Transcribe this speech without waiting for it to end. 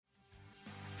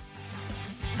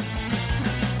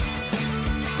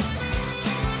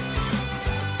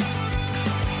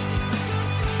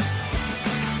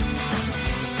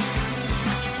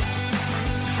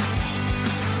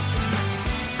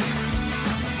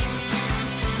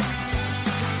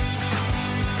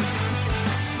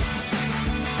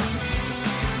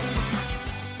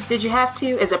Did You Have To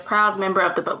is a proud member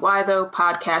of the But Why Though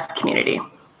podcast community.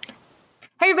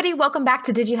 Hey everybody, welcome back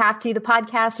to Did You Have To, the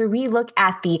podcast where we look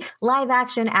at the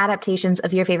live-action adaptations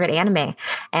of your favorite anime.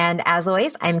 And as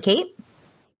always, I'm Kate.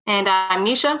 And I'm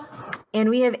Nisha. And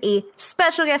we have a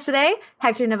special guest today,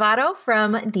 Hector Nevato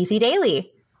from DC Daily.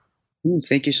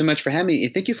 Thank you so much for having me.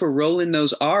 Thank you for rolling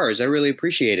those R's. I really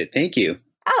appreciate it. Thank you.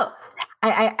 Oh,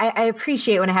 I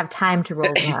appreciate when I have time to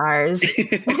roll my R's.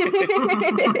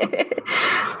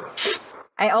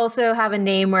 I also have a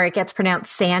name where it gets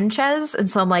pronounced Sanchez. And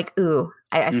so I'm like, ooh,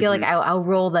 I feel like I'll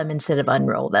roll them instead of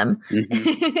unroll them.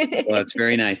 Well, that's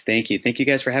very nice. Thank you. Thank you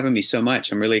guys for having me so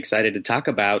much. I'm really excited to talk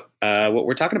about what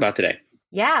we're talking about today.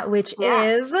 Yeah, which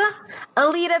is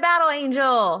Alita Battle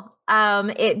Angel.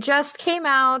 It just came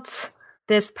out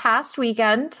this past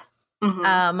weekend.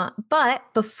 But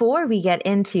before we get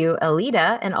into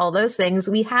Alita and all those things,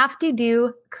 we have to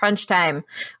do Crunch Time,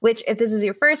 which if this is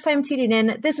your first time tuning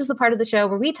in, this is the part of the show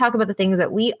where we talk about the things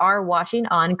that we are watching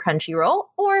on Crunchyroll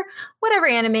or whatever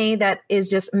anime that is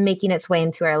just making its way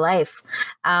into our life.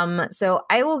 So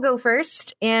I will go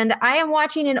first, and I am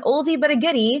watching an oldie but a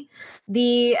goodie.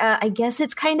 I guess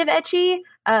it's kind of ecchi,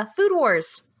 Food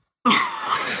Wars.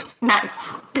 Nice.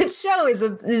 The show is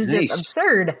just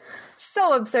absurd.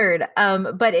 So absurd.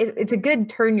 But it's a good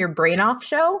turn your brain off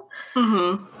show.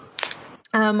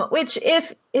 Which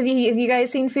if you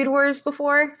guys seen Food Wars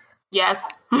before? Yes.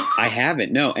 I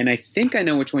haven't. No. And I think I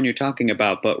know which one you're talking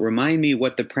about, but remind me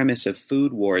what the premise of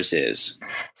Food Wars is.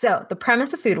 So the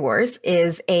premise of Food Wars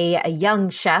is a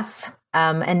young chef.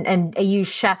 And I use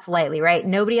chef lightly, right?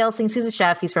 Nobody else thinks he's a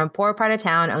chef. He's from a poor part of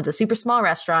town, owns a super small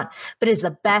restaurant, but is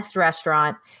the best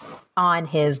restaurant on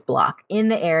his block in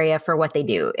the area for what they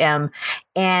do.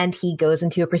 And he goes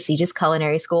into a prestigious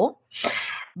culinary school.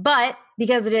 But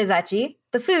because it is ecchi,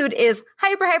 the food is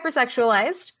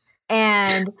hypersexualized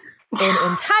and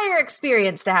an entire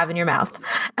experience to have in your mouth.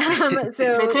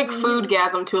 So they take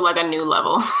foodgasm to like a new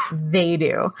level. They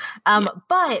do.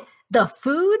 But the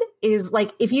food is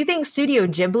like, if you think Studio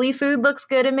Ghibli food looks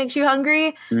good and makes you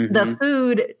hungry, the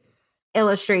food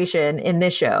illustration in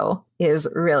this show is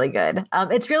really good.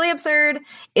 It's really absurd.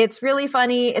 It's really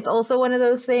funny. It's also one of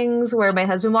those things where my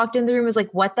husband walked in the room and was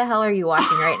like, what the hell are you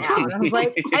watching right now? And I was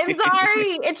like, I'm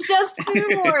sorry. It's just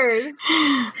Food Wars.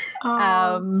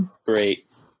 Great.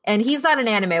 And he's not an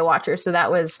anime watcher, so that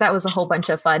was a whole bunch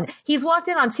of fun. He's walked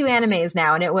in on 2 animes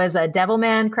now, and it was a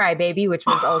Devilman Crybaby, which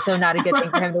was also not a good thing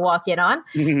for him to walk in on,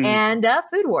 and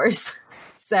Food Wars.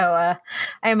 So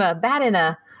I'm batting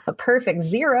a perfect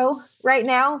 0 right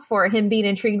now for him being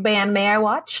intrigued by anime I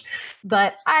watch,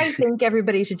 but I think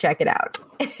everybody should check it out.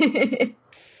 And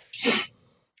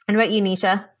about you,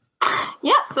 Nisha?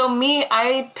 Yeah, so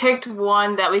I picked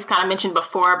one that we've kind of mentioned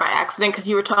before by accident because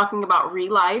you were talking about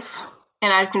Re-Life.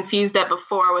 And I've confused that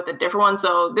before with a different one.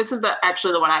 So this is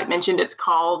actually the one I mentioned. It's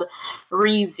called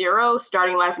Re-Zero,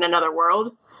 Starting Life in Another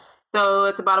World. So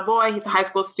it's about a boy. He's a high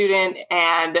school student,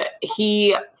 and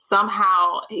he's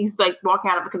like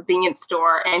walking out of a convenience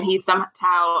store, and he's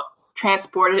somehow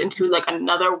transported into like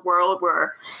another world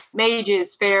where mages,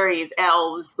 fairies,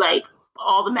 elves, like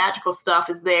all the magical stuff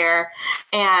is there.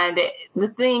 And the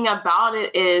thing about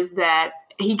it is that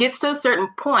he gets to a certain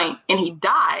point and he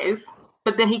dies,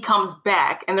 but then he comes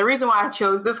back. And the reason why I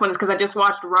chose this one is because I just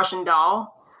watched Russian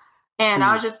Doll. And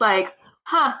I was just like,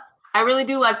 I really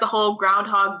do like the whole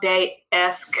Groundhog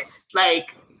Day-esque like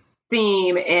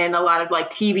theme in a lot of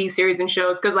like TV series and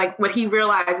shows. Because like what he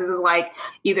realizes is like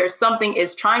either something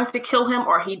is trying to kill him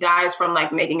or he dies from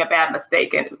like making a bad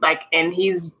mistake. And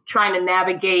he's trying to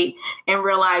navigate and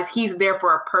realize he's there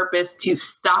for a purpose to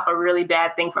stop a really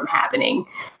bad thing from happening.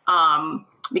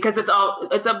 Because it's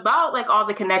about like all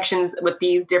the connections with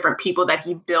these different people that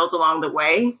he builds along the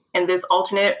way in this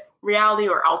alternate reality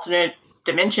or alternate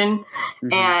dimension.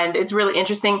 And it's really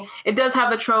interesting. It does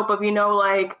have the trope of,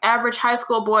 like average high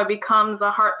school boy becomes a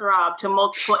heartthrob to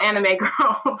multiple anime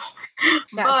girls.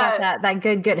 Got that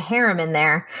good harem in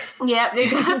there. Yeah, they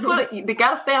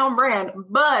gotta stay on brand,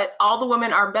 but all the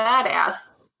women are badass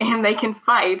and they can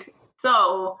fight.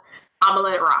 So I'm gonna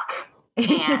let it rock.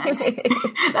 And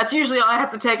that's usually all I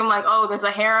have to take. I'm like, oh, there's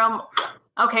a harem.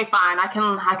 Okay, fine. I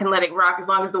can let it rock as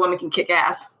long as the woman can kick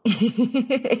ass.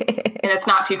 And it's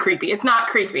not too creepy. It's not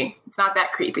creepy. It's not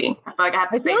that creepy. I feel like I have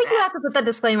to say that. I feel like you have to put that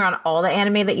disclaimer on all the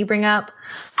anime that you bring up.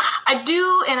 I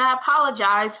do, and I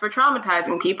apologize for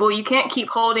traumatizing people. You can't keep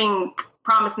holding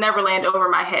Promised Neverland over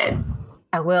my head.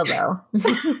 I will, though.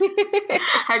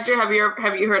 Hector, have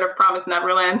you heard of Promised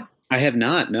Neverland? I have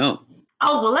not, no.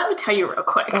 Oh, well, let me tell you real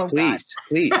quick. Oh, please.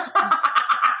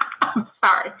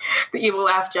 Sorry. The evil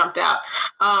laugh jumped out.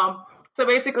 So So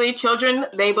basically, children,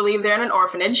 they believe they're in an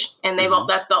orphanage, and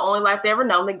that's the only life they ever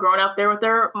known. They've grown up there with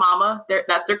their mama.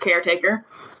 That's their caretaker.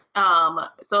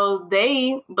 So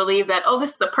they believe that, this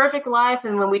is the perfect life,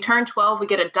 and when we turn 12, we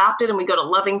get adopted and we go to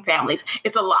loving families.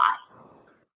 It's a lie.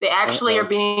 They actually are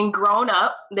being grown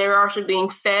up. They're actually being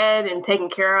fed and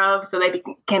taken care of, so they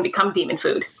can become demon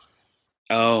food.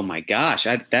 Oh my gosh!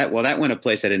 That went a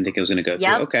place I didn't think it was going to go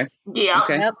to. Okay. Yeah.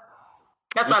 Okay. Yep.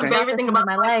 That's my favorite thing about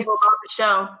the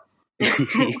show. It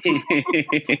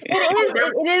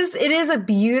is a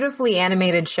beautifully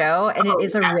animated show, and it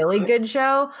is a really good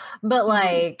show, but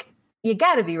like you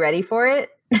got to be ready for it.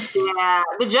 Yeah,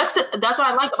 that's what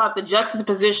I like about the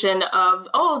juxtaposition of,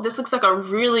 this looks like a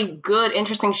really good,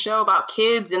 interesting show about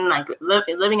kids and like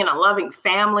living in a loving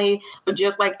family, but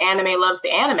just like anime loves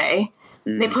the anime,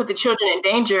 they put the children in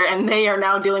danger, and they are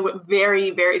now dealing with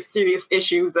very, very serious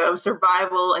issues of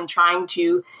survival and trying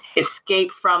to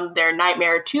escape from their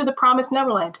nightmare to the promised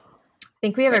Neverland. I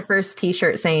think we have our first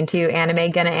T-shirt saying too,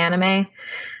 "Anime gonna anime."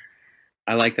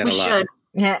 I like that a lot.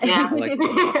 Yeah. I like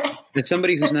that. But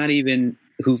somebody who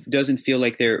doesn't feel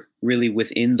like they're really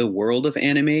within the world of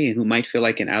anime and who might feel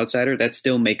like an outsider, that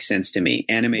still makes sense to me.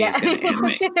 Anime is gonna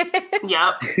anime.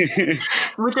 Yep.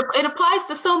 Which it applies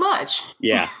to so much.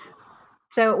 Yeah.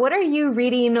 So what are you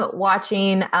reading,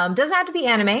 watching? Doesn't have to be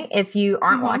anime if you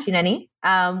aren't watching any.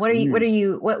 What are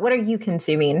you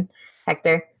consuming,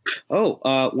 Hector? Well,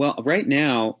 right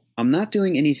now I'm not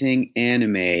doing anything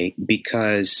anime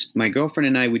because my girlfriend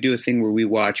and I, we do a thing where we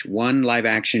watch one live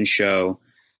action show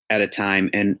at a time,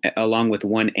 and along with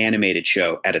one animated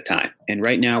show at a time. And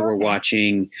right now we're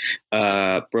watching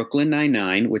Brooklyn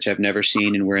Nine-Nine, which I've never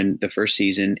seen, and we're in the first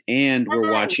season. And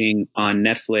we're watching on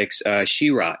Netflix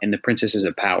She-Ra and the Princesses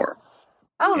of Power.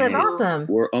 Oh, that's awesome.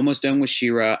 We're almost done with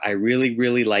She-Ra. I really,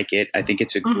 really like it. I think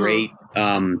it's a great,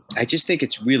 I just think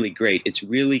it's really great. It's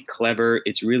really clever.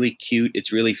 It's really cute.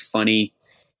 It's really funny.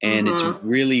 And it's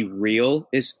really real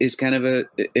is kind of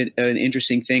an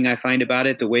interesting thing I find about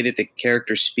it. The way that the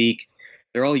characters speak,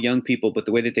 they're all young people, but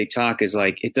the way that they talk is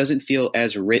like, it doesn't feel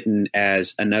as written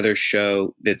as another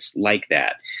show that's like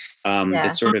that.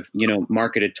 That's sort of,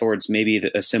 marketed towards maybe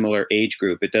a similar age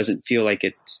group. It doesn't feel like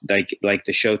it's like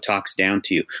the show talks down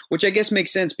to you, which I guess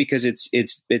makes sense because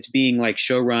it's being like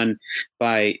show run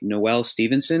by Noelle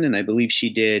Stevenson. And I believe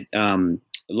she did,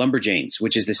 Lumberjanes,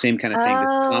 which is the same kind of thing. This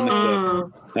comic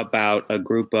book about a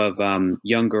group of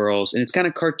young girls, and it's kind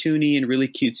of cartoony and really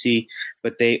cutesy,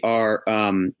 but they are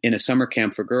in a summer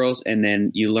camp for girls, and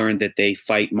then you learn that they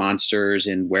fight monsters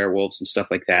and werewolves and stuff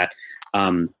like that.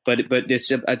 But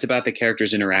it's about the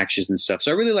characters' interactions and stuff.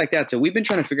 So I really like that. So we've been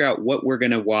trying to figure out what we're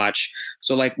going to watch.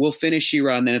 So like we'll finish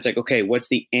She-Ra, and then it's like, okay, what's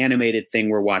the animated thing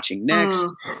we're watching next?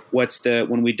 What's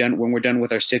when we're done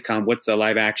with our sitcom, what's the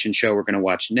live action show we're going to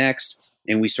watch next?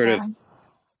 And we sort of,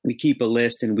 we keep a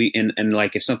list, and and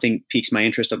like, if something piques my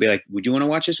interest, I'll be like, would you want to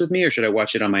watch this with me, or should I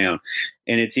watch it on my own?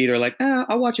 And it's either like,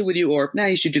 I'll watch it with you, or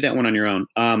you should do that one on your own.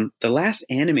 The last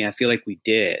anime I feel like we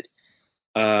did,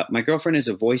 my girlfriend is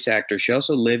a voice actor. She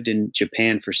also lived in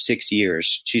Japan for 6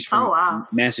 years. She's from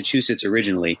Massachusetts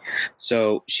originally.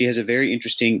 So she has a very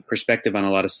interesting perspective on a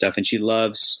lot of stuff, and she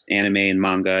loves anime and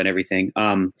manga and everything.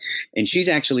 And she's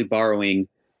actually borrowing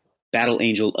Battle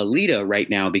Angel Alita right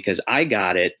now because I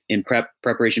got it in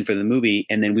preparation for the movie,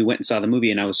 and then we went and saw the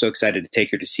movie, and I was so excited to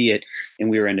take her to see it, and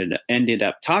we ended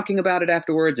up talking about it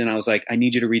afterwards, and I was like, I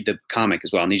need you to read the comic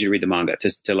as well. I need you to read the manga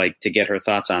to get her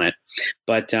thoughts on it.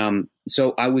 But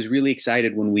so I was really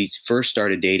excited when we first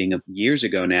started dating years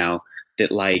ago now that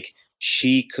like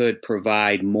she could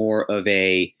provide more of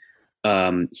a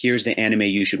here's the anime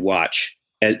you should watch.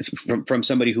 From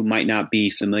somebody who might not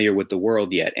be familiar with the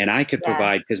world yet. And I could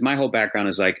provide, because my whole background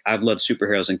is like, I've loved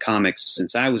superheroes and comics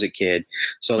since I was a kid.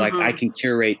 So like I can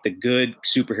curate the good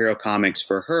superhero comics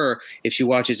for her. If she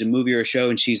watches a movie or a show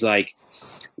and she's like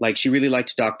she really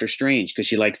liked Doctor Strange because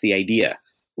she likes the idea,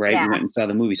 right? We went and saw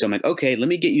the movie. So I'm like, okay, let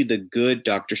me get you the good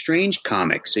Doctor Strange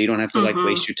comics so you don't have to like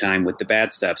waste your time with the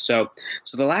bad stuff. So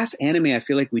the last anime I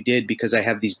feel like we did, because I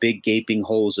have these big gaping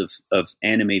holes of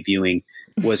anime viewing,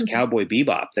 was Cowboy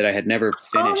Bebop that I had never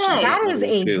finished. That is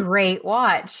a great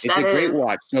watch. It's a great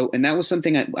watch. So, and that was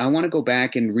something I want to go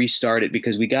back and restart it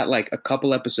because we got like a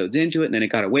couple episodes into it and then it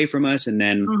got away from us. And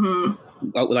then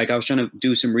like I was trying to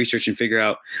do some research and figure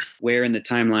out where in the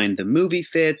timeline the movie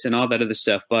fits and all that other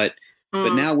stuff. But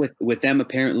now with them,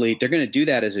 apparently they're going to do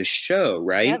that as a show,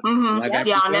 right? Yep. On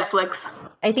Netflix.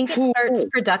 I think it starts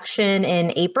production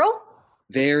in April.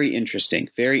 Very interesting.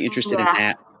 Very interested in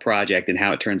that project and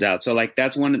how it turns out. So like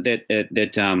that's one that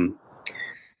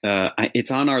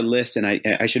it's on our list, and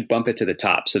I should bump it to the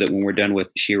top so that when we're done with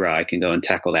She-Ra, I can go and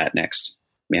tackle that next.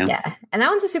 Yeah. And that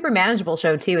one's a super manageable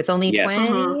show too. It's only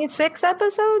 26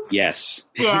 episodes. Yes.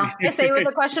 Yeah. I say with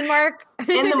a question mark.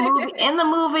 In the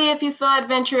movie, if you feel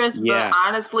adventurous, but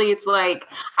honestly, it's like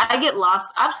I get lost.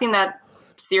 I've seen that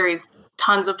series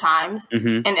tons of times,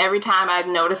 and every time I've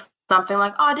noticed something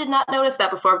like, oh, I did not notice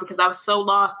that before because I was so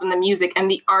lost in the music and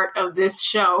the art of this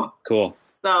show. Cool.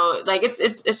 So like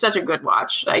it's such a good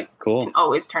watch. Like, cool. You can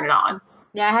always turn it on.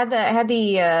 Yeah, I had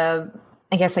the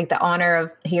I guess like the honor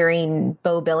of hearing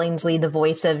Bo Billingsley, the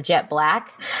voice of Jet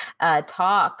Black,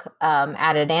 talk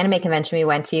at an anime convention we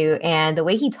went to, and the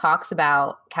way he talks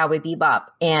about Cowboy Bebop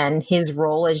and his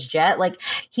role as Jet, like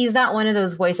he's not one of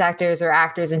those voice actors or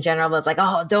actors in general that's like,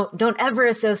 oh, don't ever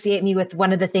associate me with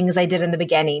one of the things I did in the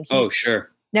beginning. Sure.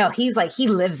 No, he's like, he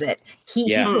lives it.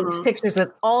 He takes pictures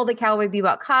with all the Cowboy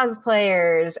Bebop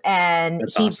cosplayers, and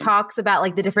that's awesome. Talks about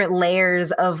like the different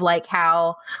layers of like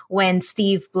how when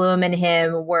Steve Blum and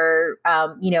him were,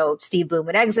 Steve Blum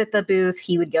would exit the booth,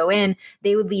 he would go in,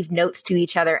 they would leave notes to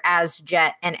each other as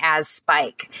Jet and as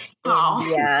Spike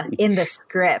in the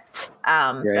script.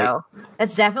 So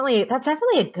that's definitely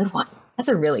a good one. That's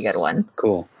a really good one.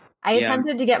 Cool. I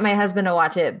attempted to get my husband to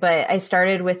watch it, but I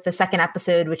started with the second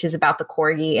episode, which is about the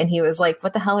corgi, and he was like,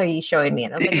 what the hell are you showing me?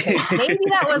 And I was like, maybe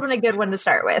that wasn't a good one to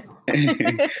start with.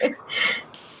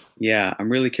 Yeah,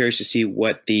 I'm really curious to see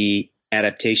what the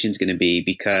adaptation is going to be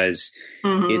because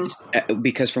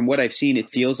because from what I've seen,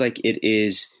 it feels like it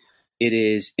is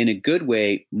in a good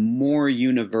way more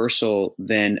universal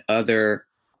than other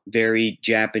very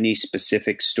Japanese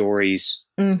specific stories,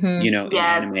 in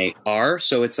anime are.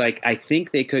 So it's like, I think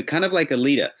they could kind of like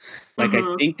Alita. Like,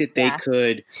 I think that they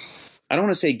could, I don't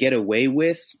want to say get away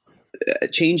with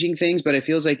changing things, but it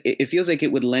feels like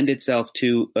it would lend itself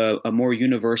to a more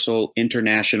universal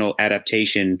international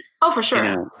adaptation. Oh, for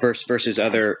sure. Versus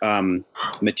other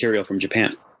material from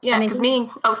Japan. Yeah,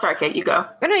 because sorry, Kate, you go.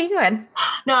 Oh, no, you go ahead.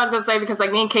 No, I was going to say, because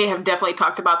like me and Kate have definitely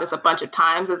talked about this a bunch of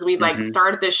times as we've like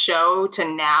started this show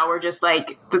to now. We're just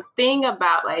like, the thing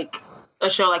about like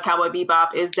a show like Cowboy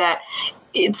Bebop is that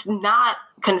it's not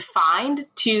confined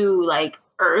to like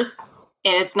Earth,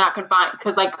 and it's not confined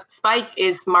because like Spike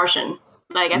is Martian.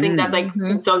 Like, I think that's like,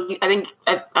 so I think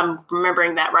I'm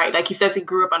remembering that right. Like, he says he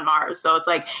grew up on Mars. So it's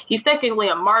like, he's technically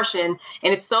a Martian,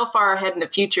 and it's so far ahead in the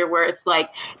future where it's like,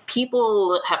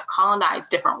 people have colonized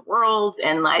different worlds.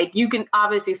 And like, you can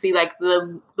obviously see like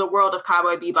the world of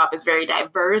Cowboy Bebop is very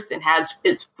diverse and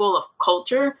is full of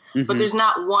culture, but there's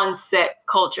not one set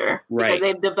culture. Right.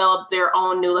 Because they've developed their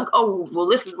own new, like, oh, well,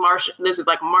 this is Martian. This is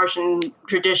like Martian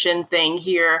tradition thing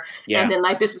here. Yeah. And then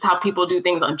like, this is how people do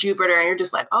things on Jupiter. And you're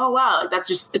just like, oh, wow, like,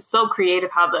 it's so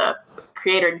creative how the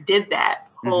creator did that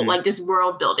whole like just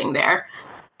world building there.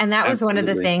 And that was one of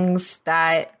the things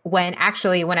that when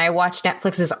I watched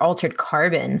Netflix's Altered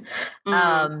Carbon,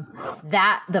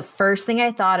 that the first thing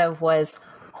I thought of was,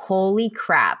 holy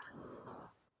crap,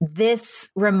 this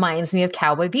reminds me of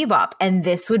Cowboy Bebop, and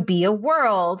this would be a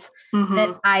world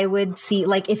that I would see.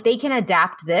 Like, if they can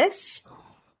adapt this,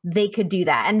 they could do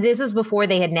that. And this was before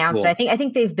they had announced it. I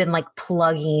think they've been like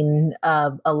plugging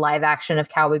a live action of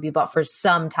Cowboy Bebop for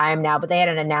some time now, but they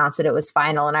hadn't announced that it was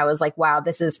final. And I was like, wow,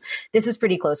 this is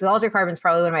pretty close. Altered Carbon is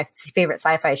probably one of my favorite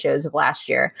sci-fi shows of last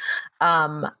year.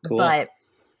 But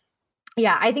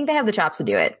yeah, I think they have the chops to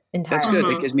do it entirely. That's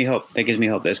good. That gives me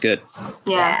hope. That's good.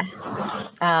 Yeah.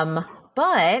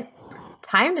 But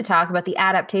time to talk about the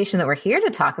adaptation that we're here to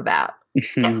talk about.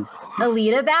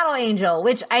 Alita Battle Angel,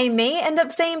 which I may end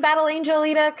up saying Battle Angel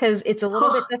Alita because it's a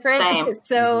little bit different.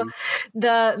 So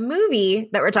the movie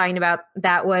that we're talking about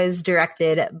that was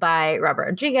directed by Robert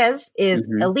Rodriguez is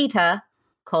Alita: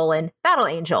 Battle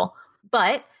Angel.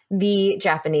 But the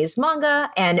Japanese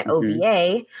manga and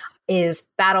OVA is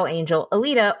Battle Angel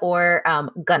Alita, or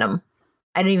Gunnm.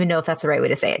 I don't even know if that's the right way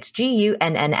to say it. It's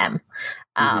Gunnm.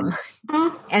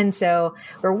 And so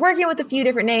we're working with a few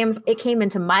different names. It came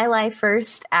into my life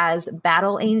first as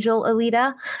Battle Angel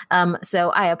Alita.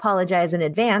 So I apologize in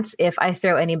advance if I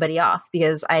throw anybody off,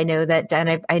 because I know that,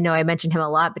 and I know I mentioned him a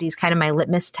lot, but he's kind of my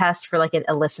litmus test for like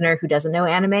a listener who doesn't know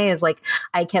anime. Is like,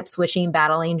 I kept switching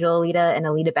Battle Angel Alita and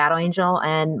Alita Battle Angel,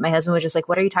 and my husband was just like,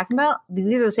 what are you talking about?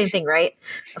 These are the same thing, right?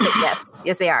 I was like,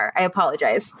 yes, they are. I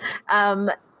apologize.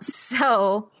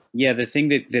 So yeah, the thing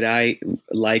that I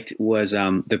liked was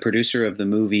the producer of the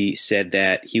movie said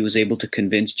that he was able to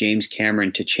convince James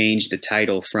Cameron to change the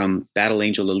title from Battle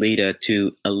Angel Alita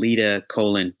to Alita: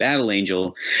 Battle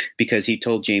Angel, because he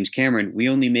told James Cameron, we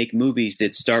only make movies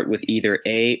that start with either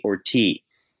A or T.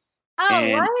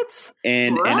 What?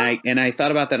 And I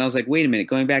thought about that and I was like, wait a minute,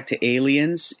 going back to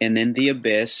Aliens and then The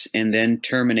Abyss and then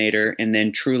Terminator and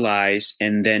then True Lies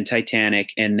and then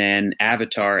Titanic and then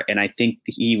Avatar, and I think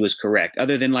he was correct.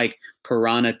 Other than like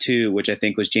Piranha 2, which I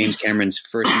think was James Cameron's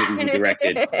first movie he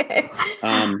directed.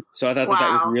 So I thought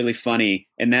that was really funny,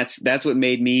 and that's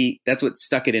what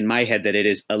stuck it in my head that it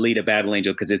is Alita Battle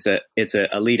Angel, because it's a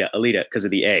Alita because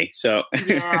of the A. So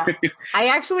yeah. I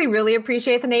actually really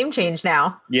appreciate the name change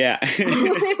now. Yeah,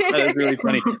 that was really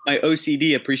funny. My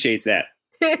OCD appreciates that.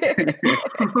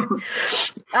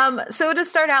 So to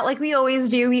start out, like we always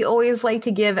do, we always like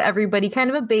to give everybody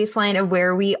kind of a baseline of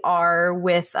where we are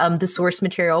with the source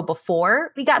material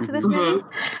before we got to this movie.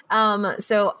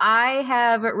 So I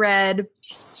have read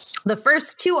the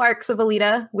first 2 arcs of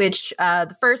Alita, which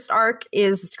the first arc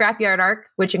is the Scrapyard arc,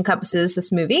 which encompasses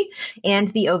this movie, and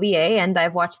the OVA. And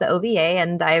I've watched the OVA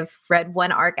and I've read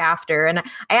 1 arc after. And I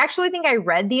actually think I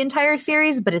read the entire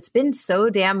series, but it's been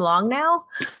so damn long now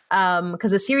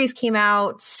because the series came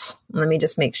out. Let me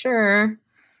just make sure.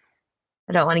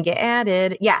 I don't want to get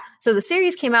added. Yeah. So the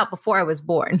series came out before I was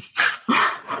born.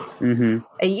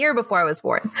 A year before I was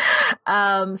born.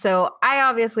 So I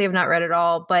obviously have not read it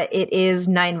all, but it is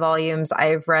 9 volumes.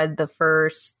 I've read the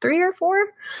first 3 or 4.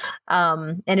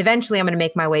 And eventually I'm going to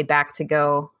make my way back to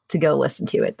go listen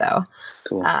to it though.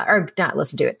 Cool. Or not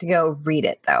listen to it, to go read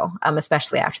it though.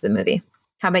 Especially after the movie.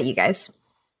 How about you guys?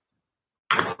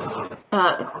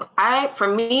 For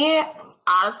me,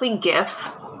 honestly, gifts.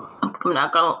 I'm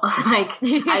not gonna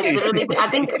I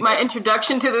think my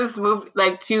introduction to this movie,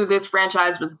 like to this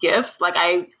franchise, was gifts. Like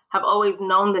I have always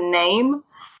known the name,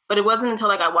 but it wasn't until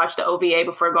like I watched the OVA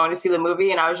before going to see the movie,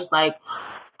 and I was just like,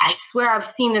 I swear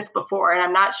I've seen this before, and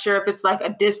I'm not sure if it's like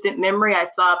a distant memory. I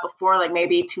saw it before, like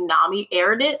maybe Toonami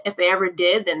aired it. If they ever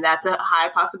did, then that's a high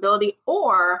possibility.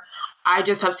 Or I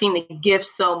just have seen the gifts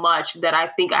so much that I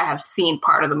think I have seen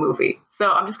part of the movie. So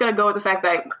I'm just going to go with the fact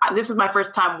that this is my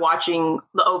first time watching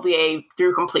the OVA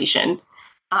through completion.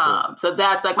 So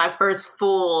that's like my first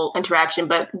full interaction,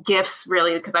 but gifts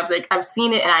really, because I've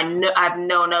seen it and I've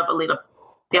known of Alita.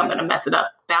 I'm going to mess it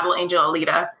up. Battle Angel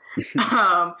Alita.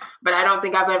 But I don't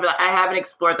think I haven't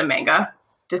explored the manga,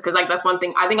 just because like that's one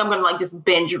thing I think I'm going to like just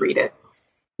binge read it.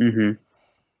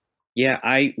 Yeah,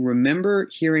 I remember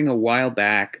hearing a while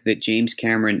back that James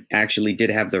Cameron actually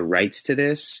did have the rights to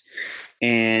this.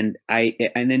 And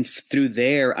then through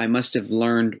there, I must have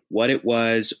learned what it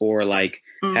was, or like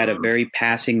had a very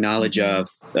passing knowledge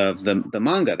of the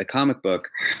manga, the comic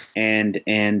book, and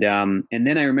then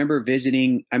I remember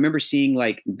seeing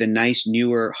like the nice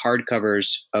newer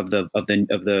hardcovers of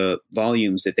the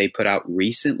volumes that they put out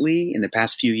recently in the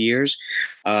past few years,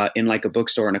 in like a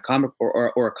bookstore and a comic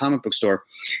or a comic book store,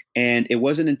 and it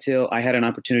wasn't until I had an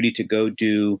opportunity to go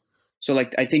do. So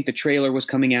like, I think the trailer was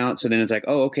coming out. So then it's like,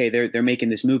 oh, okay, they're making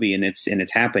this movie and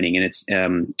it's happening, and it's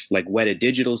like Weta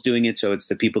Digital's doing it. So it's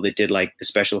the people that did like the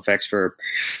special effects for,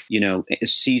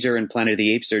 Caesar and Planet of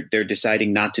the Apes. They're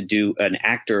deciding not to do an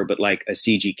actor, but like a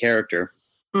CG character.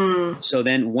 So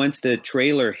then once the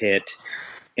trailer hit,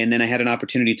 and then I had an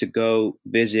opportunity to go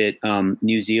visit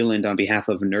New Zealand on behalf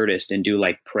of Nerdist and do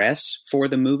like press for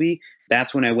the movie.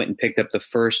 That's when I went and picked up the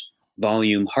first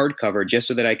volume hardcover, just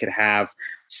so that I could have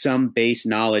some base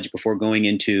knowledge before going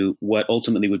into what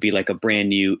ultimately would be like a brand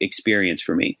new experience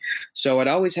for me. So I'd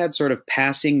always had sort of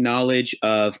passing knowledge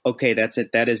of, okay, that's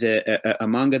it. That is a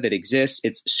manga that exists.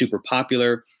 It's super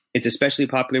popular. It's especially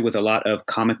popular with a lot of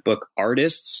comic book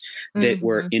artists that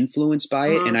were influenced by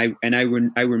it. And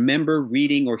I remember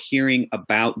reading or hearing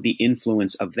about the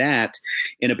influence of that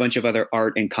in a bunch of other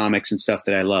art and comics and stuff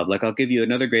that I love. Like, I'll give you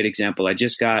another great example. I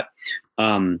just got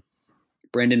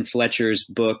Brendan Fletcher's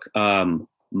book,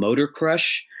 Motor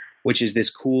Crush, which is this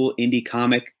cool indie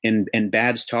comic, and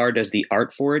Babs Tarr does the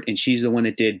art for it, and she's the one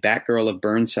that did Batgirl of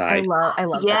Burnside. I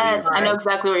love. Yes, I know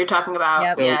exactly what you're talking about.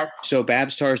 Yep. Yes. So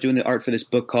Babs Tarr is doing the art for this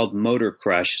book called Motor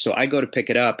Crush. So I go to pick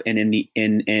it up, and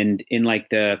in like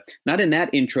the, not in that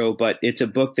intro, but it's a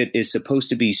book that is supposed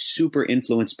to be super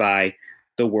influenced by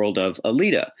the world of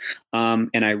Alita.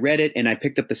 And I read it, and I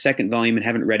picked up the second volume and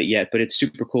haven't read it yet, but it's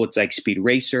super cool. It's like Speed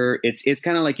Racer. It's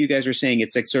kind of like you guys were saying,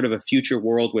 it's like sort of a future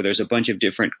world where there's a bunch of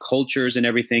different cultures and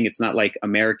everything. It's not like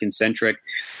American centric,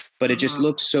 but it just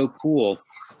looks so cool.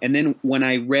 And then when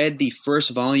I read the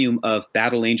first volume of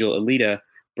Battle Angel Alita,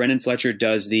 Brendan Fletcher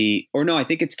does I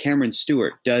think it's Cameron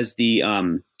Stewart does the,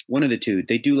 one of the two,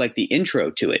 they do like the intro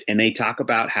to it, and they talk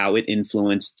about how it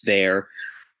influenced their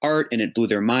art, and it blew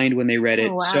their mind when they read it.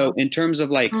 Oh, wow. So in terms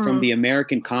of like from the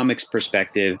American comics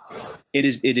perspective, it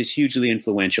is hugely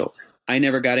influential. I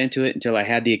never got into it until I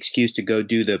had the excuse to go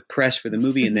do the press for the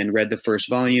movie, and then read the first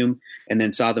volume, and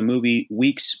then saw the movie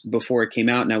weeks before it came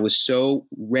out. And I was so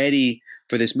ready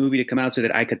for this movie to come out so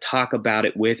that I could talk about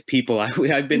it with people.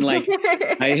 I've been like,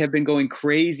 I have been going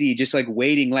crazy, just like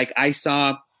waiting. Like after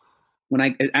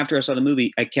I saw the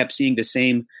movie, I kept seeing the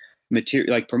same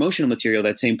material, like promotional material,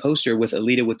 that same poster with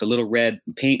Alita with the little red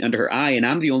paint under her eye. And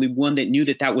I'm the only one that knew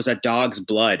that was a dog's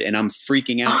blood. And I'm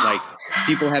freaking out. Like,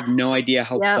 people have no idea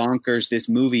how bonkers this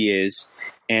movie is.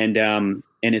 And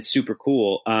it's super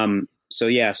cool. So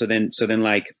then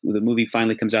like the movie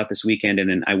finally comes out this weekend, and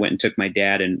then I went and took my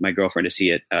dad and my girlfriend to see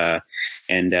it.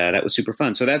 And that was super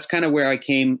fun. So that's kind of where I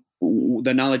came,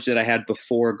 the knowledge that I had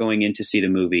before going in to see the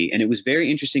movie. And it was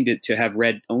very interesting to have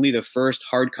read only the first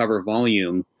hardcover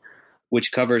volume,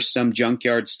 which covers some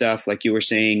junkyard stuff, like you were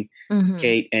saying,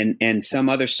 Kate, and some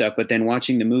other stuff. But then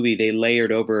watching the movie, they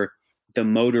layered over the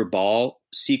motor ball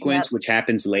sequence, which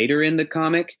happens later in the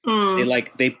comic.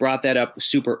 They brought that up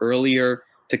super earlier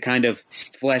to kind of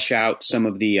flesh out some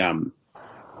of the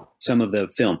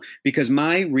film. Because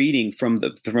my reading from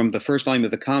the first volume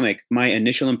of the comic, my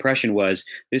initial impression was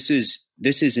this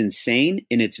is insane,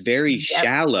 and it's very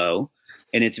shallow.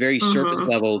 And it's very surface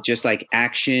level, just like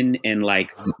action and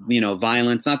like,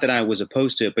 violence. Not that I was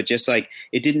opposed to it, but just like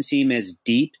it didn't seem as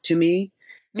deep to me.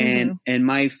 And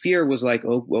my fear was like,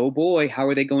 oh boy, how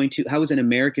is an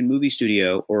American movie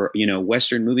studio or,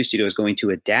 Western movie studio is going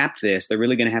to adapt this? They're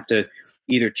really going to have to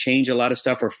either change a lot of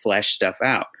stuff or flesh stuff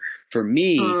out. For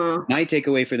me, my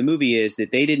takeaway for the movie is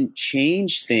that they didn't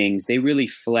change things. They really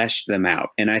fleshed them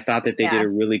out. And I thought that they did a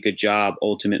really good job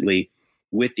ultimately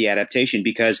with the adaptation,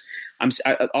 because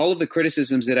all of the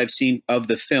criticisms that I've seen of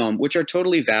the film, which are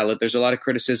totally valid. There's a lot of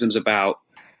criticisms about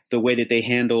the way that they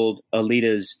handled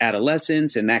Alita's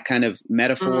adolescence and that kind of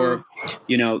metaphor,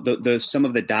 some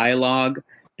of the dialogue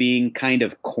being kind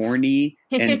of corny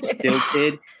and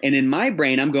stilted. And in my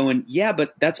brain, I'm going, yeah,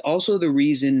 but that's also the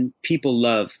reason people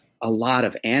love a lot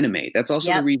of anime. That's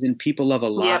also the reason people love a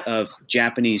lot of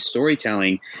Japanese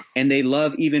storytelling, and they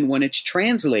love even when it's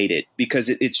translated, because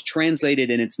it's translated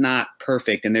and it's not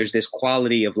perfect. And there's this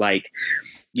quality of like,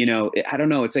 I don't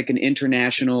know, it's like an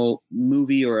international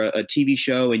movie or a TV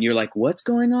show, and you're like, what's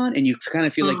going on? And you kind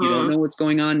of feel like you don't know what's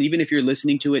going on. Even if you're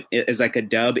listening to it as like a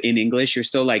dub in English, you're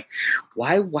still like,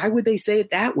 why would they say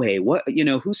it that way? What,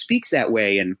 who speaks that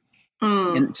way?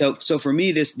 And so for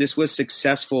me, this was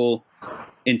successful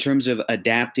in terms of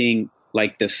adapting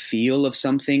like the feel of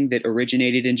something that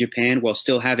originated in Japan while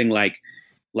still having like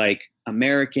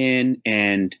American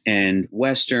and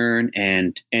Western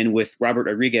and with Robert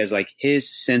Rodriguez, like his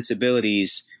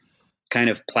sensibilities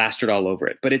kind of plastered all over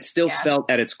it, but it still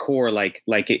felt at its core like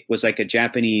it was like a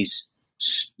Japanese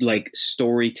like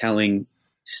storytelling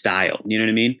style. You know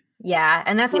what I mean? Yeah,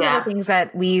 and that's one of the things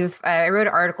that I wrote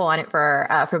an article on it for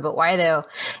But Why Though,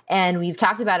 and we've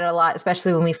talked about it a lot,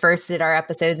 especially when we first did our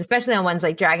episodes, especially on ones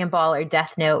like Dragon Ball or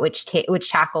Death Note, which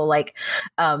tackle like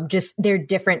just their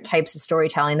different types of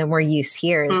storytelling than we're used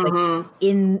here. Is like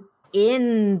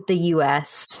in the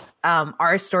US,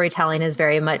 our storytelling is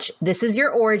very much, this is your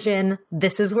origin,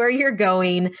 this is where you're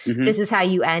going, this is how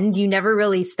you end. You never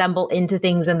really stumble into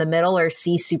things in the middle or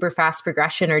see super fast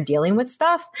progression or dealing with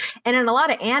stuff. And in a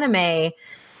lot of anime,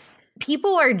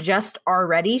 people are just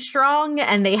already strong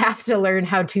and they have to learn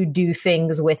how to do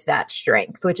things with that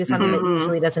strength, which is something that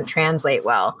usually doesn't translate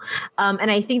well.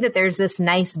 And I think that there's this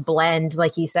nice blend,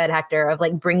 like you said, Hector, of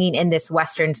like bringing in this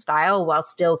Western style while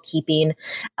still keeping,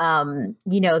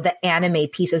 the anime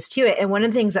pieces to it. And one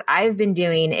of the things that I've been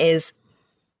doing is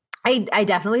I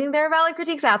definitely think there are valid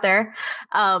critiques out there.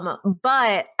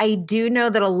 But I do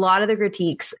know that a lot of the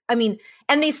critiques, and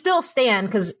they still stand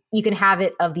because you can have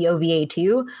it of the OVA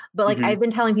too. But like I've been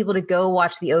telling people to go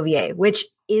watch the OVA, which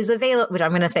is available, which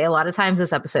I'm going to say a lot of times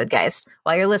this episode, guys,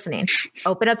 while you're listening,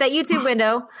 open up that YouTube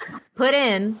window, put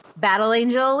in Battle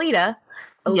Angel Alita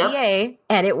OVA,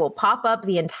 and it will pop up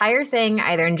the entire thing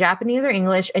either in Japanese or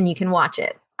English, and you can watch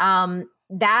it.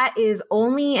 That is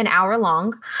only an hour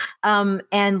long.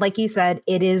 And like you said,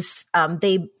 it is,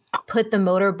 they put the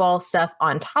motorball stuff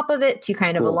on top of it to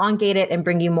kind of elongate it and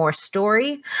bring you more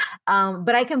story.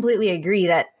 But I completely agree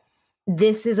that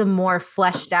this is a more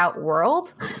fleshed out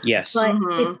world. Yes. But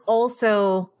it's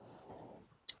also,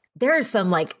 there's some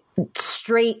like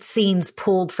straight scenes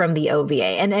pulled from the OVA.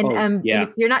 And if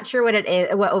you're not sure what it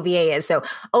is, what OVA is. So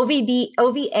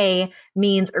OVA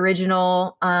means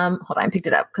original, hold on, I picked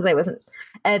it up because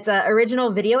it's a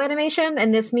original video animation.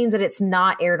 And this means that it's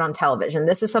not aired on television.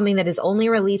 This is something that is only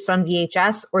released on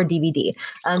VHS or DVD.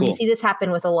 You see this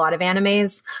happen with a lot of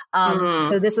animes.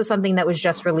 So this was something that was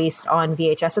just released on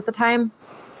VHS at the time.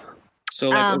 So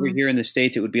like over here in the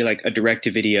States, it would be like a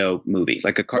direct-to-video movie,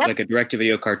 like a like a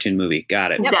direct-to-video cartoon movie.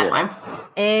 Got it. Yep. Cool.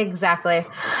 Exactly.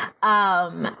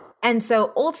 And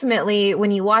so ultimately, when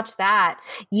you watch that,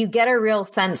 you get a real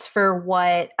sense for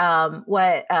what Robert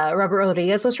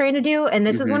Rodriguez was trying to do. And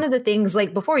this is one of the things,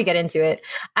 like, before we get into it,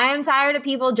 I'm tired of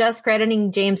people just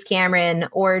crediting James Cameron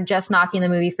or just knocking the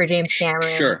movie for James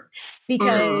Cameron. Sure.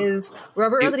 Because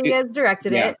Robert Rodriguez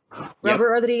directed it. Robert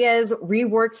Rodriguez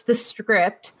reworked the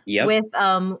script with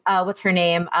what's her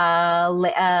name?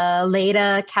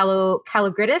 Leda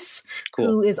Kalogridis,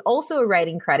 who is also a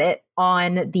writing credit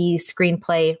on the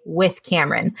screenplay with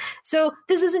Cameron. So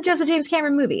this isn't just a James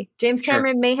Cameron movie. James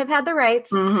Cameron may have had the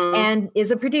rights and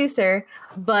is a producer,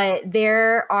 but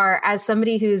there are, as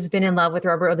somebody who's been in love with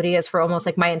Robert Rodriguez for almost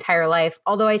like my entire life,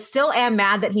 although I still am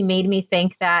mad that he made me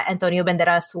think that Antonio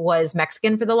Banderas was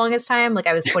Mexican for the longest time. Like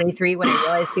I was 23 when I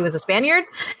realized he was a Spaniard.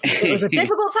 It was a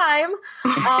difficult time.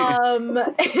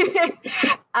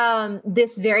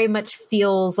 This very much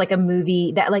feels like a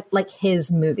movie that like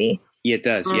his movie. Yeah, it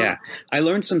does. Yeah. I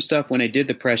learned some stuff when I did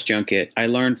the press junket. I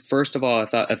learned, first of all, I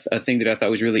thought a thing that I thought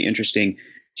was really interesting.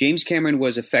 James Cameron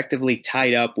was effectively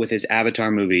tied up with his Avatar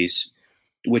movies,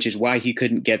 which is why he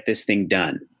couldn't get this thing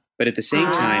done. But at the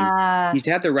same time, he's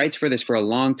had the rights for this for a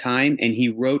long time, and he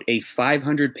wrote a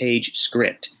 500-page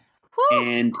script.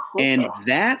 And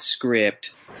that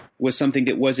script was something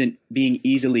that wasn't being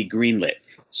easily greenlit.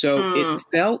 So it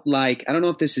felt like, I don't know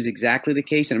if this is exactly the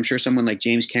case, and I'm sure someone like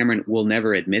James Cameron will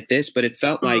never admit this, but it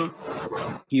felt like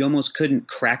he almost couldn't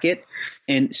crack it,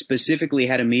 and specifically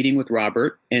had a meeting with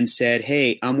Robert and said,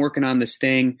 hey, I'm working on this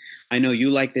thing. I know you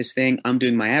like this thing. I'm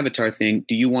doing my Avatar thing.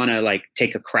 Do you want to like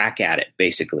take a crack at it,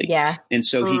 basically? Yeah. And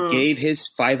so he gave his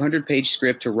 500-page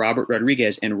script to Robert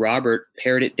Rodriguez, and Robert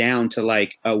pared it down to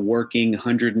like a working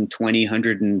 120,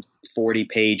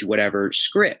 140-page whatever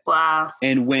script. Wow.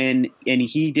 And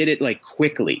he did it like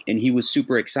quickly, and he was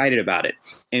super excited about it.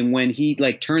 And when he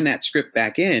like turned that script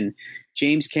back in,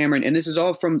 James Cameron, and this is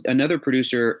all from another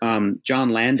producer, John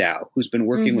Landau, who's been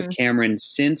working with Cameron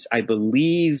since, I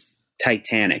believe,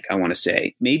 Titanic, I want to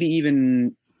say, maybe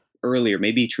even earlier,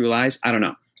 maybe True Lies. I don't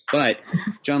know. But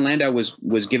John Landau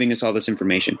was giving us all this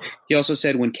information. He also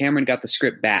said when Cameron got the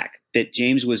script back that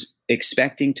James was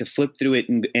expecting to flip through it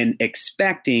and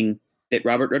expecting that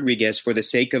Robert Rodriguez, for the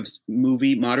sake of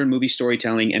modern movie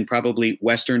storytelling and probably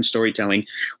Western storytelling,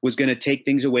 was going to take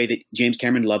things away that James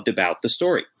Cameron loved about the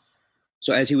story.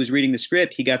 So as he was reading the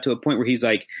script, he got to a point where he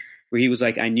was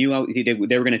like, I knew they were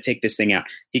going to take this thing out.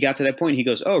 He got to that point. He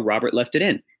goes, oh, Robert left it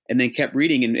in, and then kept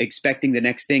reading and expecting the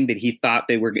next thing that he thought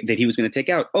that he was going to take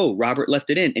out. Oh, Robert left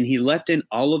it in. And he left in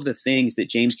all of the things that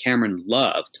James Cameron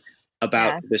loved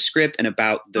about the script and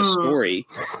about the story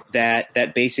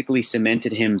that basically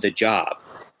cemented him the job.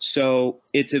 So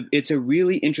it's a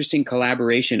really interesting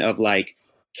collaboration of like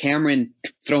Cameron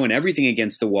throwing everything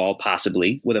against the wall,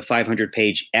 possibly with a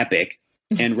 500-page epic,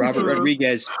 and Robert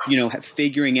Rodriguez,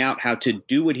 figuring out how to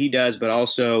do what he does, but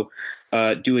also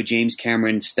do a James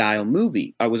Cameron style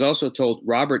movie. I was also told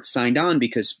Robert signed on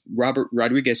because Robert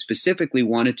Rodriguez specifically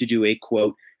wanted to do a,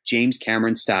 quote, James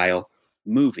Cameron style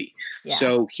movie. Yeah.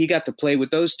 So he got to play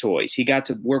with those toys. He got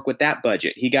to work with that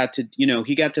budget. He got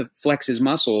to flex his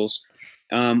muscles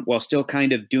while still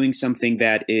kind of doing something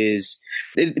that is,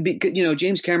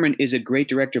 James Cameron is a great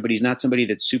director, but he's not somebody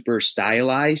that's super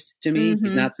stylized to me.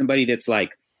 He's not somebody that's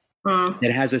like,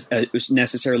 that has a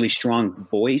necessarily strong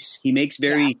voice. He makes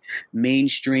very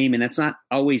mainstream, and that's not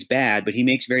always bad, but he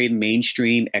makes very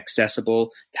mainstream,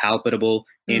 accessible, palpable,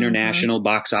 international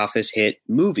box office hit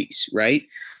movies. Right.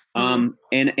 And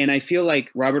I feel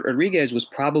like Robert Rodriguez was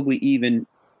probably even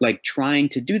like trying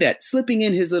to do that, slipping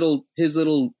in his little,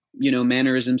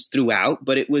 mannerisms throughout,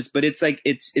 but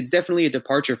it's definitely a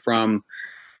departure from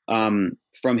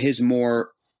his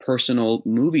more personal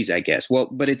movies, I guess. Well,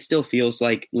 but it still feels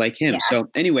like him. Yeah. So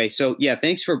anyway,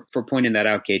 thanks for pointing that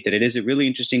out, Kate, that it is a really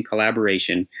interesting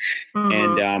collaboration.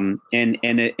 And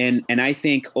I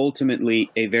think ultimately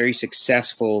a very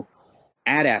successful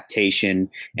adaptation.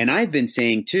 And I've been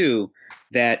saying too,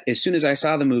 that as soon as I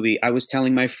saw the movie, I was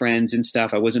telling my friends and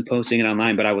stuff, I wasn't posting it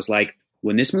online, but I was like,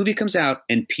 when this movie comes out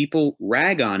and people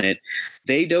rag on it,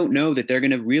 they don't know that they're going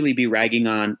to really be ragging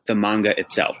on the manga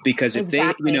itself. Because if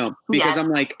I'm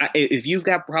like, if you've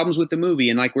got problems with the movie,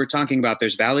 and like we're talking about,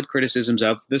 there's valid criticisms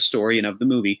of the story and of the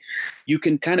movie, you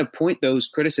can kind of point those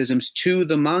criticisms to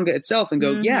the manga itself and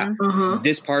go,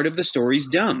 this part of the story's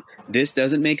dumb. This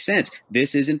doesn't make sense.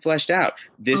 This isn't fleshed out.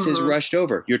 This is rushed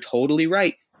over. You're totally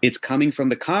right. It's coming from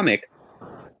the comic.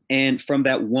 And from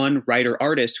that one writer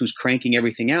artist who's cranking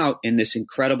everything out in this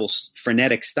incredible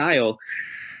frenetic style,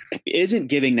 isn't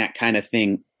giving that kind of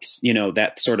thing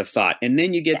that sort of thought. And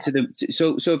then you get to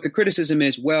so if the criticism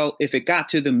is, well, if it got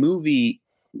to the movie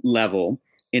level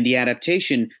in the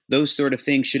adaptation, those sort of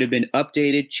things should have been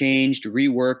updated, changed,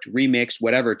 reworked, remixed,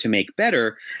 whatever, to make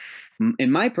better.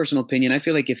 In my personal opinion, I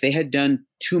feel like if they had done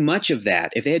too much of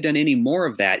that, if they had done any more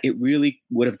of that, it really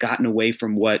would have gotten away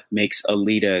from what makes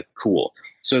Alita cool.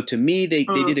 So to me, they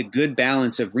did a good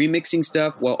balance of remixing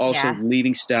stuff while also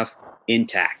leaving stuff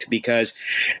intact, because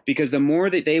the more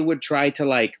that they would try to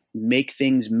like make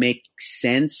things make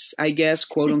sense, I guess,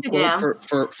 quote unquote,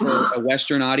 for a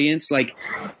Western audience, like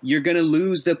you're going to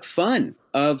lose the fun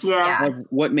of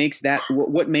what makes that,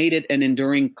 what made it an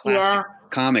enduring classic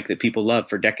comic that people love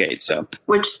for decades. So,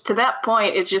 which to that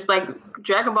point, it's just like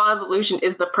Dragon Ball Evolution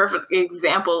is the perfect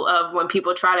example of when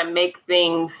people try to make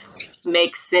things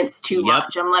make sense too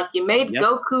much. I'm like, you made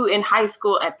Goku in high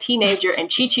school a teenager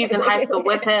and Chi-Chi's in high school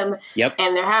with him,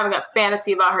 and they're having a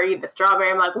fantasy about her eating a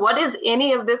strawberry. I'm like, what does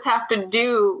any of this have to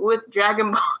do with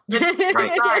Dragon Ball?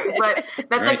 Sorry, but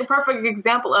that's like a perfect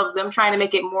example of them trying to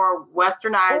make it more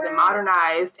westernized and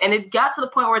modernized. And it got to the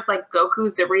point where it's like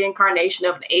Goku's the reincarnation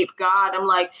of an ape god. I'm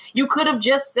like, you could have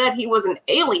just said he was an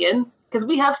alien because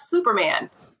we have Superman.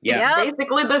 Yeah. It's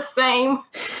basically the same.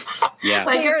 Yeah.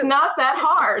 Like, it's not that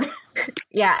hard.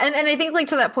 Yeah. And I think, like,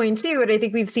 to that point too, and I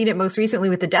think we've seen it most recently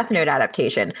with the Death Note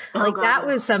adaptation. That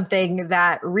was something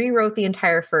that rewrote the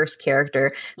entire first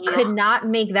character, could not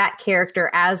make that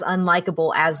character as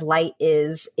unlikable as Light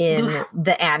is in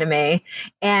the anime,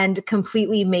 and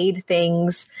completely made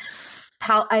things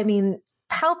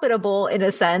palpable in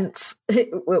a sense. It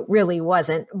really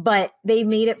wasn't, but they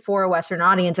made it for a Western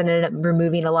audience and ended up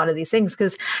removing a lot of these things,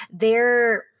 because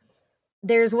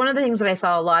there's one of the things that I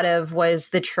saw a lot of was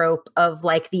the trope of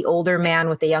like the older man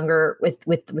with the younger with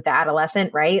the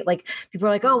adolescent, right? Like people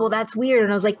are like, oh, well, that's weird.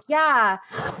 And I was like, yeah,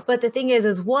 but the thing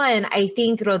is one, I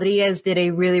think Rodriguez did a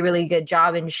really, really good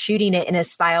job in shooting it in a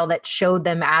style that showed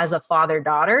them as a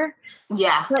father-daughter.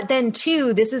 Yeah. But then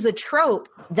two, this is a trope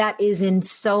that is in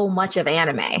so much of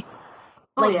anime.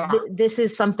 This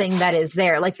is something that is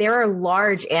there. Like there are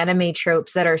large anime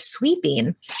tropes that are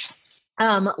sweeping.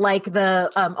 Like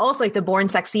the also like the Born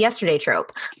Sexy Yesterday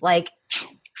trope, like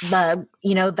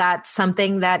that's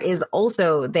something that is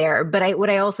also there. But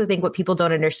I also think what people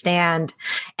don't understand,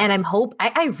 and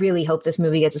I really hope this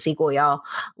movie gets a sequel, y'all.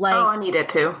 Like, I need it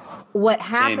too. What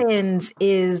happens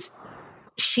is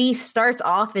she starts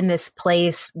off in this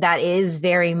place that is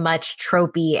very much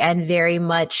tropey and very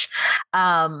much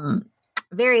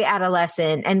very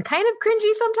adolescent and kind of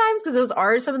cringy sometimes, because those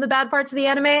are some of the bad parts of the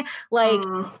anime. Like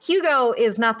Hugo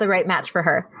is not the right match for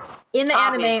her in the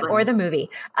anime or the movie.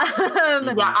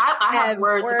 I have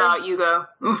words about Hugo.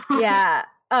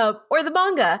 Or the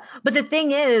manga. But the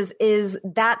thing is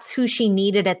that's who she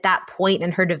needed at that point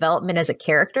in her development as a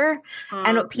character.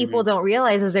 And what people don't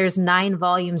realize is there's 9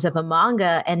 volumes of a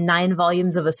manga and 9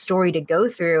 volumes of a story to go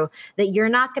through, that you're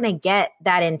not going to get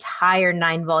that entire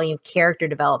 9-volume character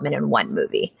development in one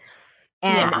movie.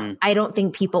 And I don't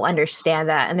think people understand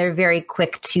that. And they're very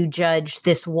quick to judge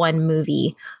this one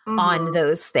movie on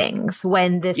those things,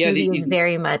 when this movie is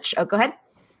very much... Oh, go ahead.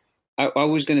 I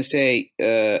was going to say...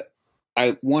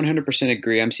 I 100%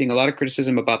 agree. I'm seeing a lot of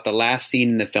criticism about the last scene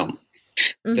in the film.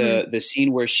 The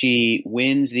scene where she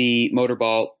wins the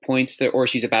motorball, or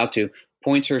she's about to,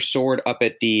 points her sword up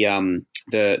at the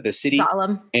city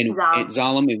Zalem. and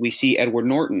Zalem, and we see Edward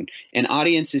Norton. And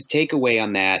audience's takeaway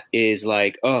on that is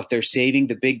like, oh, they're saving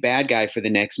the big bad guy for the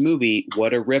next movie.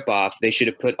 What a ripoff. They should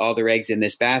have put all their eggs in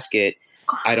this basket.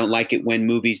 I don't like it when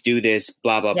movies do this,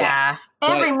 blah, blah, blah.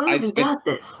 Every movie does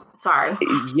this. Sorry.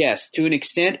 Yes, to an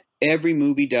extent, every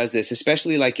movie does this,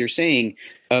 especially like you're saying,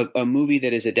 a movie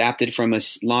that is adapted from a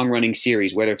long-running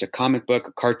series, whether it's a comic book,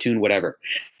 a cartoon, whatever.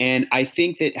 And I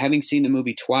think that having seen the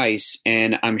movie twice,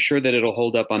 and I'm sure that it'll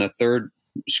hold up on a third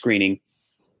screening,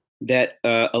 that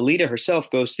Alita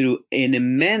herself goes through an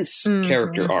immense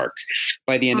character arc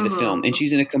by the end of the film. And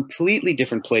she's in a completely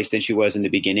different place than she was in the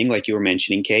beginning, like you were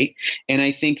mentioning, Kate. And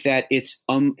I think that it's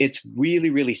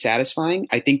really, really satisfying.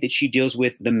 I think that she deals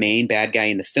with the main bad guy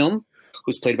in the film,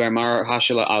 who's played by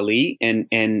Mahershala Ali,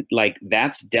 and like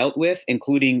that's dealt with,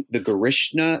 including the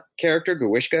Grishka character,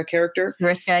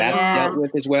 that's dealt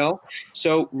with as well.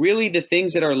 So really, the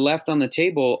things that are left on the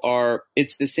table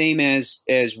it's the same as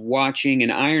watching an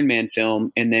Iron Man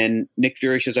film, and then Nick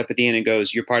Fury shows up at the end and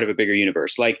goes, "You're part of a bigger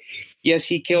universe." Like, yes,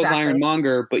 he kills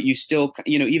Ironmonger, but you still,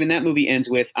 even that movie ends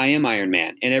with, "I am Iron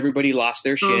Man," and everybody lost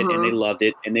their shit and they loved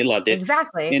it.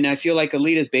 Exactly. And I feel like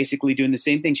Alita's basically doing the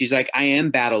same thing. She's like, "I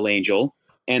am Battle Angel,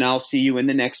 and I'll see you in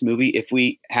the next movie if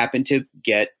we happen to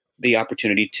get the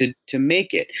opportunity to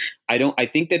make it. I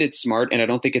think that it's smart, and I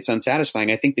don't think it's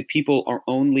unsatisfying. I think that people are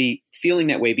only feeling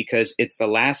that way because it's the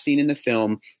last scene in the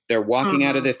film. They're walking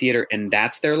out of the theater, and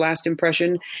that's their last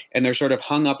impression. And they're sort of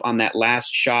hung up on that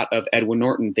last shot of Edward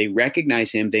Norton. They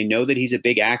recognize him. They know that he's a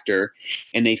big actor,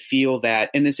 and they feel that.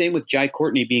 And the same with Jai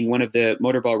Courtney being one of the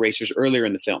motorball racers earlier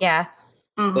in the film. Yeah.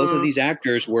 Both of these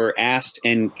actors were asked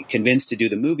and convinced to do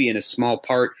the movie in a small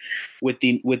part with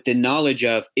the knowledge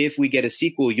of, if we get a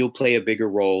sequel, you'll play a bigger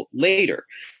role later,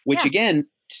 which again,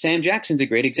 Sam Jackson's a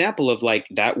great example of like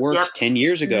that worked 10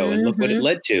 years ago and look what it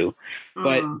led to.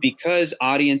 But because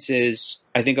audiences,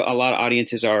 I think a lot of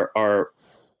audiences are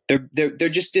they're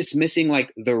just dismissing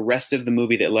like the rest of the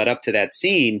movie that led up to that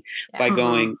scene by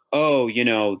going, oh,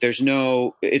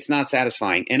 it's not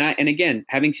satisfying. And again,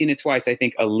 having seen it twice, I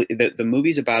think the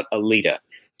movie's about Alita.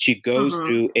 She goes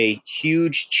through a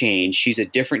huge change. She's a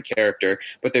different character,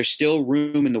 but there's still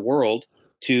room in the world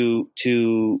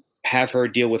to have her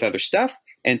deal with other stuff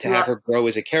and to have her grow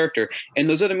as a character. And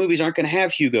those other movies aren't going to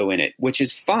have Hugo in it, which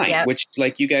is fine, which,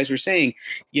 like you guys were saying,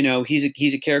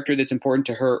 he's a character that's important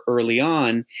to her early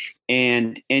on.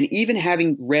 And even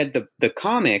having read the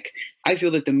comic, I feel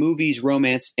that the movie's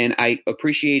romance, and I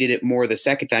appreciated it more the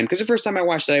second time, because the first time I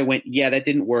watched it, I went, yeah, that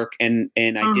didn't work. And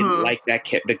I didn't like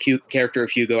the cute character of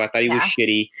Hugo. I thought he was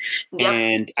shitty.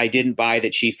 And I didn't buy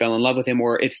that she fell in love with him,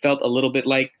 or it felt a little bit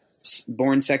like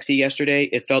Born Sexy Yesterday.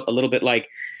 It felt a little bit like,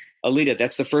 Alita,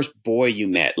 that's the first boy you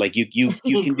met. Like you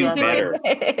can do better.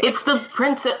 It's the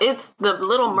princess. It's the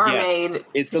Little Mermaid. Yes,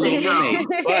 it's the Little Mermaid.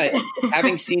 But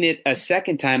having seen it a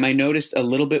second time, I noticed a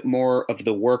little bit more of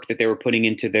the work that they were putting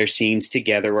into their scenes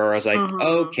together, where I was like,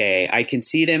 okay, I can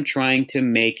see them trying to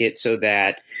make it so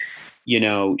that,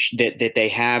 that they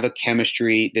have a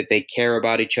chemistry, that they care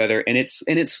about each other. And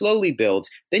it slowly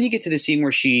builds. Then you get to the scene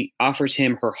where she offers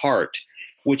him her heart,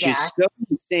 which is so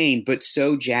insane, but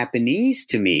so Japanese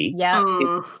to me. Yeah.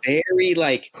 It's very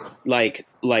like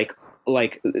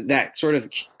that sort of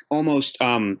almost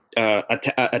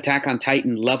Attack on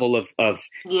Titan level of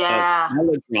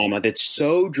melodrama that's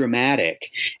so dramatic.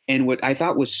 And what I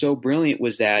thought was so brilliant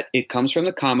was that it comes from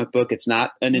the comic book. It's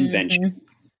not an invention.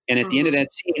 And at the end of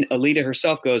that scene, Alita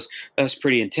herself goes, "That's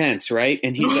pretty intense, right?"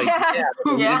 And he's like, "Yeah."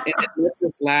 And it lets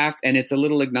us laugh, and it's a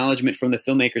little acknowledgement from the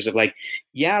filmmakers of like,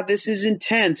 "Yeah, this is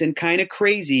intense and kind of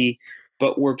crazy,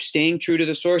 but we're staying true to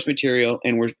the source material,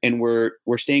 and we're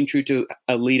staying true to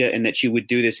Alita, and that she would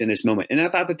do this in this moment." And I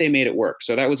thought that they made it work.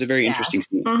 So that was a very interesting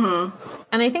scene.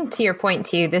 And I think, to your point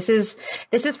too, this is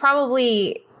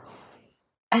probably,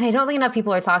 and I don't think enough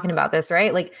people are talking about this,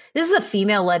 right? Like, this is a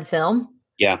female-led film.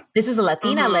 Yeah. This is a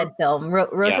Latina-led film.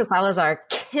 Rosa Salazar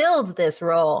killed this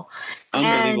role.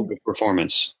 Unbelievable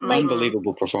performance.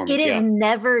 Unbelievable performance. It is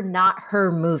never not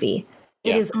her movie.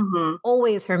 It is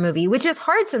always her movie, which is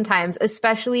hard sometimes,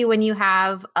 especially when you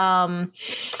have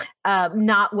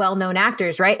not well-known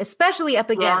actors, right? Especially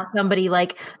up against somebody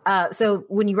like, so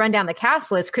when you run down the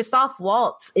cast list, Christoph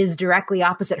Waltz is directly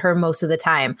opposite her most of the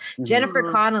time. Jennifer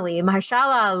Connelly,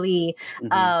 Mahershala Ali,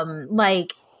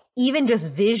 even just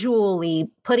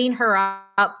visually putting her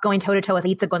up, going toe to toe with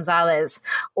Itza Gonzalez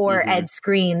or Ed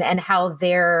Skrein, and how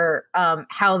their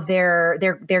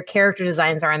character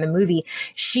designs are in the movie.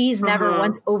 She's never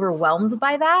once overwhelmed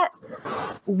by that,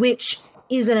 which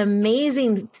is an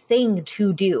amazing thing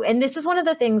to do. And this is one of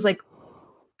the things, like,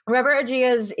 Robert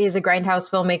Rodriguez is a grindhouse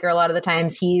filmmaker. A lot of the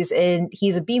times he's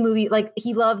a B movie, like,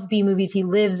 he loves B movies. He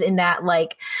lives in that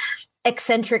like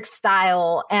eccentric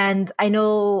style, and I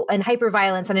know, and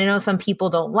hyperviolence, and I know some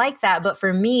people don't like that, but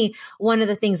for me, one of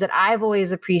the things that I've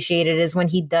always appreciated is when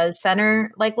he does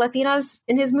center like Latinas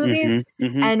in his movies,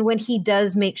 and when he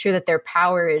does make sure that their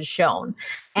power is shown,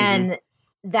 and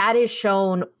that is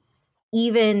shown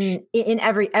even in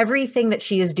everything that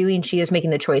she is doing. She is making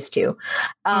the choice to.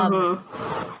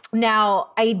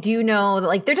 Now, I do know that,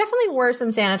 like, there definitely were some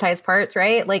sanitized parts,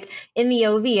 right? Like, in the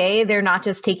OVA, they're not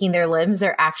just taking their limbs;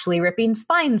 they're actually ripping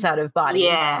spines out of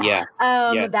bodies.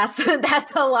 That's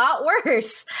a lot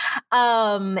worse.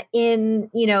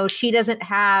 She doesn't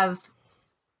have.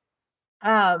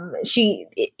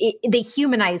 They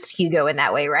humanized Hugo in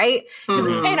that way, right? Because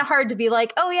it's kind of hard to be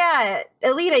like, oh yeah,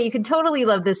 Alita, you can totally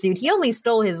love this dude. He only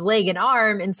stole his leg and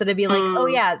arm, instead of being like, oh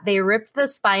yeah, they ripped the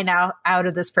spine out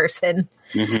of this person.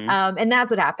 And that's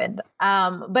what happened.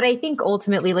 But I think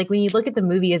ultimately, like, when you look at the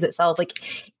movie as itself, like,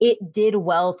 it did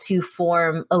well to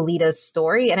form Alita's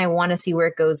story, and I want to see where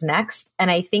it goes next.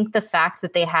 And I think the fact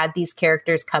that they had these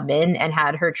characters come in and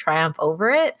had her triumph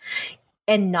over it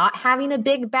and not having a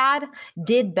big bad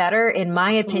did better, in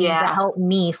my opinion, to help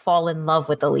me fall in love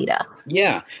with Alita.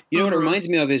 Yeah. You know what it reminds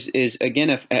me of is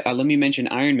again, let me mention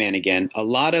Iron Man again. A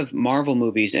lot of Marvel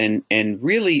movies and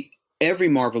really every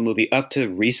Marvel movie up to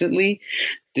recently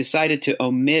decided to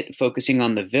omit focusing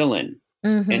on the villain.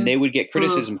 And they would get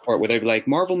criticism for it, where they'd be like,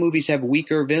 Marvel movies have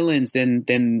weaker villains than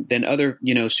other,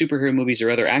 superhero movies or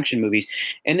other action movies.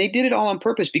 And they did it all on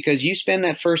purpose, because you spend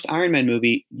that first Iron Man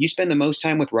movie, you spend the most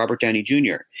time with Robert Downey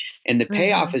Jr. And the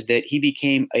payoff is that he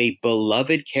became a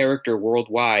beloved character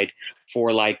worldwide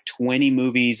for like 20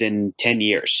 movies in 10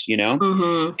 years,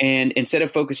 And instead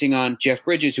of focusing on Jeff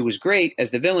Bridges, who was great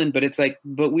as the villain, but it's like,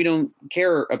 but we don't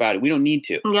care about it. We don't need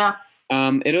to. Yeah.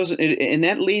 And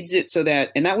that leads it so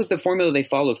that, and that was the formula they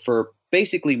followed for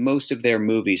basically most of their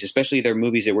movies, especially their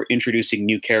movies that were introducing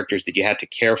new characters that you had to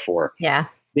care for. Yeah.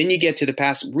 Then you get to the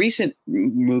past recent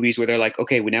movies where they're like,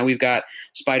 okay, well, now we've got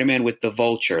Spider-Man with the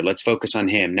Vulture. Let's focus on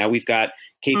him. Now we've got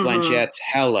Kate Blanchett's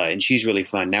Hela, and she's really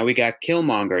fun. Now we got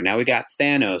Killmonger. Now we got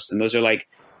Thanos. And those are like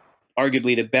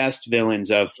arguably the best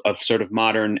villains of sort of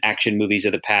modern action movies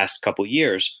of the past couple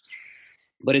years.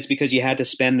 But it's because you had to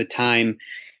spend the time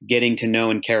getting to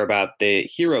know and care about the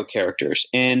hero characters.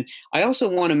 And I also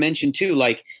want to mention too,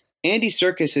 like Andy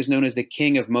Serkis is known as the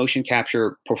king of motion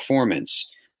capture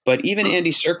performance, but even Andy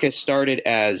Serkis started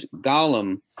as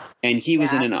Gollum, and he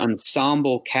was in an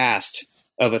ensemble cast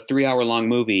of a 3-hour-long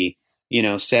movie,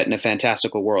 set in a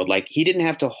fantastical world. Like he didn't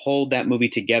have to hold that movie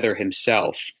together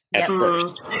himself at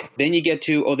first. Then you get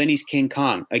to, then he's King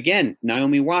Kong. Again,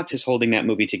 Naomi Watts is holding that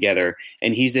movie together,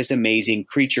 and he's this amazing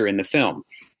creature in the film.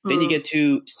 Then you get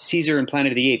to Caesar and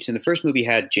Planet of the Apes. And the first movie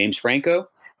had James Franco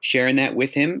sharing that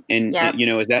with him. And,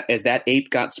 as that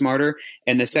ape got smarter.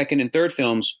 And the second and third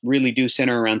films really do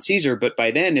center around Caesar. But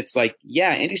by then it's like,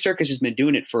 Andy Serkis has been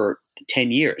doing it for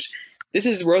 10 years. This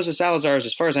is Rosa Salazar's,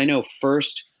 as far as I know,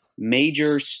 first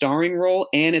major starring role,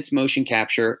 and it's motion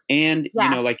capture. And,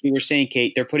 like you were saying,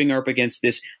 Kate, they're putting her up against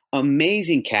this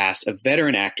amazing cast of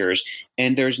veteran actors,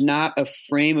 and there's not a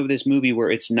frame of this movie where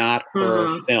it's not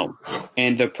her film.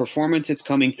 And the performance it's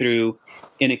coming through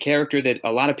in a character that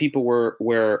a lot of people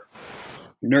were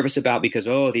nervous about because,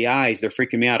 the eyes, they're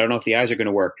freaking me out. I don't know if the eyes are going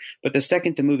to work. But the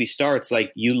second the movie starts,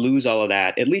 like you lose all of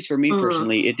that. At least for me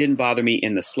personally, it didn't bother me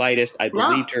in the slightest. I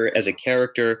believed her as a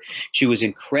character. She was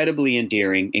incredibly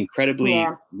endearing, incredibly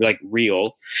like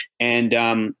real. And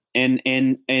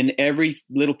every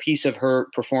little piece of her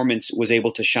performance was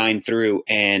able to shine through,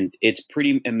 and it's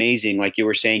pretty amazing. Like you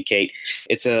were saying, Kate,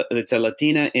 it's a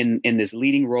Latina in this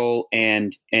leading role,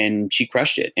 and she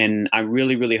crushed it. And I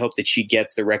really, really hope that she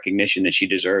gets the recognition that she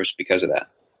deserves because of that.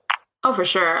 Oh, for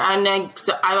sure. And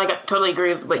I totally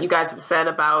agree with what you guys have said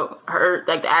about her,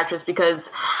 like the actress, because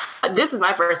this is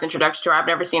my first introduction to her. I've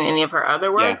never seen any of her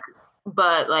other work,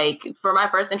 but like for my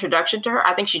first introduction to her,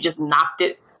 I think she just knocked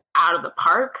it out of the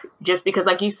park, just because,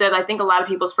 like you said, I think a lot of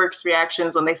people's first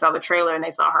reactions when they saw the trailer and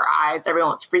they saw her eyes,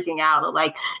 everyone was freaking out. They're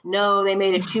like, no, they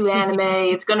made it too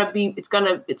anime. It's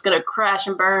gonna crash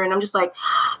and burn. I'm just like,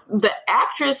 the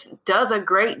actress does a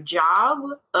great job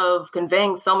of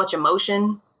conveying so much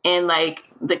emotion, and like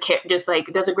does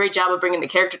a great job of bringing the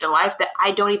character to life that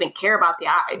I don't even care about the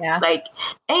eyes. Yeah. Like,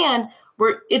 and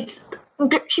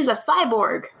she's a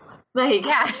cyborg. Like,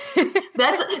 that's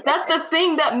the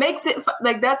thing that makes it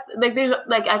like, that's like, there's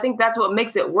like, I think that's what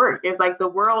makes it work. It's like the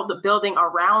world building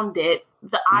around it.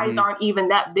 The eyes aren't even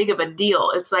that big of a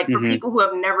deal. It's like for people who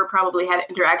have never probably had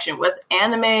interaction with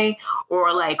anime,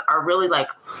 or like are really like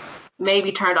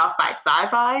maybe turned off by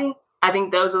sci-fi. I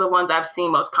think those are the ones I've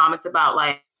seen most comments about.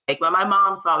 Like when my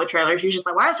mom saw the trailer, she was just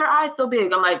like, why is her eyes so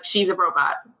big? I'm like, she's a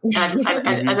robot. And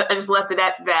I just left it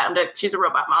at that. I'm like, she's a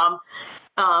robot, Mom.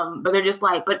 But they're just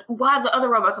like, but why the other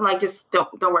robots? I'm like, just don't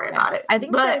worry about it. I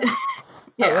think, but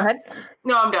go ahead.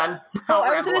 No, I'm done.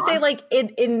 I was going to say, like,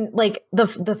 in like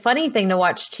the funny thing to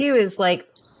watch too is like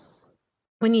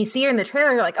when you see her in the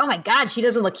trailer, you're like, oh my God, she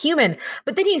doesn't look human.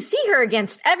 But then you see her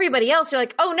against everybody else, you're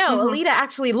like, oh no, Alita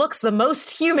actually looks the most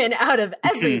human out of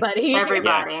everybody.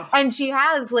 And she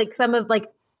has like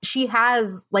she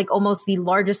has like almost the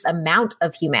largest amount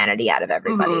of humanity out of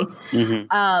everybody.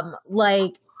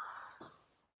 Like,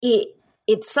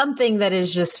 it's something that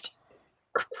is just,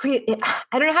 I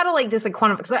don't know how to like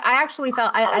quantify, because I actually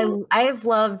felt I've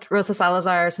loved Rosa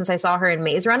Salazar since I saw her in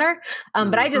Maze Runner,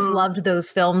 but I just loved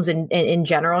those films in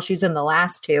general. She's in the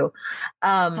last two.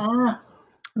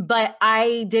 but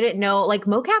I didn't know, like,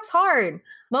 mocap's hard.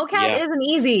 Mocap isn't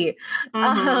easy.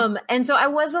 And so I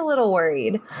was a little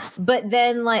worried. But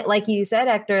then like you said,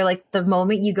 Hector, like the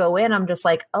moment you go in, I'm just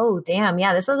like, oh damn,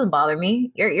 yeah, this doesn't bother me.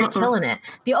 You're killing it.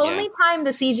 The only time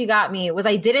the CG got me was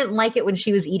I didn't like it when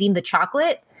she was eating the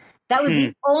chocolate. That was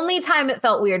the only time it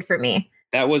felt weird for me.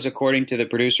 That was, according to the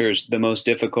producers, the most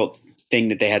difficult thing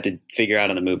that they had to figure out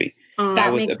in the movie.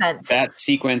 That makes sense. That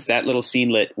sequence, that little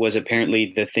scenelet was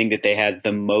apparently the thing that they had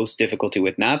the most difficulty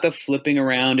with. Not the flipping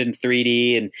around in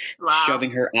 3D and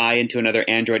shoving her eye into another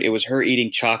android. It was her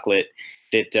eating chocolate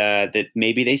that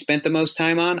maybe they spent the most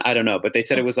time on. I don't know, but they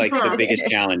said it was like the biggest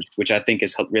challenge, which I think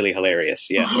is really hilarious.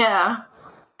 Yeah. Yeah.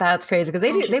 That's crazy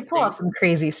because they pull off some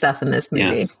crazy stuff in this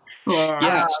movie.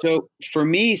 Yeah. So for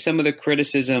me, some of the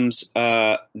criticisms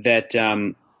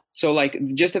so like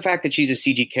just the fact that she's a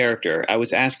CG character, I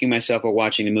was asking myself while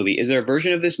watching the movie, is there a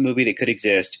version of this movie that could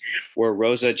exist where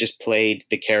Rosa just played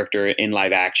the character in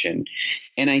live action?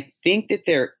 And I think that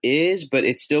there is, but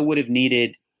it still would have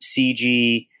needed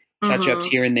CG touch-ups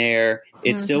here and there.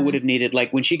 It still would have needed,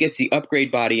 like when she gets the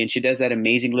upgrade body and she does that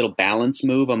amazing little balance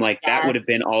move, I'm like, that would have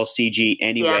been all CG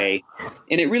anyway. Yeah.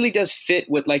 And it really does fit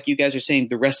with, like you guys are saying,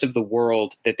 the rest of the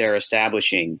world that they're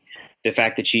establishing. The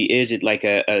fact that she is like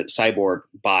a cyborg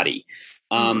body.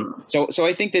 So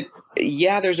I think that,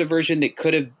 there's a version that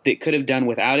could have done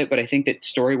without it, but I think that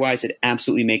story-wise, it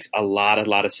absolutely makes a lot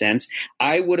of sense.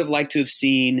 I would have liked to have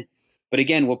seen, but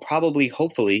again, we'll probably,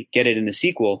 hopefully get it in the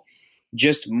sequel,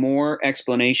 just more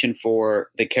explanation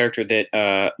for the character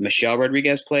that Michelle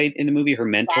Rodriguez played in the movie, her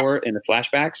mentor in the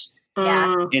flashbacks.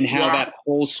 And how that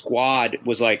whole squad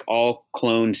was like all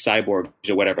cloned cyborgs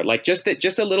or whatever. Like just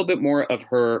a little bit more of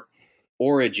her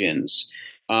origins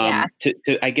to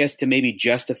I guess to maybe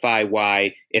justify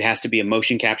why it has to be a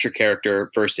motion capture character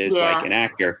versus like an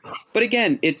actor. But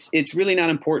again, it's really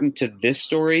not important to this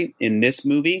story in this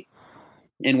movie,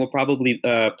 and will probably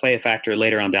play a factor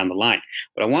later on down the line.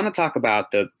 But I want to talk about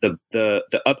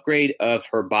the upgrade of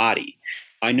her body.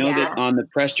 I know that on the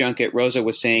press junket, Rosa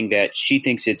was saying that she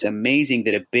thinks it's amazing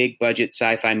that a big budget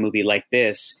sci-fi movie like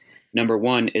this, number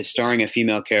one, is starring a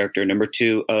female character. Number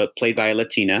two, played by a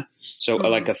Latina. So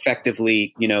like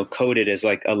effectively, coded as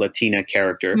like a Latina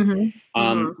character.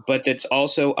 But that's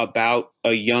also about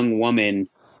a young woman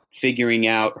figuring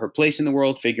out her place in the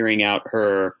world, figuring out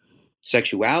her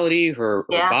sexuality, her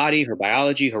body, her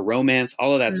biology, her romance,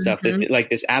 all of that stuff. That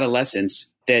like this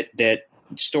adolescence that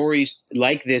stories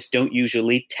like this don't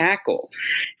usually tackle.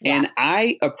 And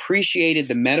I appreciated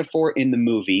the metaphor in the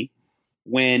movie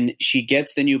when she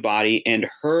gets the new body and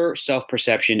her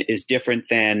self-perception is different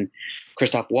than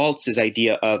Christoph Waltz's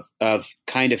idea of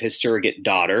kind of his surrogate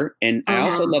daughter. And I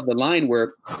also love the line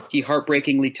where he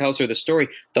heartbreakingly tells her the story.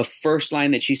 The first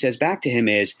line that she says back to him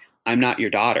is, "I'm not your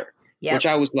daughter." Which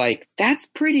I was like, that's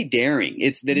pretty daring.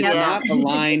 It's not a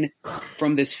line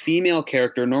from this female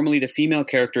character. Normally the female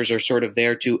characters are sort of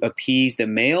there to appease the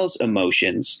male's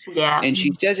emotions. Yeah. And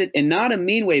she says it in not a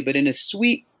mean way, but in a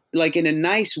sweet, like in a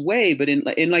nice way, but in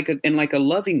like a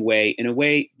loving way, in a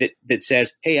way that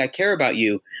says, "Hey, I care about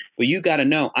you, but you got to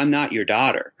know I'm not your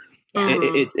daughter."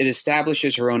 It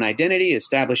establishes her own identity,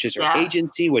 establishes her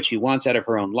agency, what she wants out of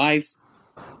her own life.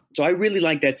 So I really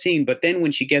like that scene. But then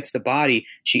when she gets the body,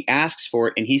 she asks for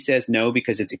it and he says no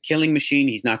because it's a killing machine.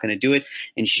 He's not going to do it.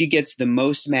 And she gets the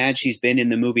most mad she's been in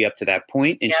the movie up to that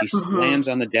point. And she slams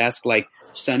on the desk like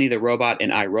Sonny the Robot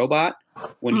and iRobot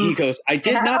when he goes, "I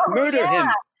did not murder him."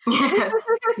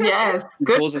 Yes.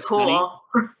 Good. Cool.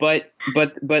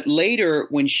 But later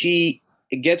when she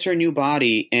gets her new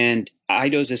body and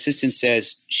Ido's assistant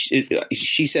says,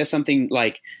 she says something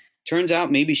like, "Turns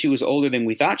out maybe she was older than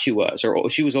we thought she was," or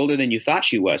 "She was older than you thought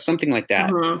she was," something like that.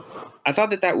 I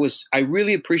thought that was, I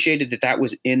really appreciated that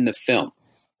was in the film.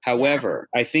 However,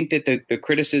 I think that the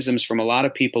criticisms from a lot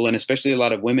of people, and especially a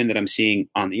lot of women that I'm seeing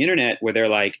on the internet, where they're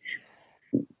like,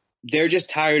 they're just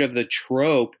tired of the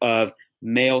trope of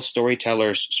male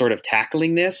storytellers sort of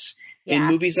tackling this in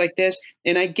movies like this.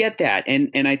 And I get that.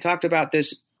 And I talked about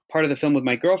this part of the film with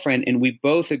my girlfriend, and we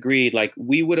both agreed, like,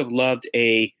 we would have loved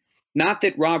not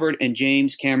that Robert and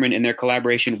James Cameron and their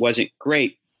collaboration wasn't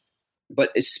great,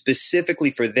 but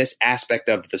specifically for this aspect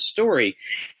of the story,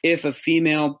 if a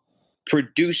female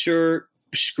producer,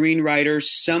 screenwriter,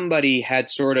 somebody had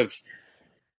sort of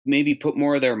maybe put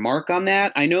more of their mark on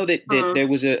that. I know that there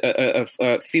was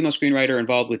a female screenwriter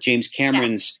involved with James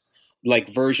Cameron's like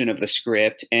version of the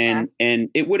script, and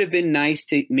it would have been nice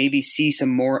to maybe see some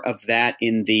more of that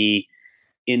in the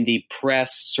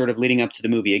press sort of leading up to the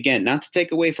movie. Again, not to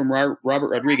take away from Robert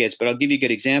Rodriguez, but I'll give you a good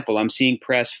example. I'm seeing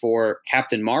press for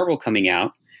Captain Marvel coming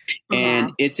out,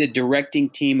 And it's a directing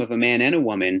team of a man and a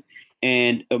woman.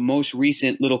 And a most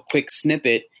recent little quick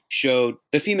snippet showed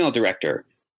the female director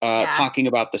talking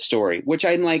about the story, which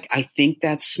I'm like, I think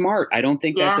that's smart. I don't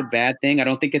think that's a bad thing. I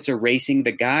don't think it's erasing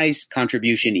the guy's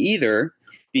contribution either,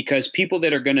 because people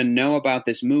that are going to know about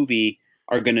this movie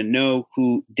are going to know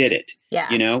who did it. Yeah.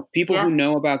 You know, people who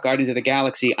know about Guardians of the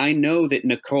Galaxy. I know that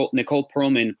Nicole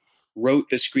Perlman wrote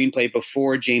the screenplay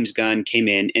before James Gunn came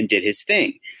in and did his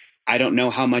thing. I don't know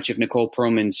how much of Nicole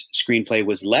Perlman's screenplay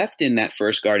was left in that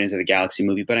first Guardians of the Galaxy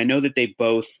movie, but I know that they're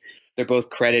both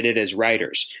credited as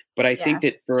writers. But I think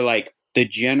that for like the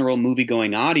general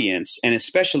movie-going audience, and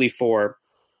especially for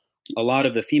a lot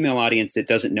of the female audience that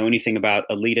doesn't know anything about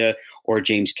Alita or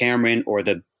James Cameron or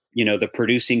the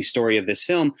producing story of this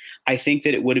film, I think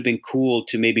that it would have been cool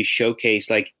to maybe showcase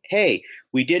like, hey,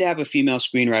 we did have a female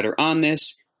screenwriter on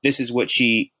this. This is what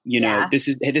she, this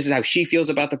is how she feels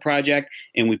about the project,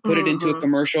 and we put it into a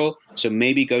commercial. So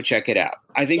maybe go check it out.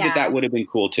 I think that would have been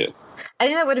cool too. I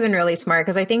think that would have been really smart,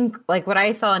 because I think like what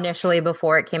I saw initially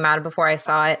before it came out and before I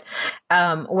saw it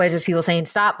was just people saying,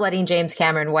 stop letting James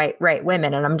Cameron write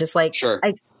women. And I'm just like, sure.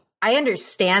 I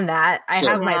understand that. I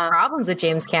have my problems with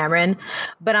James Cameron,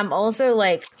 but I'm also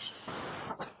like,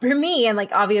 for me, and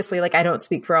like, obviously, like I don't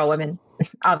speak for all women,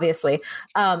 obviously.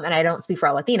 And I don't speak for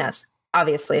all Latinas,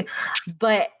 obviously.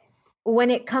 But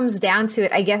when it comes down to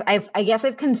it, I guess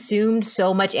I've consumed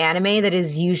so much anime that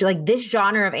is usually like this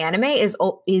genre of anime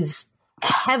is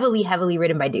heavily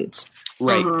written by dudes.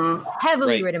 Right.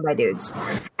 Heavily written by dudes.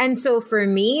 And so for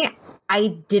me, I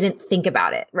didn't think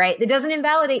about it, right? It doesn't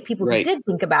invalidate people who did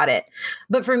think about it.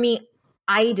 But for me,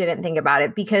 I didn't think about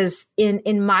it because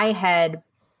in my head,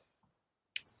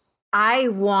 I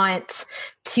want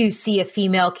to see a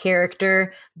female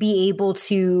character be able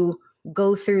to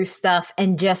go through stuff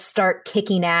and just start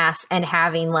kicking ass and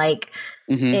having like,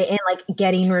 and like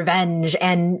getting revenge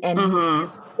and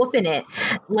whooping it,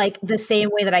 like the same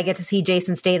way that I get to see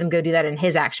Jason Statham go do that in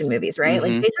his action movies, right?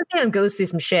 Like Jason Statham goes through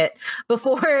some shit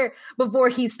before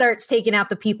he starts taking out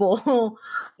the people,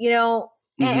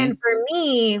 and for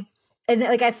me, and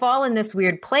like I fall in this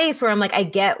weird place where I'm like, I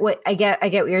get what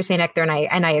you're saying, Hector,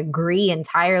 and I agree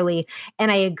entirely.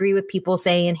 And I agree with people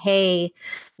saying, hey,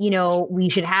 we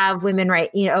should have women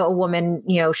write, a woman,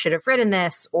 should have written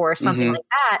this or something like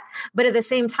that. But at the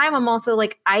same time, I'm also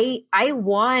like, I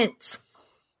want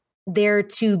there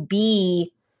to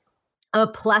be a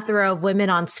plethora of women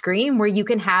on screen where you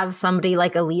can have somebody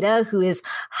like Alita who is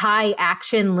high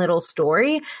action, little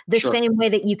story, the same way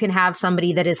that you can have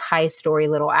somebody that is high story,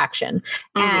 little action.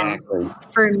 Exactly.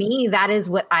 And for me, that is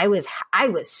what I was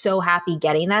so happy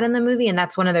getting that in the movie. And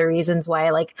that's one of the reasons why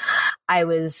I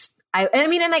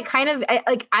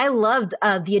loved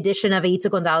the addition of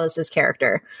Aitza Gonzalez's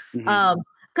character.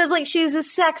 Cause like she's a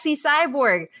sexy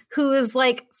cyborg who is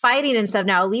like fighting and stuff.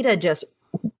 Now Alita just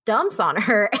dumps on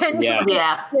her and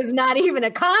it's not even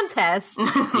a contest.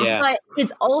 But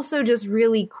it's also just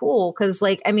really cool because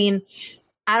like, I mean,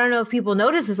 I don't know if people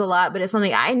notice this a lot, but it's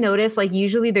something I notice. Like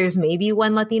usually there's maybe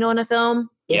one Latino in a film.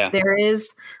 If there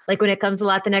is, like when it comes to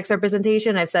Latinx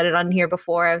representation, I've said it on here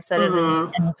before. I've said it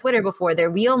in Twitter before.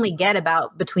 We only get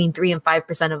about between 3 and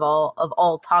 5% of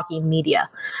all talking media.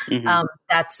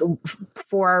 That's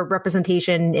for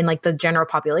representation in like the general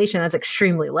population. That's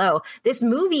extremely low. This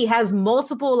movie has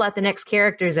multiple Latinx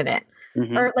characters in it.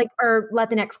 Or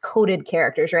Latinx coded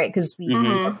characters, right? Because we don't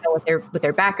know what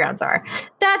their backgrounds are.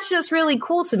 That's just really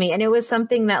cool to me, and it was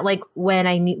something that, like,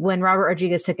 when Robert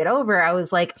Rodriguez took it over, I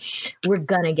was like, we're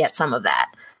gonna get some of that,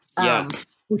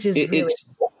 which is really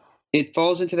cool. It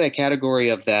falls into that category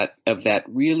of that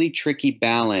really tricky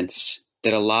balance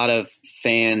that a lot of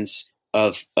fans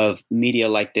of media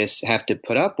like this have to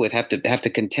put up with, have to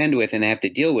contend with, and have to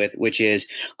deal with, which is,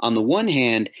 on the one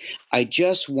hand, I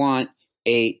just want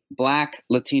a Black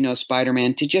Latino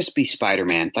Spider-Man to just be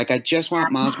Spider-Man. Like I just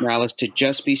want Miles Morales to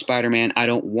just be Spider-Man. I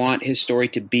don't want his story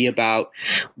to be about,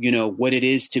 what it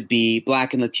is to be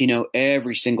Black and Latino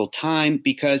every single time,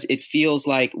 because it feels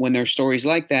like when there are stories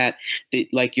like that,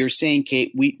 like you're saying,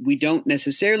 Kate, we don't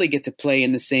necessarily get to play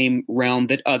in the same realm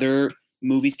that other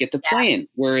movies get to play in,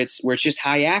 where it's just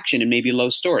high action and maybe low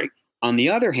story. On the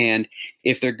other hand,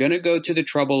 if they're going to go to the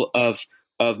trouble of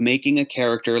making a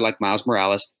character like Miles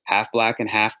Morales half Black and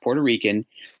half Puerto Rican,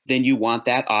 then you want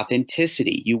that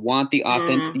authenticity. You want the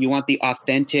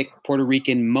authentic Puerto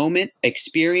Rican moment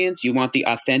experience. You want the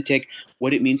authentic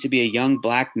what it means to be a young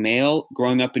Black male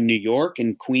growing up in New York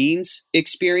and Queens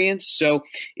experience. So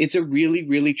it's a really,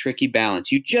 really tricky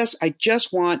balance. I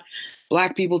just want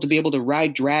Black people to be able to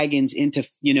ride dragons into,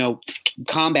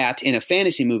 combat in a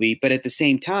fantasy movie. But at the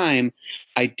same time,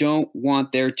 I don't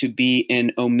want there to be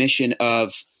an omission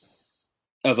of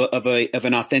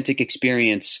an authentic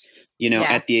experience,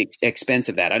 at the expense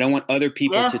of that. I don't want other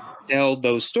people to tell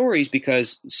those stories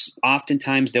because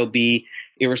oftentimes they'll be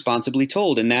irresponsibly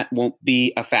told, and that won't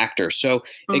be a factor. So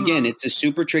again, it's a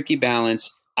super tricky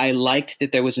balance. I liked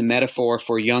that there was a metaphor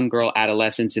for young girl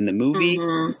adolescence in the movie.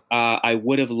 I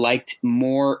would have liked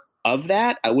more of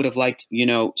that. I would have liked,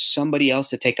 somebody else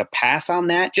to take a pass on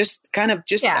that.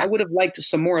 I would have liked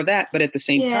some more of that. But at the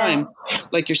same time,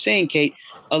 like you're saying, Kate,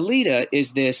 Alita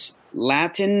is this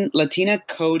Latina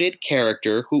coded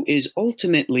character who is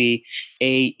ultimately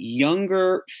a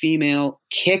younger female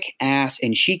kick ass,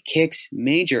 and she kicks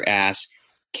major ass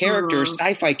character,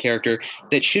 sci-fi character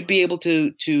that should be able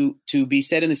to be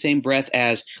said in the same breath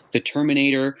as the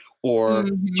Terminator or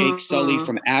Jake Sully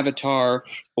from Avatar,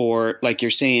 or like you're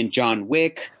saying, John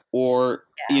Wick, or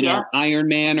Iron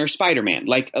Man or Spider-Man.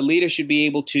 Like Alita should be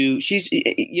able to, she's,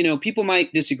 people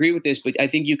might disagree with this, but I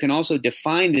think you can also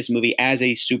define this movie as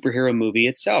a superhero movie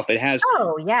itself. It has,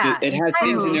 it has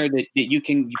things in there that you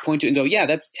can point to and go, yeah,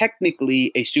 that's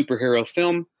technically a superhero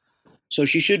film. So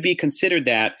she should be considered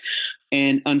that.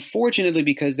 And unfortunately,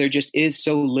 because there just is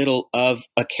so little of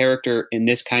a character in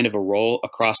this kind of a role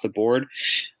across the board,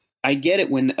 I get it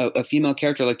when a female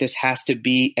character like this has to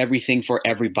be everything for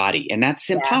everybody, and that's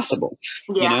impossible.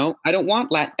 I don't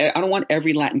want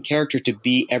every Latin character to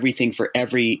be everything for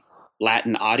every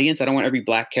Latin audience. I don't want every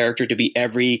Black character to be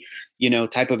every,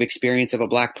 type of experience of a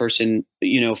Black person,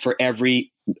 for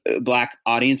every Black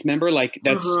audience member. Like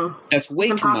that's way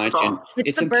too much, and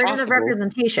it's the burden of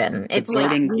representation. It's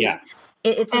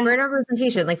a burden of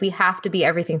representation. Like we have to be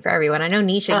everything for everyone. I know,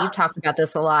 Nisha, you've talked about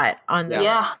this a lot on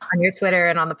your Twitter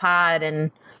and on the pod.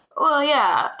 And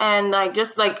and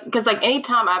because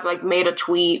anytime I've made a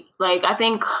tweet, I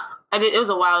think it was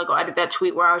a while ago, I did that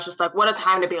tweet where I was just like, what a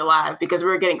time to be alive, because we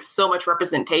were getting so much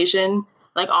representation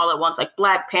all at once, like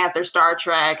Black Panther, Star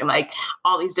Trek, and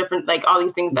all these different all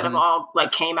these things that have all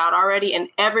came out already, and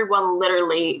everyone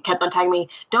literally kept on tagging me,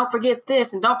 don't forget this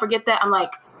and don't forget that. I'm like,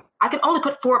 I can only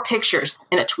put 4 pictures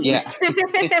in a tweet. Yeah. for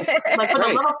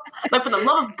the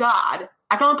love of God,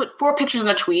 I can only put 4 pictures in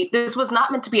a tweet. This was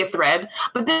not meant to be a thread.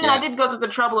 But then I did go through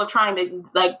the trouble of trying to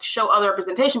show other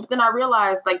representation. But then I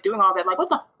realized doing all that,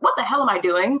 what the hell am I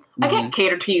doing? I can't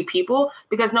cater to you people,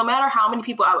 because no matter how many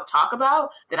people I would talk about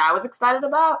that I was excited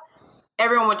about,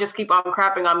 everyone would just keep on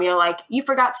crapping on me. You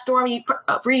forgot Stormy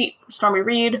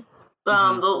Reed.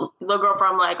 The little girl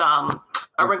from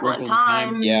A Wrinkle in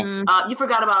Time. You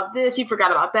forgot about this. You forgot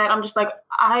about that. I'm just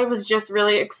I was just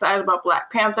really excited about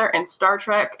Black Panther and Star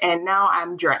Trek, and now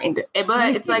I'm drained.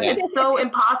 But it's it's so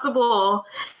impossible,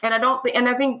 and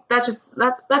I think that's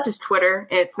just Twitter.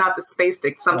 It's not the space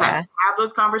to sometimes have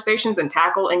those conversations and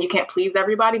tackle, and you can't please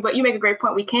everybody. But you make a great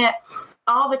point. We can't.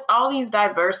 All these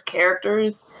diverse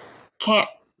characters can't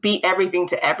be everything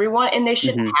to everyone, and they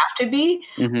shouldn't have to be.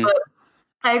 But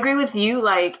I agree with you.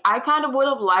 I kind of would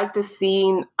have liked to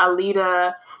seen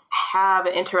Alita have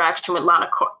an interaction with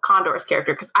Lana Condor's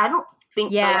character, because I don't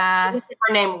think her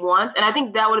name once, and I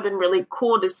think that would have been really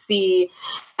cool to see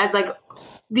as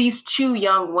these 2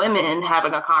 young women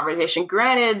having a conversation.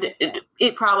 Granted,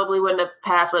 it probably wouldn't have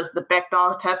passed was the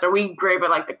Bechdel test, or we grade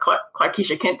it the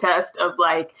Clarkeisha Kent test of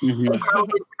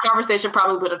the conversation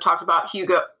probably would have talked about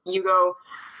Hugo.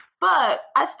 But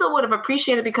I still would have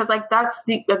appreciated, because that's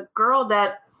the girl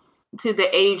that, to the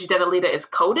age that Alita is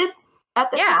coded at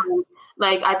the time.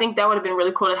 I think that would have been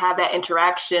really cool to have that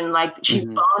interaction. She's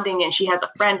bonding and she has a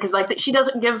friend, because she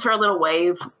gives her a little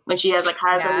wave when she has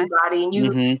highs on everybody, and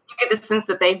you get the sense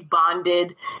that they've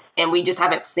bonded, and we just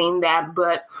haven't seen that.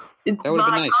 But that would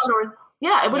have been nice.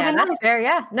 It would have been that's nice. fair.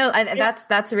 Yeah, no,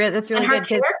 that's really good.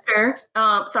 Character,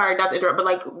 sorry, not to interrupt,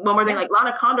 but one more thing,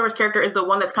 Lana Condor's character is the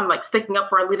one that's kind of sticking up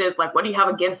for Alita. Is what do you have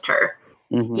against her?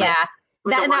 Yeah.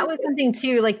 That was something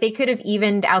too. They could have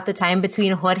evened out the time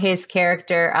between Jorge's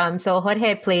character. So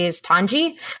Jorge plays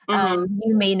Tanji.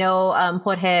 You may know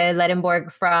Jorge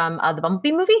Ledenborg from the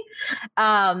Bumblebee movie.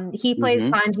 He plays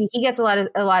Tanji. He gets a lot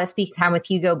of speak time with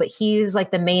Hugo, but he's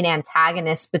the main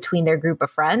antagonist between their group of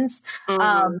friends.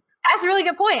 That's a really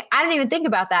good point. I didn't even think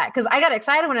about that, because I got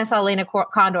excited when I saw Lana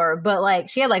Condor, but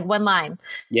she had 1 line.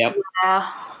 Yep.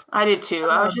 Yeah, I did too.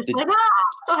 I was just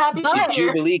so happy. The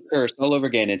Jubilee curse all over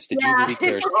again. It's the Jubilee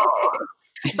curse.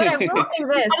 But I will say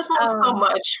this. I just want so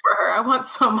much for her. I want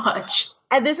so much.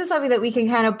 And this is something that we can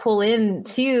kind of pull in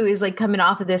too, is coming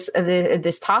off of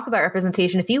this talk about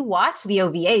representation. If you watch the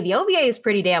OVA is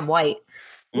pretty damn white.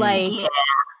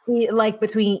 like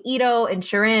between Ito and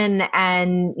Shirin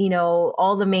and, you know,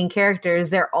 all the main characters,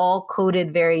 they're all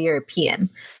coded very European.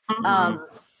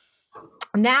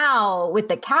 Now with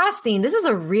the casting, this is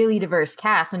a really diverse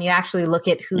cast when you actually look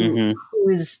at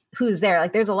who's there.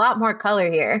 Like there's a lot more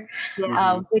color here,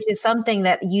 which is something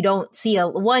that you don't see.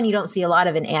 You don't see a lot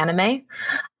of in anime,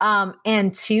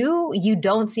 and two, you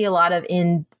don't see a lot of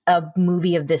in a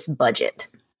movie of this budget.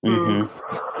 And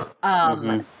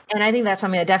I think that's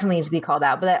something that definitely needs to be called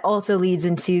out. But that also leads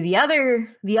into the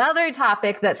other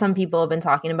topic that some people have been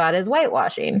talking about is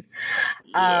whitewashing.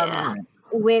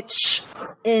 Which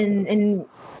in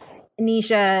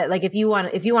Nisha, like if you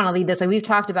want to lead this, like we've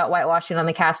talked about whitewashing on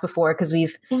the cast before because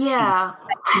we've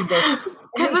this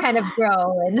kind of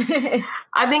grow and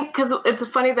I think because it's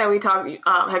funny that we talked.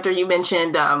 Hector, you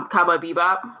mentioned Cowboy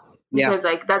Bebop. Because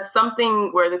like that's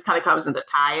something where this kind of comes into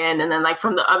tie-in, and then like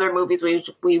from the other movies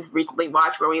we've recently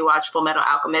watched, where we watched Full Metal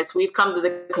Alchemist, we've come to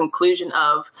the conclusion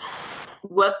of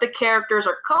what the characters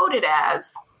are coded as,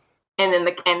 and then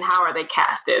and how are they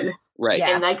casted, right?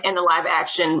 And like in the live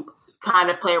action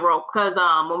kind of play a role. Because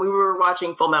when we were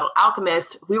watching Full Metal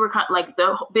Alchemist, we were kind of like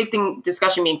the big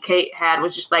discussion me and Kate had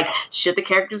was just like, should the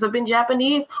characters have been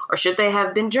Japanese or should they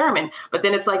have been German? But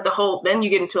then it's like then you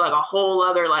get into like a whole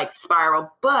other like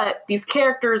spiral. But these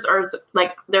characters are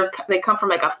like they come from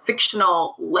like a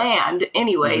fictional land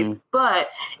anyways, but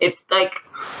it's like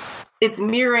it's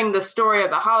mirroring the story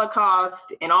of the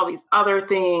Holocaust and all these other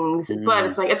things, but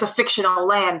it's like it's a fictional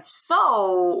land,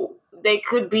 so they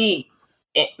could be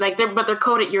like they're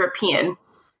coded European,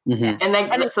 and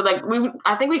like so like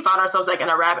I think we found ourselves like in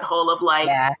a rabbit hole of like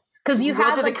because you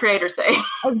had what did the creator say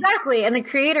exactly, and the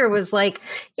creator was like,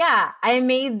 yeah, I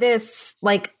made this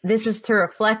like this is to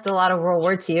reflect a lot of World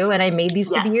War II, and I made these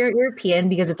to be European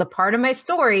because it's a part of my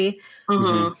story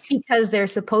because they're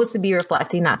supposed to be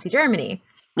reflecting Nazi Germany.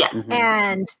 Yes.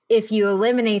 And if you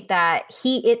eliminate that,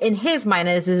 in his mind,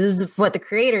 this is what the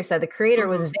creator said. The creator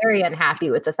was very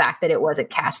unhappy with the fact that it wasn't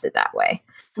casted that way.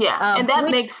 Yeah. And that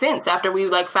makes sense after we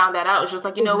like found that out. It's just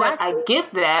like, you know what? I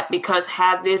get that because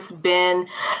had this been,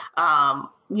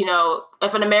 you know,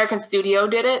 if an American studio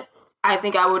did it, I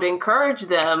think I would encourage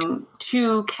them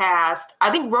to cast. I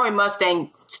think Roy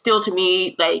Mustang still to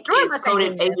me, like, is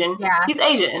coded Asian. Yeah. He's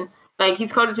Asian. Like,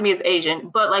 he's coded to me as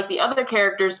Asian. But like the other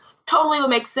characters, totally would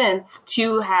make sense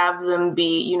to have them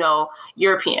be, you know,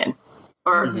 European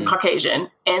or Caucasian,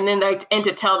 and then and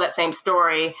to tell that same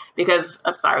story. Because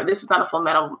I'm sorry, this is not a Full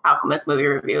Metal Alchemist movie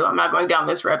review. I'm not going down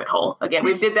this rabbit hole again.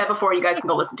 We did that before. You guys can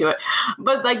go listen to it.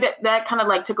 But like that kind of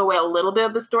like took away a little bit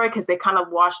of the story because they kind of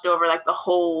washed over like the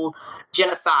whole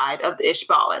genocide of the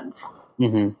Ishbalans.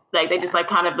 Like they just like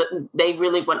kind of they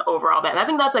really went over all that, and I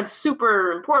think that's like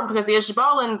super important because the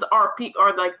Ishbalans are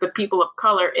like the people of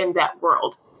color in that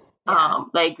world.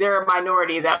 Like they're a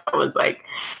minority that was like,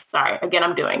 sorry, again,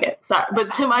 I'm doing it. Sorry.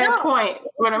 But to my point,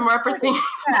 when I'm referencing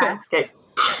landscape,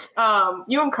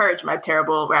 you encourage my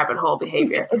terrible rabbit hole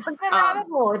behavior. It's a good rabbit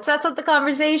hole. It sets up the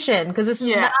conversation because this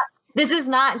is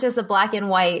not just a black and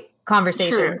white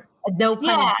conversation. True. No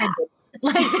pun intended.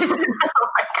 Like this is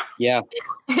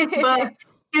But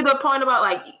to the point about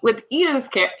like with Ito's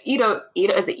Ito,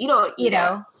 is it Ito?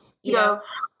 Ito.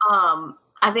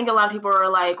 I think a lot of people are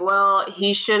like, well,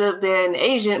 he should have been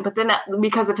Asian, but then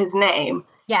because of his name.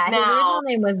 Yeah, his original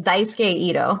name was Daisuke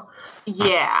Ito.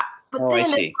 Yeah. But then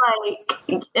it's like,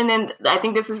 and then I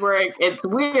think this is where it's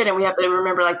weird, and we have to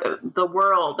remember like the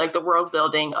world, like the world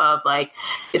building of like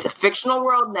it's a fictional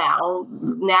world now.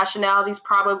 Nationalities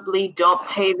probably don't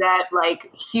pay that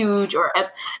like huge, or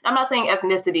I'm not saying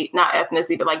not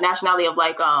ethnicity, but like nationality of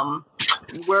like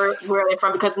where they're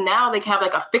from, because now they have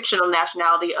like a fictional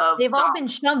nationality of they've all been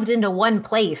shoved into one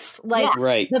place. Like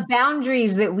the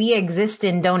boundaries that we exist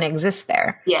in don't exist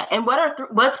there. Yeah, and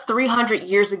what's 300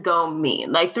 years ago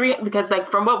mean? Like because like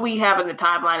from what we have in the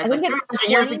timeline, it's like 300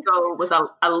 years ago was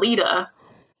Alita.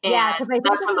 Yeah, because I think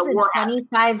this is in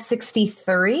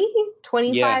 2563,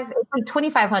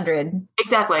 2500.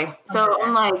 Exactly. So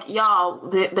I'm like, y'all,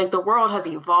 the world has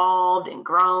evolved and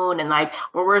grown, and like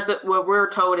what we're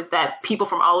told is that people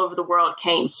from all over the world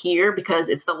came here because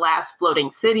it's the last floating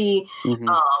city.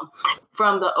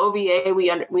 From the OVA,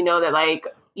 we know that like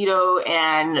Ito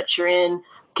and Shirin,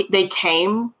 they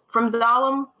came from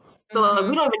Zalem. So like,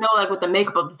 we don't even know like what the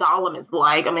makeup of Zalem is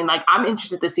like. I mean, like I'm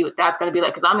interested to see what that's going to be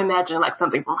like because I'm imagining like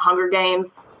something from Hunger Games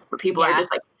where people are just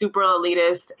like super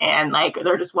elitist and like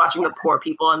they're just watching the poor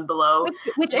people and below.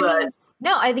 Which I mean,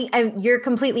 no, I think you're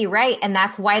completely right, and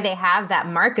that's why they have that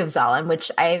mark of Zalem,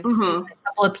 which I've seen a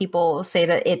couple couple of people say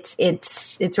that it's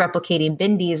replicating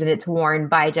Bindi's and it's worn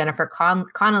by Jennifer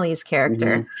Connelly's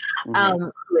character,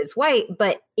 who is white.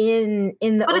 But in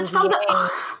the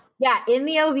OVA, in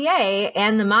the OVA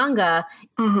and the manga,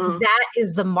 that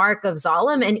is the mark of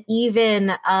Zalem, and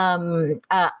even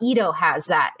Ito has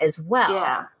that as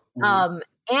well. Yeah.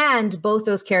 And both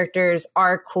those characters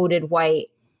are coded white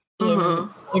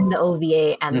in the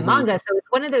OVA and the manga. So it's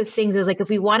one of those things is like, if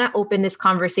we want to open this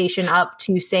conversation up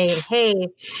to saying, hey,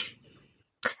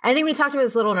 I think we talked about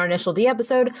this a little in our initial D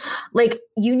episode, like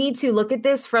you need to look at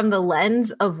this from the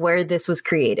lens of where this was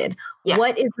created. Yeah.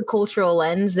 What is the cultural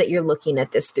lens that you're looking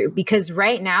at this through? Because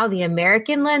right now the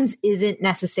American lens isn't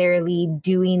necessarily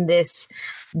doing this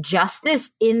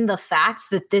justice in the fact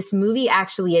that this movie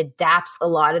actually adapts a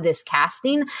lot of this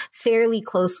casting fairly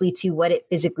closely to what it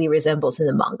physically resembles in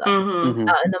the manga, in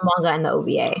the manga and the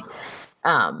OVA.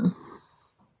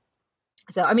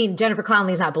 So, I mean, Jennifer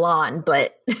Connelly's not blonde,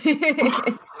 but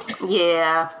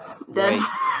yeah, that's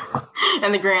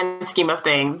in the grand scheme of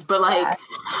things. But like,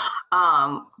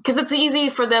 because it's easy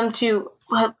for them to.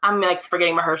 I'm like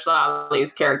forgetting Mahershala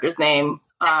Ali's character's name.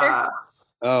 Vector?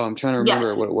 I'm trying to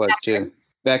remember what it was too.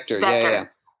 Vector.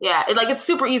 Yeah. It's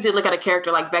super easy to look at a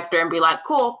character like Vector and be like,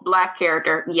 cool, black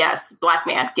character. Yes, black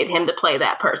man, get him to play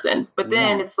that person. But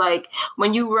then it's like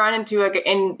when you run into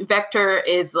and Vector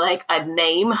is like a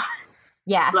name.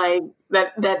 Yeah. Like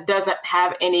that doesn't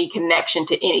have any connection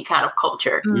to any kind of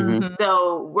culture.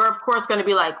 So we're of course going to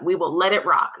be like, we will let it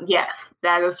rock. Yes,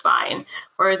 that is fine.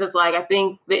 Whereas it's like, I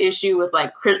think the issue with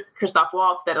like Christoph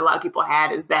Waltz that a lot of people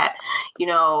had is that, you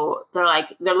know,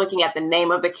 they're looking at the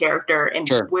name of the character and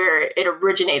where it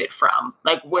originated from.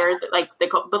 Like, where is it like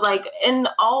but like in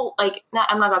all, like,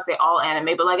 I'm not going to say all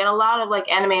anime, but like in a lot of like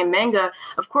anime and manga,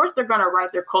 of course they're going to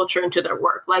write their culture into their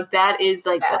work. Like that is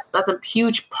like, that's a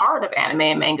huge part of anime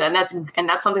and manga. And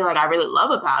that's something like I really love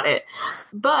about it.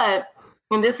 But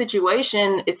in this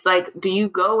situation, it's like, do you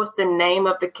go with the name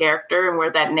of the character and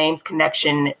where that name's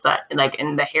connection is like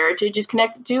and the heritage is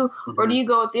connected to, or do you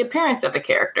go with the appearance of the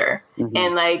character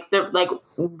and like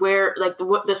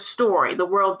the story, the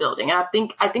world building? And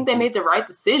I think they made the right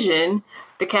decision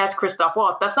to cast Christoph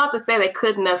Waltz. That's not to say they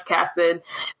couldn't have casted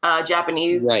a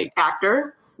Japanese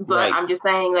actor. But I'm just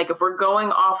saying, like, if we're going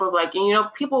off of like, you know,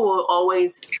 people will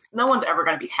always, no one's ever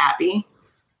going to be happy.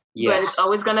 Yes. But it's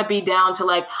always going to be down to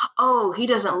like, oh, he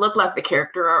doesn't look like the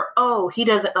character, or oh, he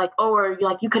doesn't like, oh, or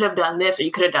like you could have done this or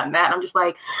you could have done that. And I'm just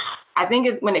like, I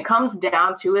think when it comes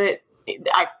down to it,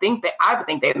 I think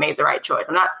they've made the right choice.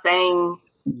 I'm not saying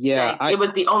it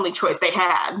was the only choice they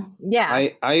had. Yeah,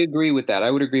 I agree with that.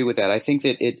 I would agree with that. I think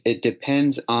that it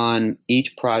depends on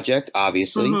each project.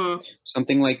 Obviously,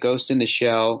 something like Ghost in the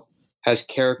Shell has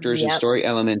characters and story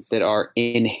elements that are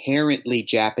inherently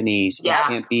Japanese and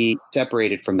can't be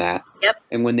separated from that. Yep.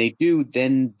 And when they do,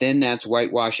 then that's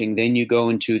whitewashing. Then you go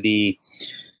into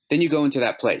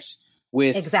that place.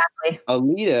 With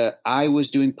Alita, I was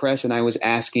doing press and I was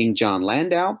asking John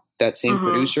Landau, that same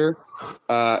producer,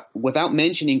 without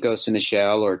mentioning Ghost in the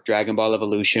Shell or Dragon Ball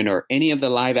Evolution or any of the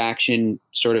live action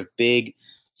sort of big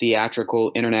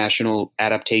theatrical international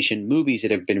adaptation movies that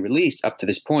have been released up to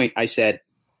this point. I said,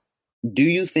 do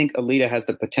you think Alita has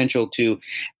the potential to,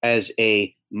 as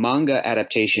a manga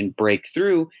adaptation, break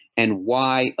through, and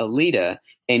why Alita?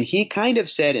 And he kind of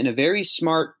said in a very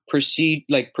smart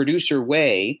producer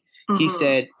way, he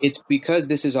said, it's because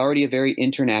this is already a very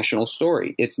international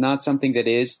story. It's not something that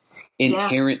is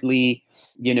inherently,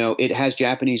 you know, it has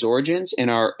Japanese origins, and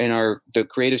the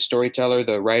creative storyteller,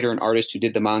 the writer and artist who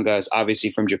did the manga is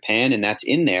obviously from Japan, and that's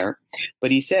in there.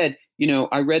 But he said, you know,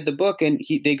 I read the book and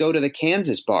they go to the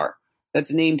Kansas bar.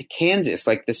 That's named Kansas,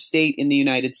 like the state in the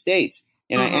United States.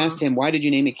 And I asked him, why did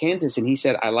you name it Kansas? And he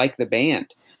said, I like the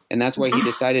band. And that's why he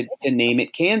decided to name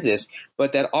it Kansas.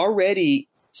 But that already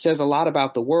says a lot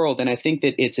about the world. And I think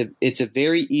that it's a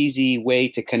very easy way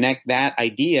to connect that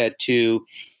idea to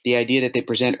the idea that they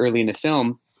present early in the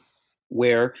film,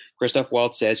 where Christoph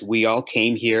Waltz says, we all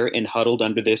came here and huddled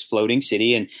under this floating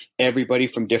city, and everybody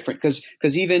from different,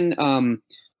 because even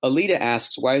Alita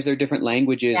asks, why is there different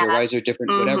languages or why is there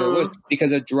different whatever it was?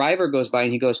 Because a driver goes by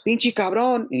and he goes, pinche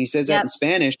cabron. And he says that in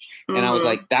Spanish. And I was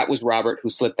like, that was Robert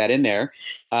who slipped that in there.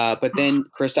 But then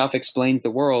Christoph explains the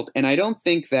world. And I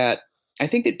think that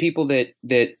people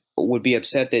that would be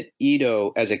upset that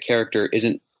Ito as a character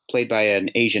isn't played by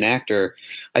an Asian actor,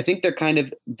 I think they're kind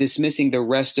of dismissing the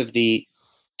rest of the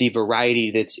variety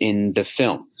that's in the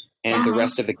film and the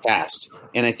rest of the cast.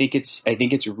 And I think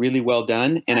it's really well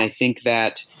done. And I think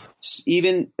that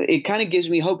even it kind of gives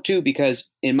me hope too, because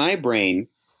in my brain,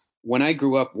 when I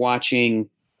grew up watching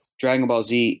Dragon Ball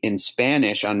Z in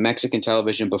Spanish on Mexican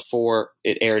television before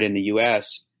it aired in the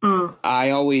US,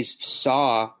 I always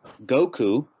saw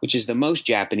Goku, which is the most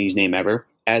Japanese name ever,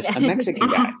 as a Mexican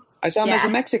guy. I saw him as a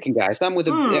Mexican guy. I saw him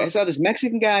I saw this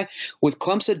Mexican guy with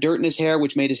clumps of dirt in his hair,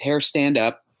 which made his hair stand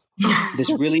up. This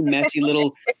really messy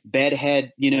little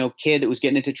bedhead, kid that was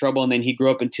getting into trouble. And then he grew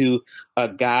up into a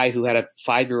guy who had a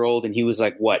 5-year-old, and he was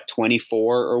like,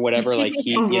 24 or whatever. Like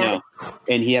he,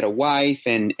 and he had a wife,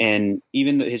 and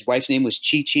even his wife's name was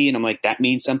Chi-Chi. And I'm like, that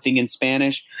means something in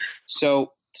Spanish.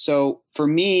 So for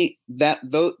me,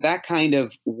 that kind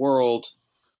of world,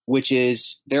 which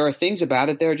is, there are things about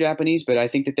it that are Japanese, but I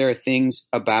think that there are things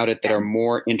about it that are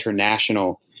more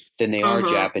international than they are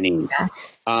Japanese.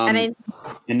 And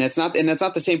that's not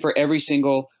the same for every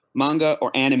single manga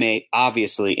or anime,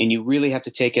 obviously, and you really have to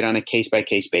take it on a case by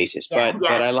case basis. But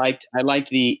I liked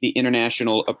the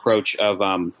international approach of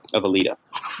Alita.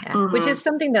 Which is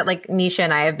something that like Nisha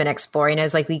and I have been exploring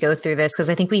as like we go through this, because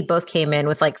I think we both came in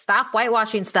with like, stop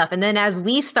whitewashing stuff, and then as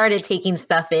we started taking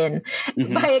stuff in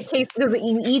by a case, because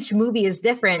each movie is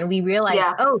different, and we realized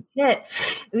oh shit,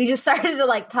 we just started to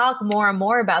like talk more and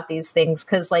more about these things,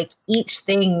 because like each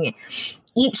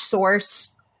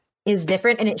source is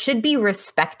different, and it should be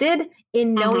respected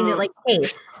in knowing that like, hey,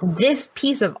 this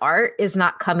piece of art is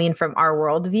not coming from our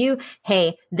worldview.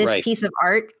 Hey, this piece of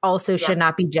art also should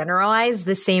not be generalized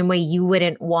the same way you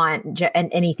wouldn't want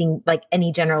anything like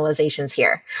any generalizations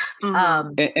here.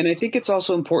 And I think it's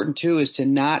also important too, is to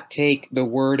not take the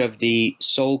word of the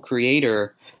sole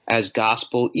creator as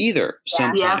gospel either.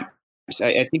 Sometimes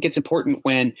I think it's important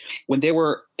when there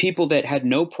were people that had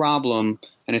no problem,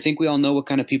 and I think we all know what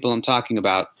kind of people I'm talking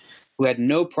about, who had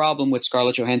no problem with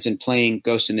Scarlett Johansson playing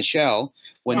Ghost in the Shell,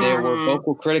 when there were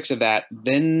vocal critics of that,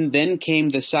 then came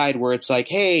the side where it's like,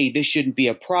 hey, this shouldn't be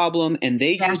a problem. And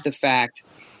they used the fact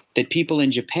that people in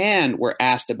Japan were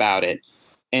asked about it.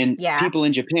 And people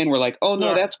in Japan were like, oh,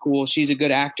 no, that's cool. She's a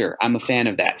good actor. I'm a fan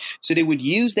of that. So they would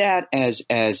use that as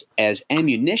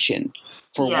ammunition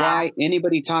for why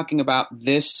anybody talking about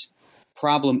this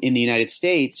problem in the United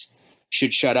States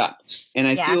should shut up. And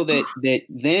I feel that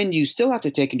then you still have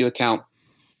to take into account,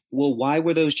 well, why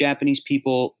were those Japanese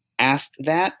people asked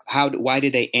that? Why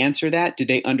did they answer that? Did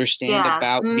they understand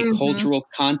about the cultural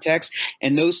context?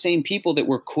 And those same people that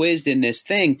were quizzed in this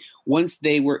thing, once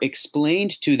they were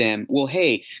explained to them, well,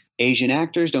 hey, Asian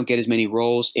actors don't get as many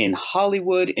roles in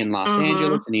Hollywood, in Los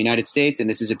Angeles, in the United States, and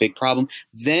this is a big problem.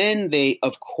 Then they,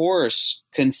 of course,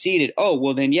 conceded, oh,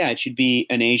 well, then, it should be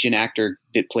an Asian actor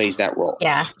that plays that role.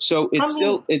 Yeah. So it's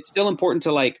still important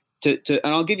to and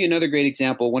I'll give you another great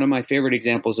example. One of my favorite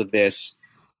examples of this,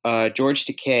 George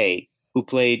Takei, who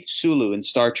played Sulu in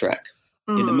Star Trek.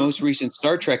 In the most recent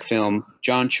Star Trek film,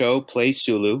 John Cho plays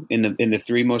Sulu in the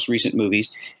 3 most recent movies,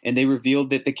 and they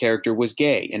revealed that the character was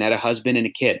gay and had a husband and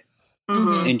a kid.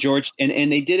 And George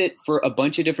and they did it for a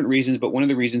bunch of different reasons, but one of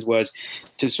the reasons was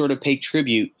to sort of pay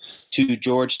tribute to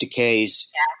George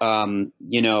Takei's,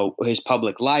 his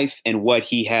public life and what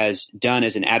he has done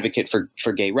as an advocate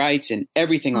for gay rights and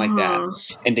everything like that,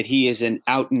 and that he is an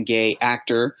out and gay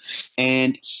actor.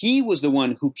 And he was the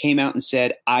one who came out and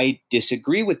said, I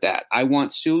disagree with that. I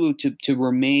want Sulu to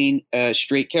remain a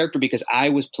straight character because I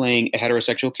was playing a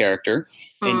heterosexual character,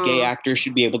 and gay actors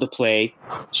should be able to play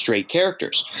straight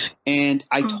characters. And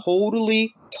I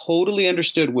totally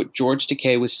understood what George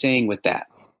Takei was saying with that.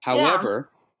 However,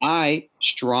 I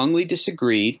strongly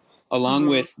disagreed, along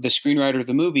with the screenwriter of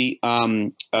the movie,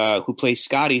 who plays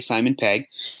Scotty, Simon Pegg,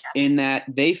 in that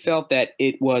they felt that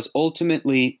it was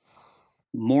ultimately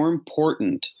more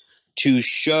important to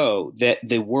show that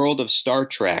the world of Star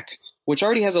Trek, which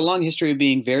already has a long history of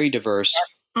being very diverse,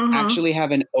 actually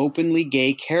have an openly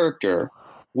gay character,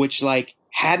 which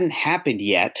hadn't happened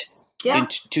yet in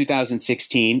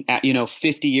 2016,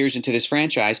 50 years into this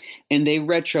franchise. And they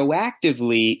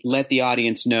retroactively let the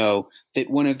audience know that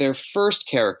one of their first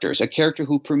characters, a character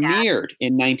who premiered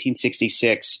in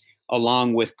 1966,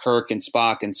 along with Kirk and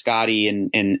Spock and Scotty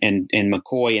and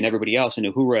McCoy and everybody else, and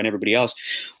Uhura and everybody else,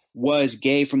 was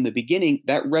gay from the beginning.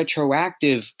 That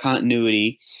retroactive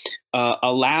continuity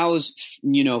allows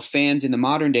fans in the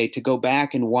modern day to go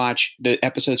back and watch the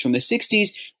episodes from the 60s,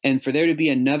 and for there to be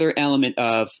another element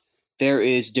of there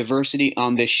is diversity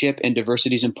on this ship, and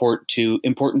diversity is important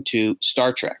to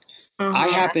Star Trek. I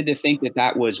happen to think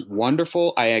that was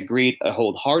wonderful. I agreed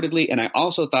wholeheartedly, and I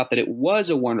also thought that it was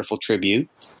a wonderful tribute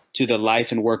to the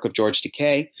life and work of George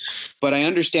Takei. But I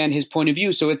understand his point of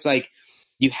view, so it's like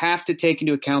you have to take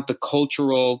into account the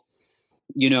cultural,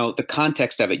 the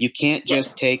context of it. You can't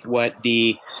just take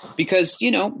because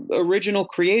original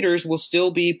creators will still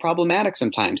be problematic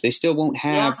sometimes. They still won't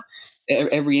have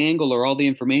every angle or all the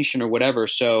information or whatever.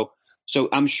 So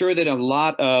I'm sure that a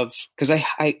lot of, because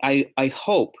I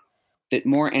hope that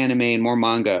more anime and more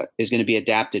manga is going to be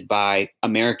adapted by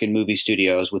American movie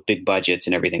studios with big budgets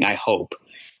and everything. I hope.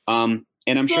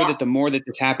 And I'm sure that the more that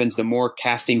this happens, the more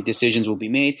casting decisions will be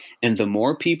made, and the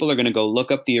more people are going to go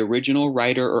look up the original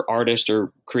writer or artist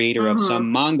or creator of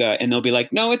some manga, and they'll be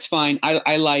like, "No, it's fine.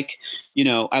 I like,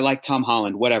 I like Tom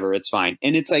Holland. Whatever, it's fine."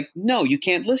 And it's like, no, you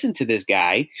can't listen to this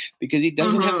guy because he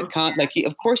doesn't have the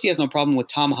of course, he has no problem with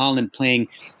Tom Holland playing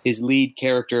his lead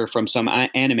character from some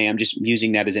anime. I'm just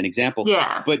using that as an example.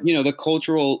 Yeah. But the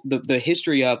cultural, the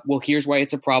history of, well, here's why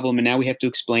it's a problem, and now we have to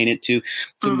explain it to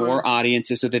more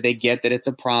audiences so that they get that it's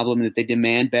a problem and that they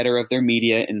demand better of their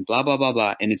media and blah blah blah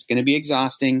blah. And it's going to be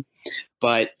exhausting,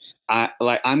 but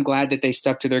I'm glad that they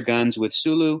stuck to their guns with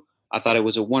Sulu. I thought it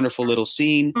was a wonderful little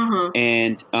scene,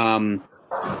 and I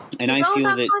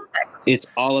feel that context. It's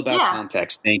all about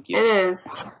context. Thank you. It is,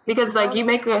 because you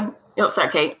make a. Oh,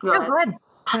 sorry, Kate. Go ahead.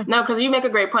 No, because you make a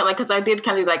great point. Because I did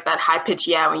kind of like that high pitch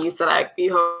when you said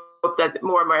you hope that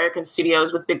more American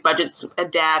studios with big budgets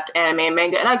adapt anime and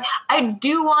manga, and I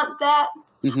do want that.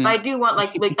 But I do want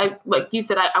like you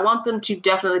said, I want them to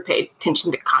definitely pay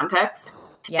attention to context.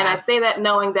 Yeah. And I say that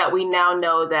knowing that we now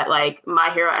know that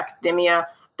My Hero Academia.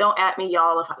 Don't at me,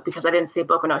 y'all, because I didn't say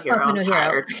Boku no Hero. I'm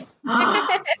tired.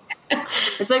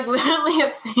 It's literally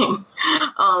a thing.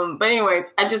 But anyways,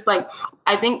 I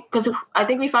think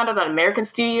we found out that American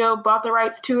studio bought the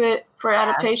rights to it for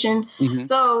adaptation.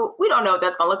 So we don't know what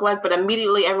that's gonna look like. But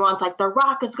immediately everyone's like, The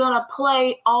Rock is gonna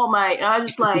play All Might, and I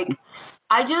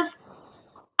just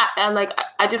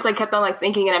kept on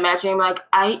thinking and imagining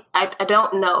I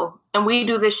don't know. And we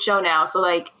do this show now, so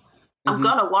I'm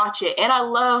going to watch it. And I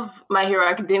love My Hero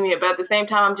Academia, but at the same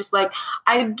time, I'm just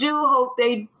I do hope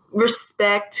they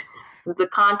respect the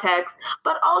context.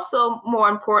 But also, more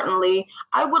importantly,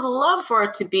 I would love for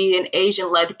it to be an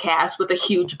Asian-led cast with a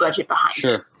huge budget behind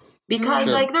it. Because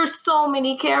there's so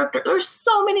many characters.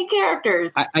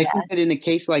 I think that in a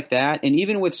case like that, and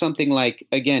even with something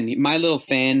again, my little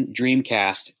fan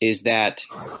Dreamcast is that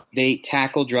they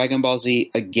tackle Dragon Ball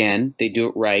Z again. They do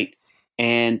it right.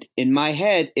 And in my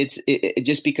head, it's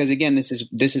just because, again, this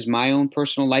is my own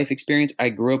personal life experience. I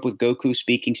grew up with Goku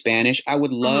speaking Spanish. I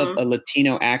would love a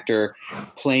Latino actor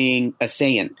playing a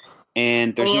Saiyan.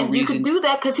 And there's no reason you can do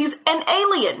that because he's an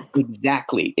alien.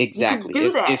 Exactly. You can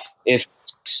do that. If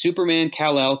Superman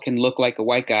Kal-El can look like a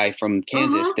white guy from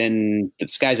Kansas, then the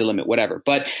sky's the limit, whatever.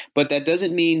 But that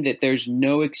doesn't mean that there's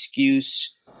no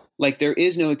excuse. There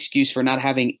is no excuse for not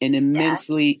having an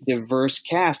immensely diverse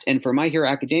cast. And for My Hero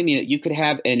Academia, you could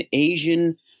have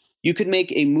you could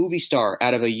make a movie star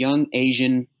out of a young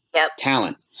Asian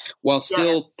talent while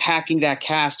still packing that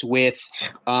cast with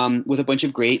a bunch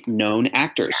of great known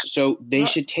actors. So they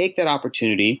should take that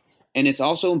opportunity. And it's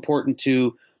also important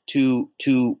to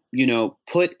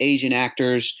put Asian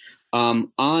actors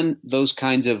on those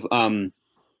kinds of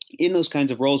in those kinds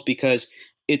of roles, because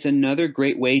it's another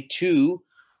great way to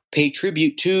pay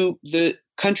tribute to the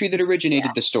country that originated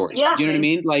the stories. Do you know what I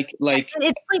mean?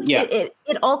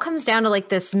 It all comes down to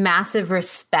this massive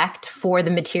respect for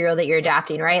the material that you're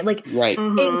adapting, right? Right.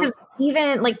 Because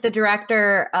even the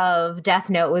director of Death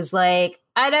Note was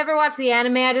I never watched the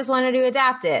anime. I just wanted to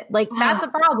adapt it. That's a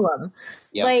problem.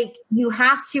 Yep. You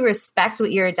have to respect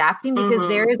what you're adapting, because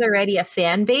there is already a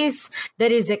fan base that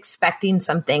is expecting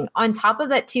something. On top of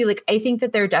that too, I think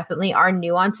that there definitely are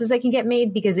nuances that can get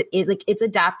made, because it's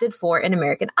adapted for an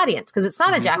American audience, because it's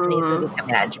not a Japanese movie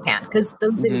coming out of Japan, because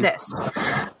those exist.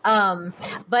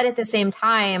 But at the same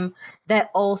time,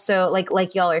 that also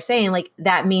like y'all are saying,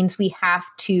 that means we have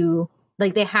to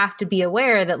they have to be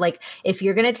aware that if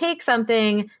you're going to take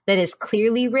something that is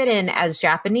clearly written as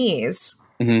Japanese,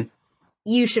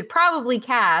 you should probably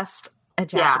cast a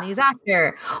Japanese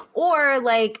actor. Or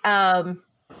I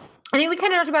think we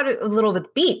kind of talked about it a little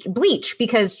with Bleach,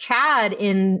 because Chad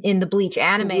in the Bleach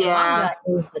anime manga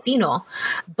is Latino,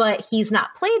 but he's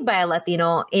not played by a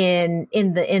Latino in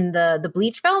the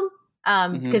Bleach film.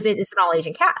 Because it's an all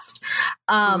Asian cast.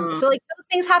 So those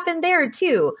things happen there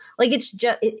too. It's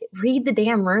just read the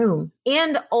damn room.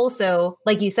 And also,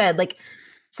 like you said,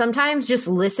 sometimes just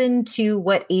listen to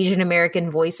what Asian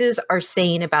American voices are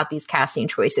saying about these casting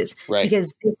choices, right?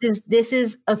 Because this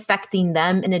is affecting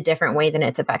them in a different way than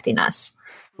it's affecting us.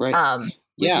 Right.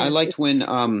 I liked when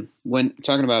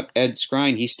talking about Ed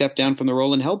Skrein, he stepped down from the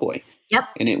role in Hellboy. Yep.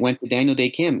 And it went to Daniel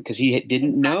Day Kim, because he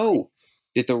didn't know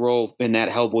that the role in that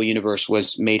Hellboy universe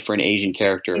was made for an Asian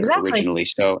character originally.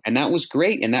 So, and that was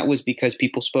great. And that was because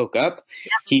people spoke up.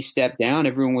 Yeah. He stepped down.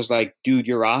 Everyone was like, dude,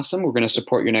 you're awesome. We're going to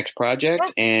support your next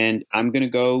project. Yeah. And I'm going to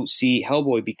go see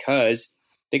Hellboy because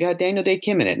they got Daniel Day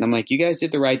Kim in it. And I'm like, you guys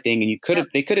did the right thing. And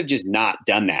they could have just not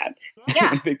done that.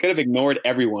 Yeah. They could have ignored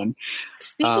everyone.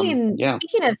 Speaking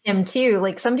of him too,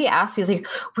 like somebody asked me, was like,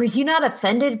 were you not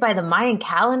offended by the Mayan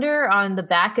calendar on the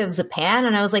back of Zapan?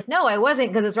 And I was like, no, I wasn't,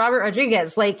 because it's Robert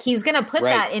Rodriguez. Like, he's going to put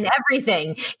that in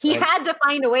everything. He had to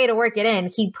find a way to work it in.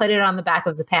 He put it on the back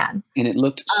of Zapan. And it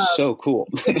looked so cool.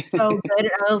 So good.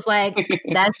 And I was like,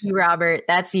 that's you, Robert.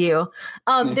 That's you.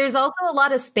 There's also a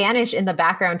lot of Spanish in the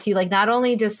background too. Like, not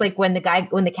only just like when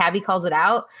the cabbie calls it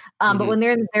out, but when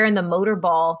they're in the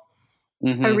motorball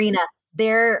arena,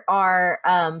 there are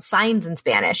signs in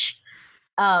Spanish.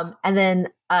 And then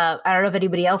I don't know if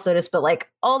anybody else noticed, but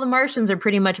like all the Martians are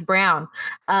pretty much brown,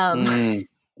 which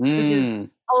is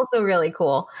also really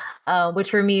cool.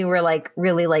 Which for me were like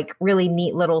really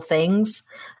neat little things.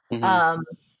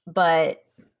 But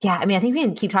yeah, I mean, I think we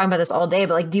can keep talking about this all day,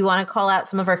 but like, do you want to call out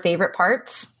some of our favorite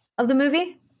parts of the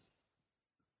movie?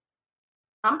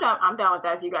 I'm down with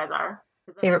that if you guys are.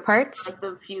 Favorite parts? Like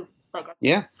the few,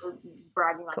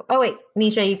 bragging on. Cool. Oh wait,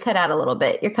 Nisha, you cut out a little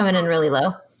bit. You're coming in really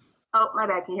low. Oh, my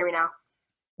bad. Can you hear me now?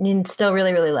 You're still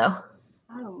really, really low.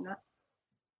 Oh, not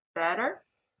better?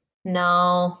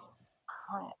 No.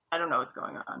 I don't know what's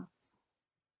going on.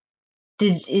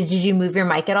 Did you move your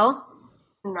mic at all?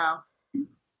 No.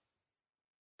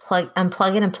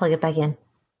 Unplug it and plug it back in.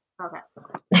 Okay.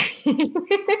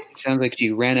 It sounds like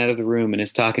you ran out of the room and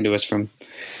is talking to us from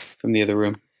the other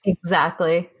room.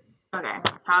 Exactly. Okay.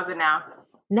 How's it now?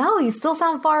 No, you still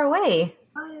sound far away.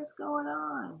 What is going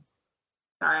on?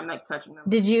 Sorry, I'm like touching them.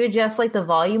 Did you adjust like the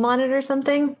volume on it or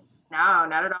something? No,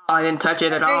 not at all. I didn't touch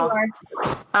it at all. There you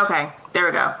are. Okay, there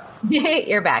we go.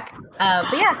 You're back.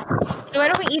 But yeah, so why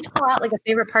don't we each pull out like a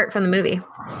favorite part from the movie?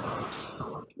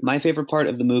 My favorite part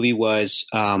of the movie was,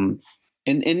 and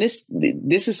this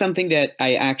is something that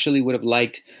I actually would have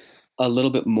liked a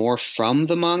little bit more from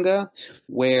the manga,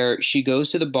 where she goes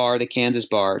to the bar, the Kansas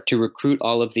bar, to recruit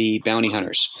all of the bounty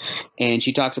hunters. And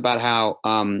she talks about how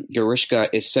Grishka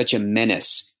is such a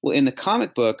menace. Well, in the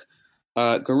comic book,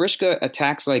 Grishka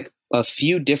attacks like a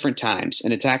few different times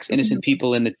and attacks innocent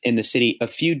people in the city a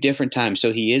few different times.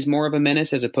 So he is more of a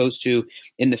menace, as opposed to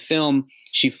in the film,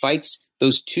 she fights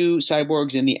those two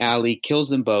cyborgs in the alley, kills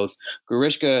them both.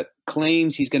 Grishka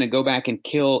claims he's going to go back and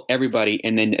kill everybody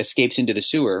and then escapes into the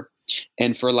sewer.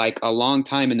 And for like a long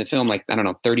time in the film, like, I don't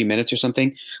know, 30 minutes or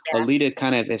something, Alita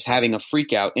kind of is having a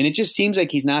freak out. And it just seems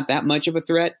like he's not that much of a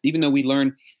threat, even though we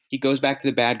learn he goes back to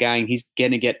the bad guy and he's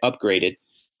going to get upgraded,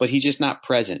 but he's just not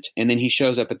present. And then he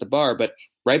shows up at the bar. But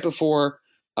right before,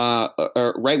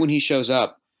 or right when he shows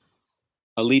up,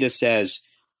 Alita says,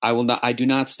 I do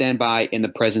not stand by in the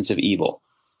presence of evil.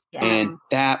 Yeah. And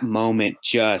that moment,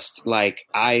 just like,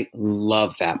 I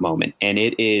love that moment. And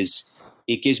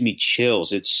it gives me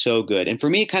chills. It's so good. And for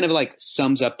me, it kind of like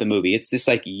sums up the movie. It's this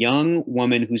like young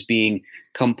woman who's being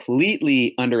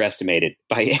completely underestimated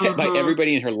by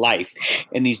everybody in her life.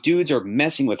 And these dudes are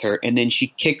messing with her. And then she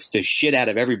kicks the shit out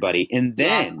of everybody. And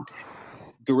then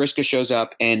Grishka shows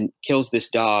up and kills this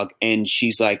dog. And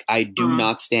she's like, I do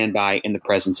not stand by in the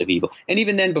presence of evil. And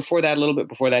even then, before that, a little bit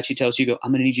before that, she tells Hugo,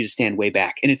 I'm going to need you to stand way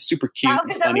back. And it's super cute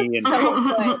and funny.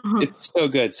 And it's so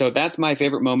good. So that's my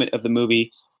favorite moment of the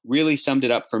movie. Really summed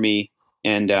it up for me,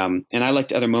 and I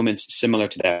liked other moments similar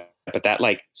to that, but that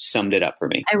like summed it up for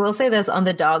me. I will say this on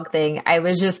the dog thing. I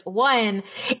was just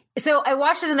so I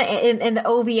watched it in the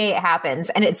OVA. It happens,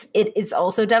 and it's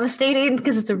also devastating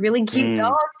because it's a really cute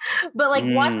dog. But like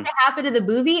watching it happen in the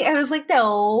movie, I was like,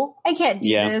 no, I can't do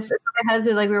this. And my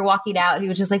husband, like, we were walking out, and he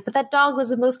was just like, but that dog was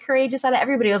the most courageous out of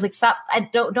everybody. I was like, stop!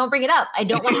 Don't bring it up. I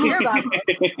don't want to hear about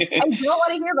this. I don't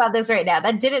want to hear about this right now.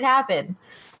 That didn't happen.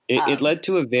 It led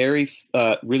to a very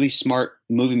really smart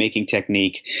movie making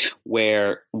technique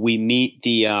where we meet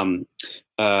the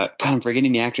God, I'm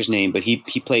forgetting the actor's name, but he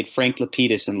played Frank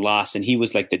Lapidus in Lost, and he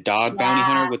was like the dog bounty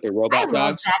hunter with the robot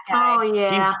dogs. Oh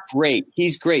yeah,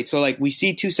 He's great. So like we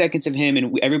see 2 seconds of him,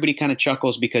 and everybody kind of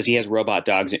chuckles because he has robot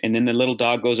dogs, and then the little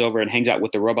dog goes over and hangs out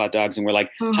with the robot dogs, and we're like,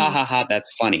 ha ha ha,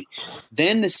 that's funny.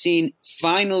 Then the scene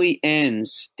finally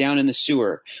ends down in the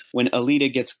sewer when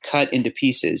Alita gets cut into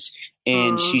pieces.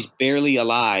 And she's barely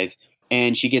alive,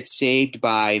 and she gets saved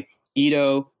by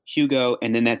Ito, Hugo,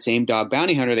 and then that same dog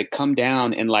bounty hunter that come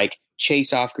down and like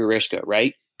chase off Grishka,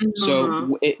 right?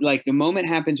 So it, like the moment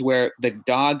happens where the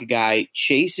dog guy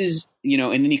chases,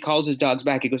 and then he calls his dogs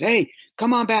back. He goes, hey,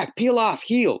 come on back, peel off,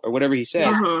 heel, or whatever he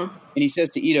says. And he says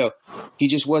to Ito, he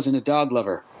just wasn't a dog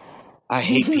lover. I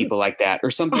hate people like that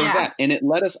or something like that. And it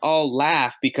let us all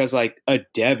laugh because like a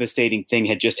devastating thing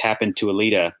had just happened to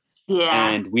Alita. Yeah.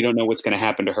 And we don't know what's going to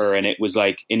happen to her. And it was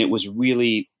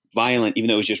really violent, even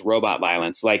though it was just robot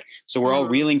violence. Like, so we're all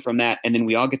reeling from that. And then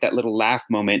we all get that little laugh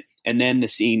moment. And then the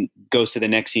scene goes to the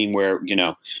next scene where, you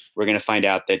know, we're going to find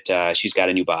out that she's got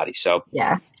a new body. So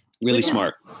yeah. Really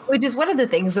smart. Which is one of the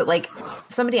things that, like,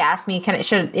 somebody asked me,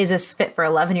 is this fit for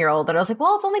 11-year-old? And I was like,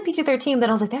 well, it's only PG-13. Then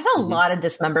I was like, there's a lot of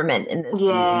dismemberment in this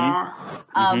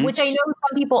movie. Which I know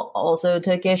some people also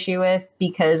took issue with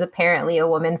because apparently a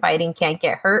woman fighting can't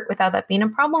get hurt without that being a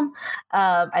problem.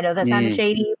 I know that sounded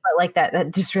shady, but like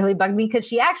that just really bugged me because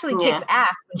she actually kicks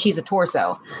ass when she's a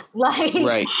torso.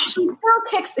 Like,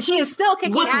 she is still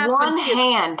kicking with ass one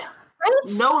hand.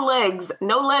 Right? No legs,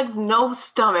 no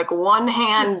stomach, one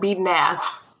hand beating ass.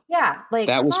 Yeah, like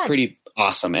that was pretty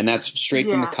awesome. And that's straight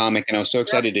from the comic. And I was so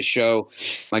excited to show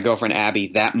my girlfriend Abby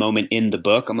that moment in the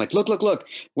book. I'm like, look.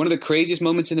 One of the craziest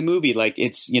moments in the movie. Like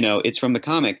it's from the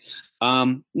comic.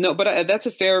 No, but that's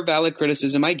a fair, valid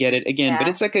criticism. I get it again, but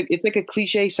it's like a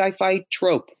cliche sci-fi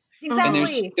trope.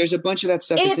 Exactly. And there's a bunch of that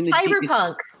stuff. It's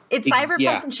cyberpunk. It's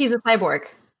cyberpunk and she's a cyborg.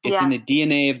 It's in the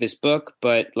DNA of this book,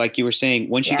 but like you were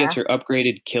saying, when she gets her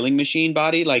upgraded killing machine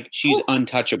body, like she's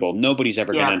untouchable. Nobody's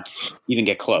ever going to even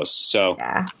get close. So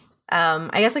I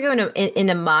guess I go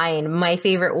into mine. My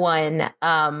favorite one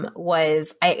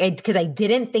was because I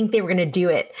didn't think they were going to do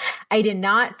it. I did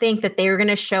not think that they were going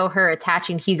to show her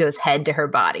attaching Hugo's head to her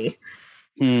body.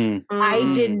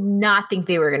 I did not think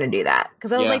they were going to do that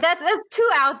because I was like, that's too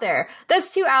out there.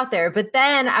 That's too out there. But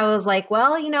then I was like,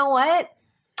 well, you know what?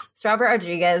 Robert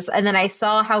Rodriguez, and then I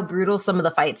saw how brutal some of the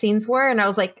fight scenes were, and I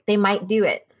was like, they might do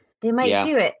it. They might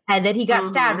do it. And then he got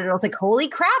stabbed, and I was like, holy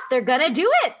crap, they're gonna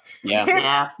do it.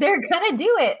 They're gonna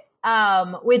do it.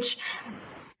 Which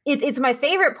it's my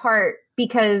favorite part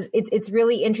because it's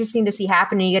really interesting to see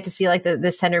happen, and you get to see like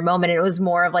this tender moment. And it was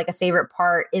more of like a favorite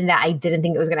part in that I didn't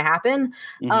think it was gonna happen.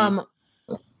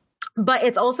 But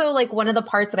it's also like one of the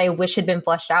parts that I wish had been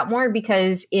fleshed out more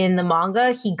because in the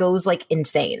manga he goes like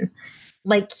insane.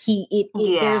 Like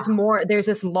there's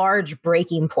this large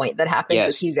breaking point that happens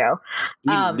with Hugo.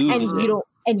 And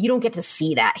you don't get to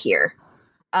see that here.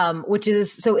 Which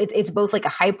is, so it's both like a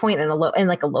high point and a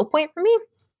low point for me.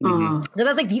 Because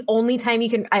that's like the only time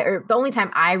the only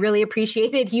time I really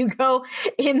appreciated Hugo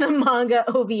in the manga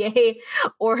OVA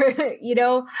or,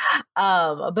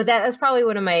 but that's probably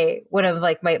one of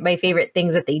my favorite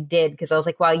things that they did. Cause I was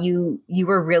like, wow, you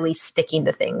were really sticking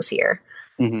to things here.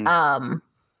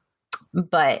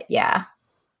 But yeah,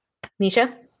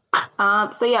 Nisha.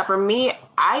 So for me,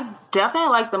 I definitely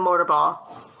like the motorball.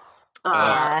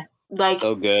 Like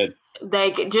so good.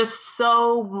 Like just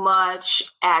so much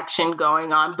action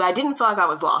going on, but I didn't feel like I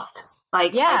was lost.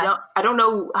 Like I don't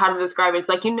know how to describe it. It's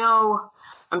like,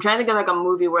 I'm trying to think of like a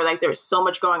movie where like there was so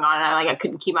much going on and I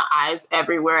couldn't keep my eyes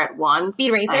everywhere at once.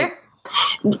 Speed Racer?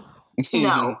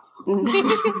 No.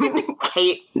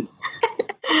 Kate.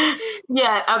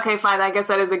 Yeah, okay, fine. I guess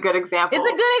that is a good example.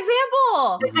 It's a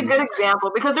good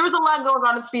example because there was a lot going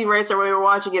on in Speed Racer when we were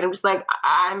watching it. I'm just like,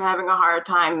 I'm having a hard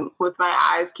time with my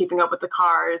eyes keeping up with the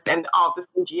cars and all the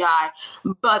CGI.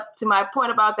 But to my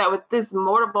point about that, with this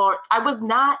motorball,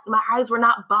 my eyes were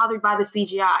not bothered by the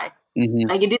CGI.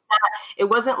 Like it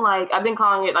wasn't like, I've been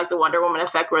calling it like the Wonder Woman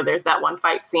effect, where there's that one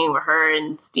fight scene where her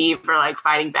and Steve are like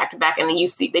fighting back to back, and then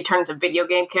they turn into video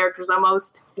game characters almost.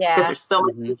 Because there's so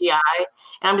much CGI.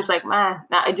 And I'm just like, man,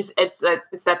 it's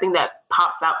that thing that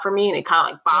pops out for me, and it kind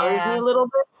of like bothers me a little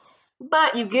bit.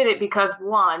 But you get it because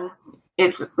one,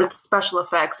 it's special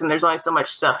effects, and there's only so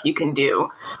much stuff you can do.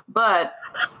 But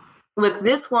with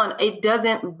this one, it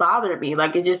doesn't bother me.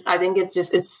 Like I think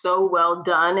it's so well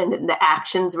done, and the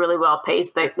action's really well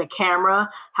paced. The camera,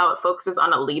 how it focuses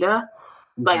on Alita,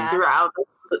 like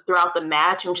throughout the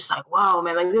match, I'm just like, wow,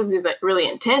 man, like this is like really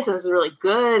intense and this is really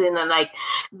good. And then like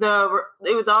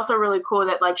it was also really cool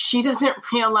that like she doesn't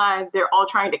realize they're all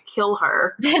trying to kill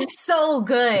her. That's so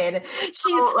good.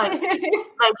 She's like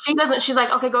she doesn't. She's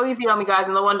like, okay, go easy on me, guys.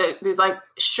 And the one that is like,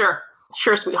 sure,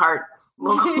 sweetheart.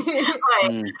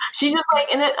 She's just like,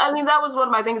 and that was one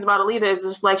of my things about Alita is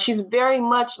just like she's very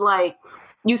much like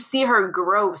you see her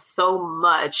grow so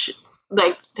much.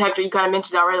 Like Hector, you kind of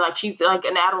mentioned already, like she's like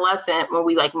an adolescent when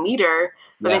we like meet her,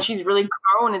 but then she's really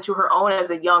grown into her own as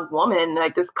a young woman,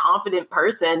 like this confident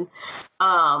person.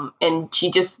 And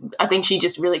I think she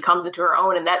just really comes into her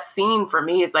own. And that scene for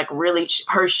me is like really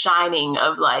her shining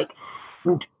of like,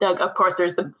 of course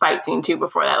there's the fight scene too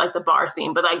before that, like the bar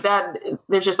scene, but like that,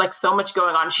 there's just like so much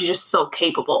going on. She's just so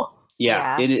capable.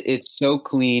 It's so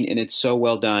clean and it's so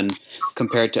well done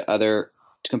compared to other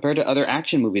compared to other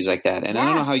action movies like that. And I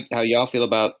don't know how y'all feel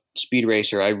about Speed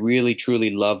Racer. I really truly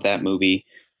love that movie.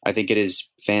 I think it is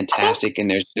fantastic, and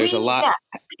there's a lot.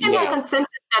 We can have consensus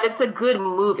that it's a good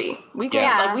movie. We can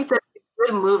like we said, it's a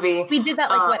good movie. We did that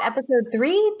like what, episode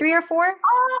 3 or 4?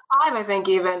 5, I think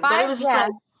even. 5, but it was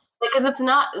just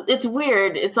because it's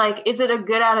weird. It's like, is it a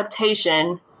good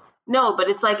adaptation? No, but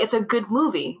it's like, it's a good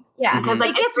movie. Yeah, because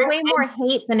like, it gets way more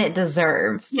hate than it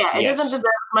deserves. Yeah, it doesn't deserve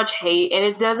much hate, and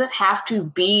it doesn't have to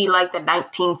be like the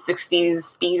 1960s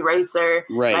Speed Racer,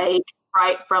 like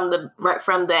right from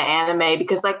the anime.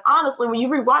 Because like honestly, when you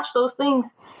rewatch those things,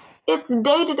 it's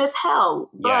dated as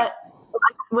hell. But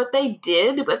like, what they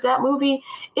did with that movie,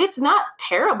 it's not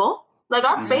terrible. Like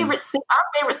our favorite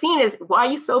scene is, "Why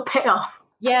are you so pale?"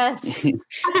 Yes. It's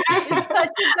such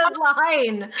a good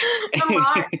line.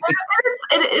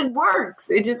 It works.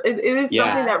 It is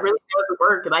something that really does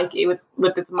work, like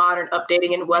with its modern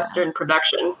updating and Western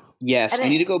production. Yes, I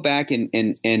need to go back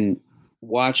and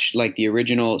watch like the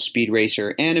original Speed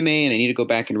Racer anime, and I need to go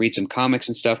back and read some comics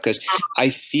and stuff, because I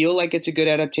feel like it's a good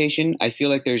adaptation. I feel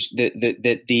like there's the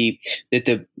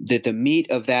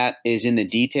meat of that is in the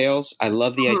details. I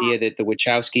love the idea that the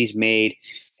Wachowskis made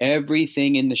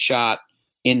everything in the shot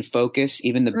in focus,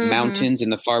 even the mountains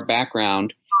in the far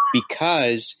background,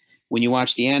 because when you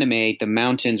watch the anime, the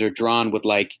mountains are drawn with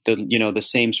like the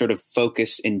same sort of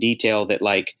focus and detail that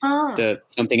like the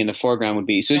something in the foreground would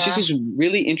be. So it's just this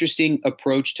really interesting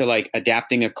approach to like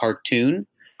adapting a cartoon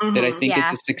that I think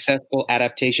it's a successful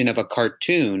adaptation of a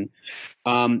cartoon.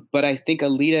 But I think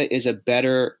Alita is a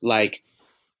better like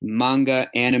manga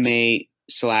anime /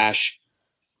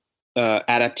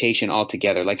 adaptation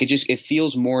altogether. Like it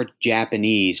feels more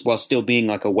Japanese while still being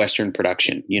like a Western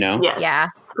production, Yes, yeah,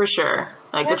 for sure.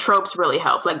 Like the tropes really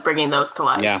help, like bringing those to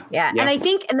life. Yeah. And I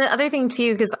think, and the other thing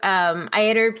too, because I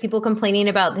had heard people complaining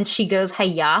about that she goes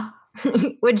 "Hiya"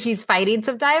 when she's fighting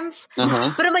sometimes, but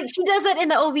I'm like, she does that in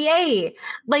the OVA.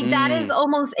 Like that is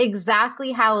almost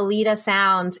exactly how Alita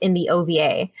sounds in the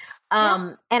OVA,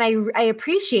 and I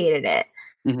appreciated it.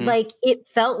 Like it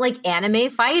felt like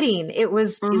anime fighting. It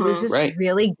was just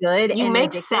really good. You and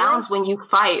make ridiculous. Sounds when you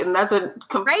fight, and that's a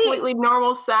completely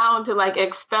normal sound to like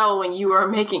expel when you are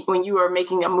making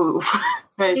a move.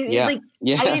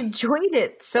 I enjoyed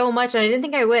it so much, and I didn't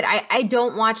think I would. I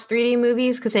don't watch 3D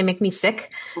movies because they make me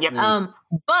sick. Yep.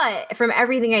 But from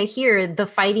everything I hear, the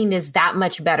fighting is that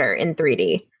much better in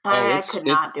 3D. I could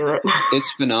not do it.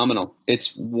 It's phenomenal.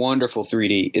 It's wonderful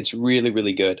 3D. It's really,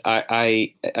 really good.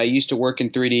 I used to work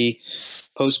in 3D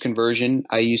post-conversion.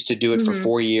 I used to do it for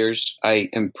 4 years. I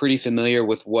am pretty familiar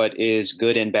with what is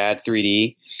good and bad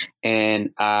 3D.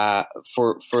 And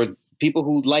for people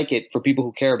who like it, for people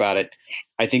who care about it,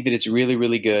 I think that it's really,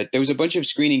 really good. There was a bunch of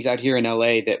screenings out here in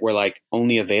LA that were like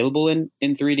only available in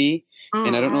 3D.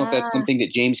 And I don't know if that's something that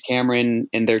James Cameron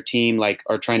and their team like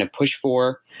are trying to push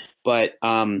for. But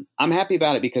I'm happy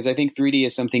about it because I think 3D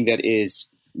is something that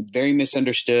is very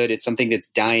misunderstood. It's something that's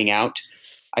dying out.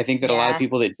 I think that a lot of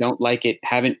people that don't like it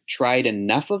haven't tried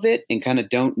enough of it and kind of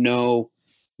don't know,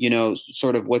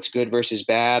 sort of what's good versus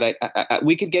bad.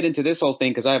 We could get into this whole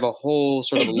thing because I have a whole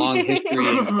sort of a long history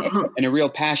and a real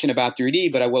passion about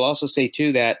 3D. But I will also say,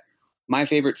 too, that my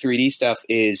favorite 3D stuff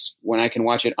is when I can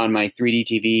watch it on my 3D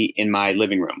TV in my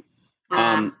living room.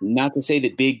 Not to say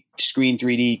that big screen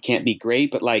 3D can't be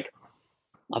great, but like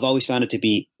I've always found it to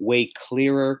be way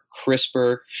clearer,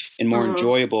 crisper, and more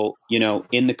enjoyable,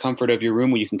 in the comfort of your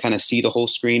room where you can kind of see the whole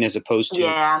screen as opposed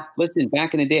to, listen,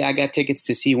 back in the day, I got tickets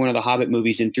to see one of the Hobbit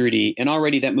movies in 3D, and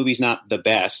already that movie's not the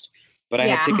best. But I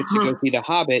had tickets to go see The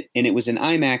Hobbit, and it was in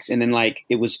IMAX, and then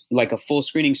it was like a full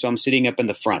screening, so I'm sitting up in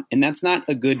the front, and that's not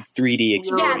a good 3D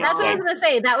experience. Yeah, that's what I was going to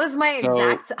say. That was my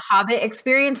exact Hobbit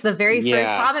experience. The very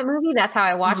first Hobbit movie, that's how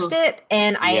I watched it,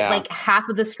 and I half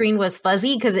of the screen was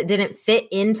fuzzy because it didn't fit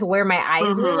into where my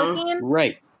eyes were looking.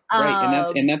 Right.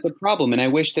 And that's a problem. And I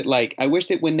wish that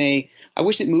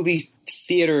movie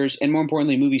theaters and more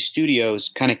importantly movie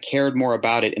studios kind of cared more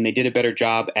about it, and they did a better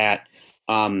job at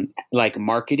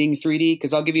marketing 3D.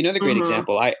 Because I'll give you another great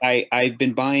example. I've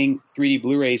been buying 3D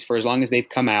Blu-rays for as long as they've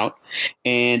come out,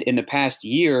 and in the past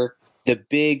year, the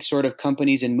big sort of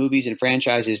companies and movies and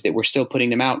franchises that were still putting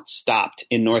them out stopped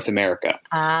in North America.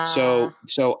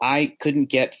 So I couldn't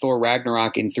get Thor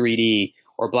Ragnarok in 3D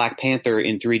or Black Panther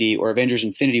in 3D or Avengers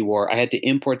Infinity War, I had to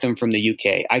import them from the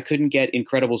UK. I couldn't get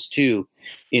Incredibles 2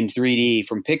 in 3D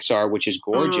from Pixar, which is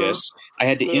gorgeous. I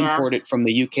had to import it from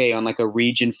the UK on like a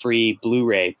region-free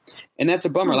Blu-ray. And that's a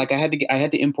bummer. Like I had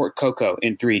to import Coco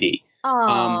in 3D.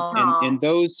 And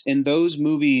those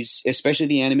movies, especially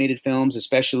the animated films,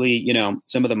 especially, you know,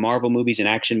 some of the Marvel movies and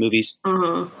action movies,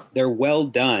 they're well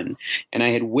done. And I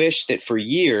had wished that for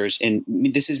years, and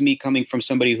this is me coming from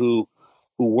somebody who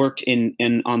worked in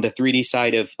on the 3D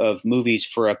side of movies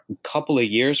for a couple of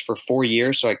years, for 4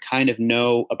 years. So I kind of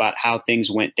know about how things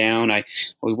went down. I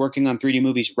was working on 3D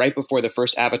movies right before the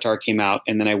first Avatar came out.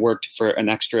 And then I worked for an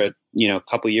extra, you know,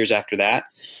 couple of years after that.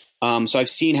 So I've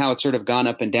seen how it's sort of gone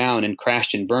up and down and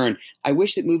crashed and burned. I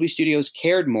wish that movie studios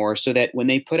cared more so that when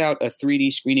they put out a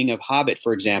 3D screening of Hobbit,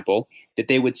 for example, that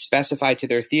they would specify to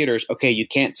their theaters, okay, you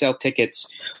can't sell tickets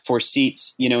for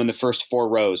seats, you know, in the first 4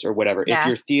 rows or whatever. Yeah. If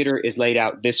your theater is laid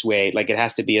out this way, like it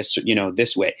has to be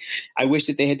this way. I wish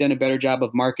that they had done a better job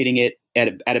of marketing it at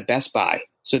a Best Buy,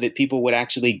 so that people would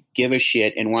actually give a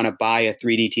shit and want to buy a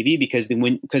 3D TV,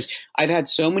 because I've had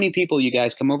so many people, you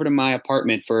guys, come over to my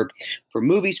apartment for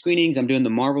movie screenings. I'm doing the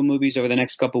Marvel movies over the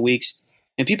next couple of weeks,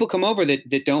 and people come over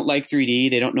that don't like 3D.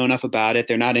 They don't know enough about it.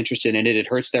 They're not interested in it. It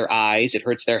hurts their eyes. It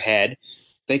hurts their head.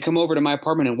 They come over to my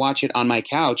apartment and watch it on my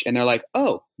couch, and they're like,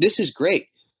 oh, this is great.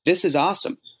 This is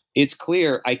awesome. It's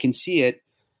clear. I can see it,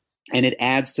 and it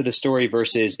adds to the story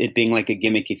versus it being like a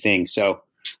gimmicky thing. So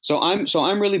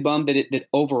I'm really bummed that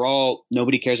overall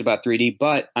nobody cares about 3D,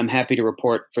 but I'm happy to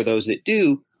report for those that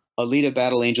do, Alita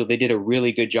Battle Angel, they did a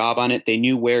really good job on it. They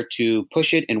knew where to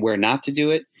push it and where not to do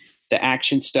it. The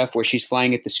action stuff where she's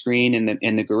flying at the screen and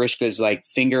the Garishka's like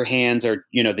finger hands are,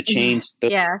 you know, the chains, the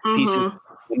pieces,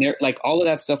 and they're like, all of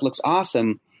that stuff looks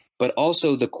awesome. But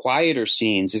also the quieter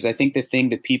scenes is, I think, the thing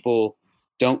that people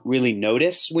don't really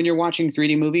notice when you're watching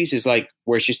 3D movies is like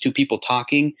where it's just two people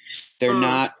talking. They're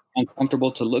not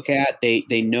uncomfortable to look at.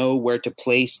 They know where to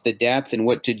place the depth and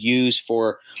what to use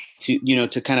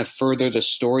to kind of further the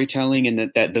storytelling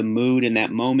and that the mood in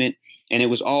that moment. And it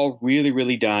was all really,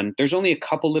 really done. There's only a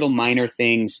couple little minor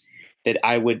things that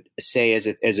I would say as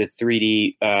a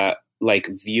 3D like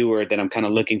viewer that I'm kind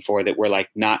of looking for that were like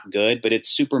not good, but it's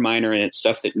super minor and it's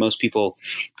stuff that most people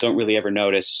don't really ever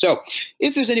notice. So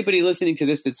if there's anybody listening to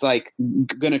this that's like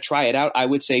going to try it out, I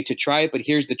would say to try it. But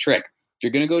here's the trick. If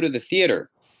you're going to go to the theater,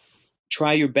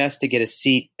 try your best to get a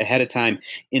seat ahead of time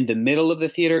in the middle of the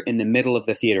theater,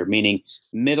 meaning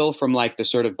middle from like the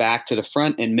sort of back to the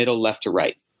front and middle left to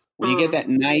right. When you get that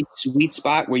nice sweet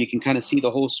spot where you can kind of see the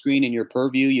whole screen in your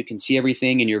purview, you can see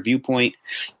everything in your viewpoint.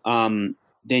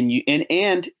 Then you,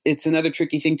 and it's another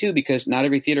tricky thing too, because not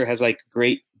every theater has like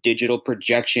great digital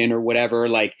projection or whatever.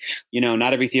 Like, you know,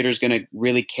 not every theater is going to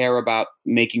really care about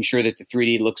making sure that the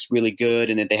 3D looks really good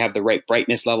and that they have the right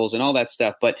brightness levels and all that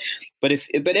stuff. But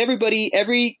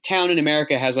every town in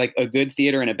America has like a good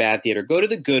theater and a bad theater. Go to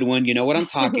the good one. You know what I'm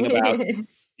talking about.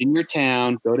 In your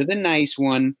town, go to the nice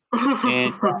one.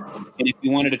 And if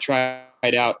you wanted to try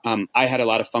it out, I had a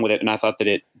lot of fun with it, and I thought that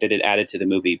it added to the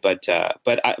movie. But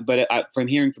from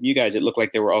hearing from you guys, it looked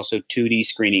like there were also 2D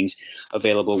screenings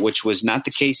available, which was not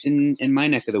the case in my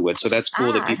neck of the woods. So that's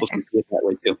cool that people can see it that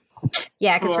way too.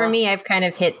 Yeah, because for me, I've kind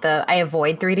of I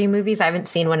avoid 3D movies. I haven't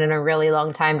seen one in a really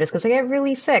long time just because I get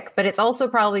really sick. But it's also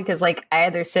probably because like I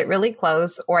either sit really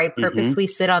close or I purposely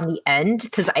sit on the end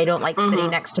because I don't like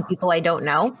sitting next to people I don't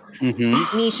know.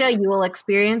 Nisha, you will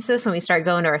experience this when we start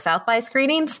going to our South by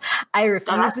screenings. I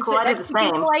refuse to sit next to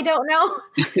people I don't know.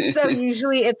 So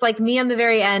usually it's like me on the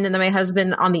very end and then my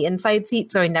husband on the inside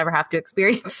seat. So I never have to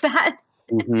experience that.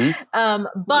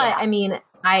 I mean,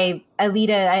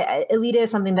 Alita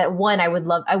is something that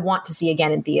I want to see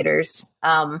again in theaters.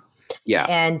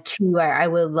 And two, I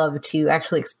would love to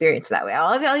actually experience that way.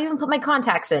 I'll even put my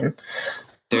contacts in.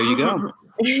 There you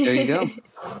go.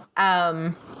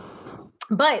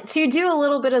 But to do a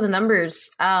little bit of the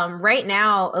numbers, right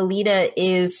now, Alita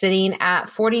is sitting at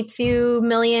 42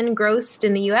 million grossed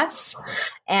in the US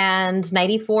and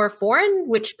 94 foreign,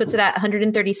 which puts it at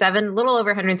 137, a little over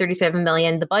 137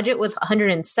 million. The budget was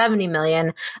 170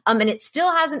 million, and it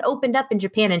still hasn't opened up in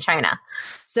Japan and China.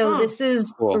 So this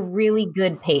is a really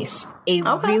good pace,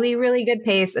 really, really good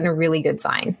pace and a really good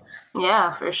sign.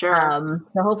 Yeah, for sure.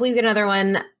 So hopefully we get another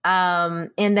one.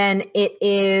 And then it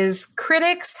is,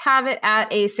 critics have it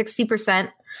at a 60%,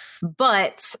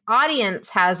 but audience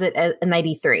has it at a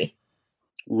 93.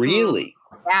 Really?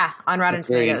 Yeah, on Rotten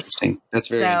Tomatoes. That's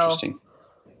very interesting.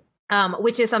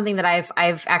 which is something that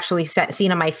I've actually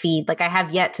seen on my feed. Like I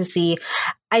have yet to see.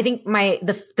 I think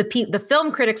the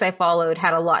film critics I followed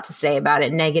had a lot to say about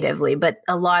it negatively, but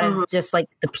a lot of just like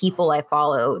the people I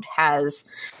followed have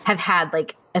had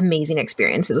like amazing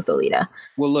experiences with Alita.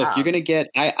 Well, look, you're gonna get.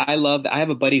 I have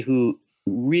a buddy who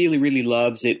really, really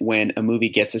loves it when a movie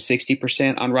gets a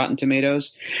 60% on Rotten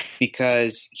Tomatoes,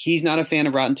 because he's not a fan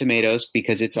of Rotten Tomatoes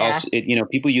because it's also,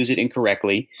 people use it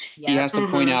incorrectly. Yeah. He has to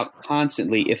point out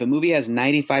constantly, if a movie has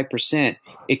 95%,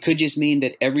 it could just mean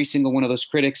that every single one of those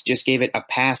critics just gave it a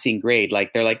passing grade.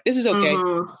 Like they're like, this is okay,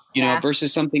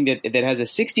 versus something that has a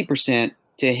 60%.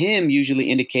 To him usually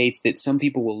indicates that some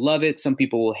people will love it, some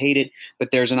people will hate it,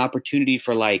 but there's an opportunity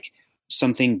for like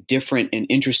something different and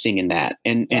interesting in that.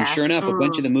 And sure enough, a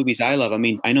bunch of the movies I love, I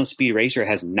mean, I know Speed Racer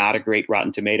has not a great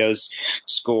Rotten Tomatoes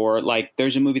score. Like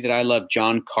there's a movie that I love,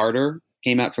 John Carter,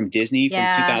 came out from Disney from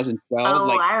 2012. Oh,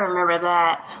 like, I remember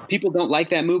that. People don't like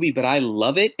that movie, but I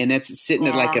love it. And that's sitting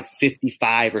at like a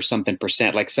 55 or something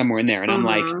percent, like somewhere in there. And I'm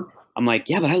like,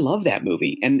 yeah, but I love that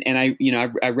movie. And I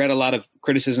read a lot of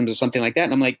criticisms of something like that.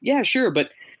 And I'm like, yeah, sure.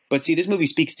 But see, this movie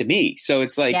speaks to me. So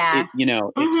it's like, I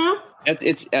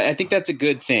think that's a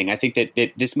good thing. I think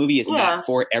that this movie is not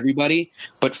for everybody,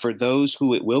 but for those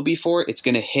who it will be for, it's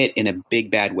going to hit in a big,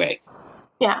 bad way.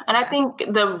 Yeah. And I think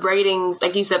the ratings,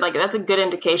 like you said, like that's a good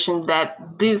indication that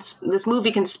this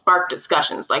movie can spark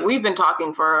discussions. Like we've been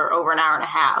talking for over an hour and a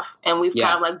half, and we've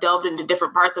kind of like delved into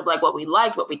different parts of like what we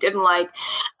liked, what we didn't like.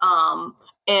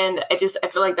 And I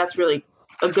feel like that's really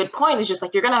a good point. Is just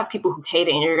like you're going to have people who hate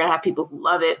it and you're going to have people who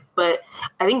love it. But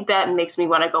I think that makes me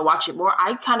want to go watch it more.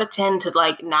 I kind of tend to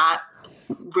like not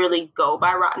really go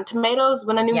by Rotten Tomatoes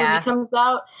when a new movie comes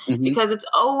out, because it's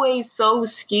always so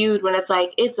skewed when it's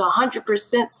like it's 100%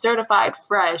 certified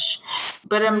fresh.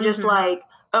 But I'm just like,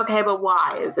 okay, but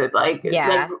why is it like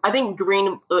I think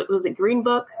Green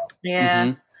Book?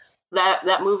 Yeah.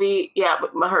 That movie,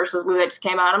 Mahershala's movie that just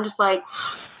came out. I'm just like,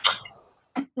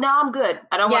 no, I'm good.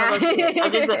 I don't want to go see it.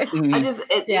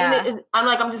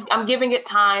 I'm giving it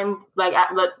time. Like,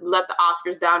 let the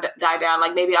Oscars die down.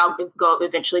 Like, maybe I'll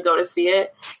eventually go to see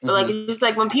it. But like, it's just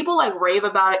like when people like rave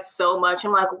about it so much,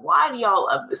 I'm like, why do y'all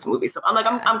love this movie? So I'm like,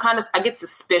 I get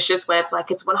suspicious when it's like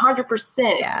it's 100%,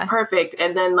 it's perfect,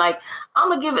 and then like I'm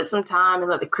gonna give it some time and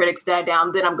let the critics die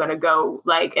down. Then I'm gonna go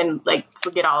and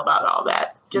forget all about all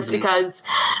that. Just because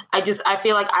I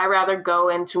feel like I'd rather go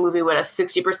into a movie with a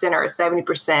 60% or a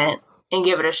 70% and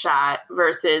give it a shot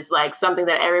versus like something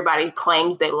that everybody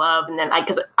claims they love. And then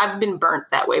because I've been burnt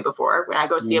that way before when I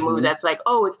go see a movie that's like,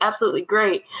 oh, it's absolutely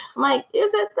great. I'm like,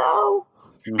 is it though?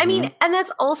 I mean, and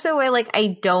that's also why like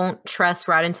I don't trust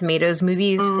Rotten Tomatoes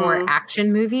movies for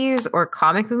action movies or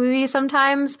comic book movies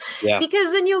sometimes,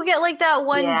 because then you'll get like that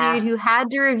one dude who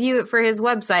had to review it for his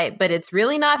website, but it's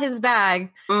really not his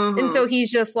bag, and so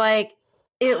he's just like,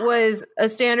 it was a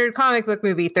standard comic book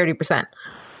movie, 30%.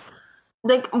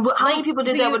 Like how many people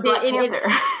did that with Black Panther?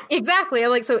 Exactly.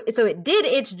 I'm like, so it did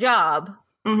its job,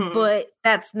 but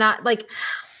that's not like.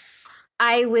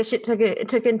 I wish it took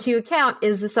into account,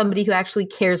 is this somebody who actually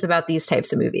cares about these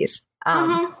types of movies?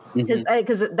 Because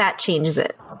that changes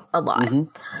it a lot.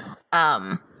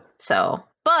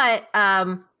 But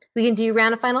we can do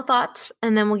round of final thoughts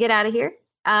and then we'll get out of here.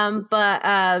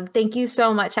 But thank you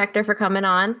so much, Hector, for coming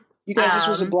on. You guys, this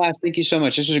was a blast. Thank you so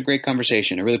much. This was a great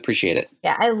conversation. I really appreciate it.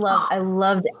 Yeah, I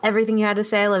loved everything you had to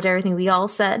say. I loved everything we all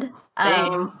said.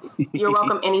 You're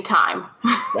welcome anytime.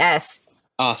 Yes.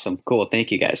 Awesome. Cool.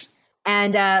 Thank you, guys.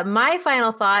 And my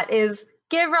final thought is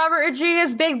give Robert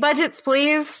Rodriguez big budgets,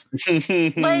 please.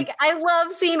 Like, I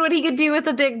love seeing what he could do with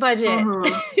a big budget.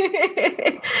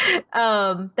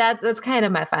 That's kind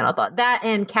of my final thought. That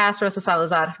and cast Rosa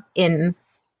Salazar in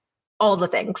all the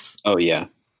things. Oh, yeah.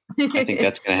 I think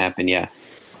that's going to happen, yeah.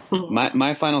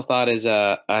 My final thought is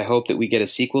I hope that we get a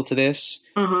sequel to this.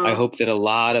 I hope that a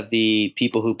lot of the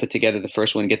people who put together the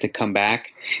first one get to come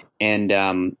back,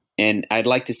 and I'd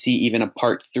like to see even a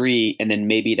part 3, and then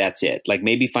maybe that's it. Like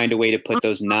maybe find a way to put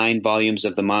those 9 volumes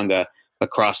of the manga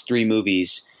across 3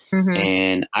 movies,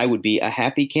 and I would be a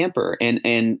happy camper. And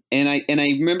I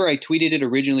remember I tweeted it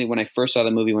originally when I first saw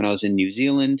the movie when I was in New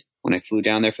Zealand, when I flew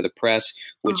down there for the press,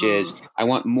 which is I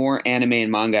want more anime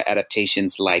and manga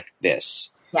adaptations like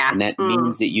this. Yeah. And that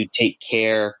means that you take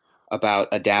care about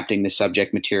adapting the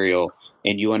subject material,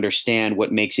 and you understand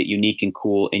what makes it unique and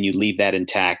cool, and you leave that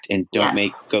intact, and don't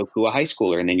make Goku a high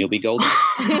schooler, and then you'll be golden.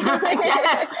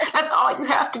 Yes, that's all you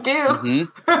have to do.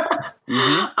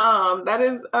 That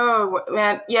is, oh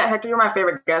man, yeah, Hector, you're my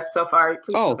favorite guest so far.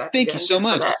 Thank you so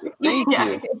much. Thank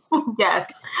you. Yes.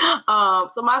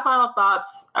 So my final thoughts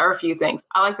are a few things.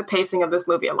 I like the pacing of this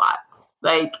movie a lot.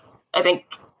 Like, I think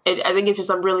I think it's just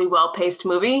a really well-paced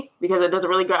movie because it does a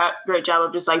really great job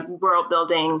of just like world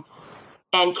building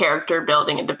and character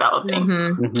building and developing.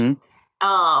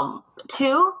 Mm-hmm.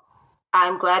 2,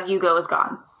 I'm glad Hugo is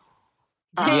gone.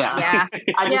 Yeah.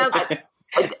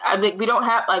 I think we don't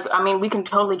have we can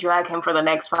totally drag him for the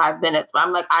next 5 minutes, but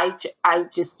I'm like, I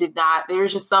just did not.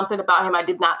 There's just something about him I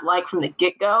did not like from the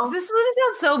get-go. This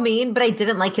sounds so mean, but I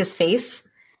didn't like his face.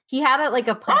 He had a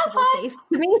punchable face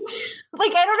to me.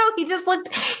 Like, I don't know. He just looked.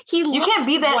 You can't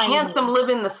be that handsome, live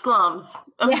in the slums.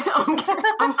 I'm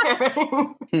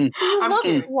kidding. He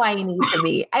looked whiny to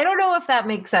me. I don't know if that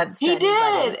makes sense. He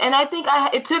did, and I think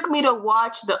it took me to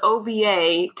watch the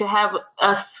OVA to have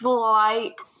a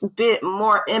slight bit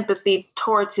more empathy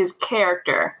towards his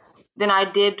character than I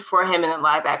did for him in the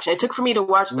live action. It took for me to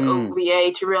watch the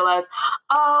OVA to realize,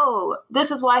 oh, this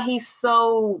is why he's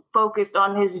so focused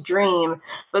on his dream.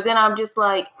 But then I'm just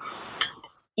like,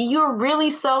 you're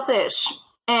really selfish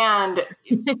and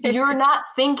you're not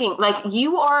thinking. Like,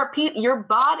 you are your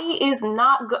body is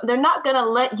not, they're not going to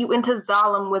let you into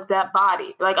Zalem with that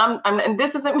body. Like, and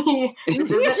this isn't me.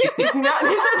 This isn't me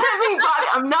body.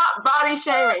 I'm not body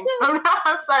shaming. I'm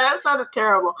sorry, that sounded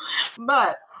terrible.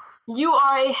 But you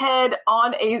are a head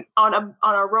on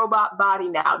a robot body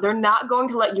now. They're not going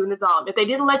to let you into Zalem. If they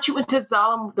didn't let you into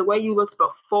Zalem the way you looked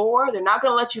before, they're not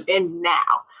going to let you in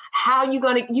now. How are you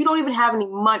going to? You don't even have any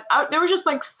money. There was just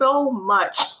like so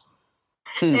much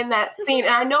in that scene,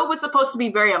 and I know it was supposed to be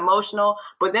very emotional.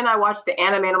 But then I watched the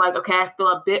anime, and I'm like, okay, I feel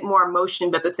a bit more emotion,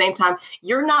 but at the same time,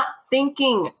 you're not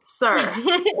thinking, sir.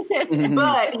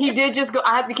 But he did just go.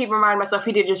 I have to keep reminding myself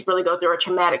he did just really go through a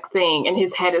traumatic thing, and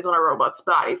his head is on a robot's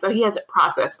body, so he hasn't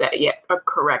processed that yet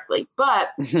correctly. But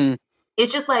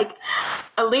it's just like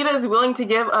Alita is willing to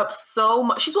give up so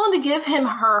much. She's willing to give him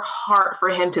her heart for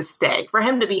him to stay, for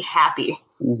him to be happy.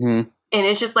 And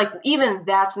it's just like, even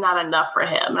that's not enough for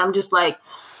him. And I'm just like,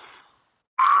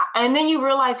 and then you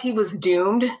realize he was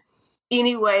doomed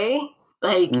anyway.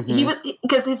 Like, he was,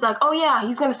 because he's like, oh yeah,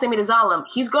 he's going to send me to Zalem.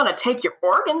 He's going to take your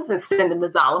organs and send them to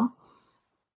Zalem.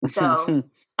 So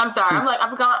I'm sorry.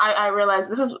 I realized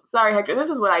sorry, Hector. This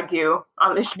is what I do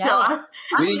on this show. No,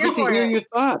 we didn't get to hear your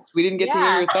thoughts. We didn't get to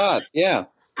hear your thoughts. Yeah.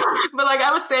 But like,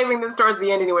 I was saving this towards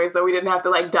the end anyway, so we didn't have to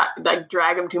like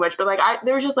drag him too much. But like,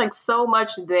 there was just like so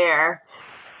much there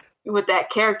with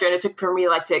that character, and it took for me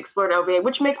like to explore the OVA,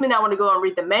 which makes me now want to go and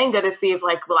read the manga to see if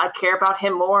like, will I care about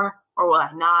him more or will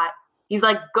I not? He's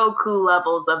like Goku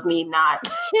levels of me not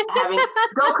having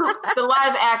Goku, the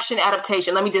live action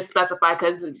adaptation. Let me just specify,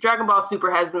 because Dragon Ball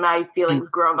Super has my feelings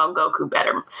growing on Goku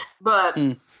better. But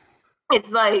it's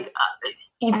like,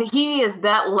 he is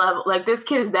that level. Like, this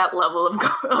kid is that level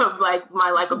of like my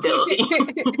likability.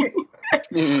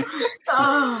 Okay,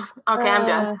 I'm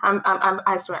done.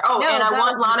 I swear. Oh, no, and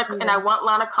I want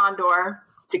Lana Condor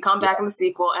to come back in the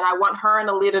sequel, and I want her and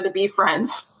Alita to be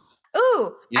friends.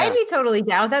 Ooh, I'd be totally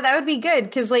down with that. That would be good,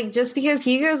 because like, just because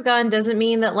Hugo's gone doesn't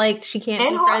mean that like she can't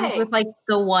be friends with like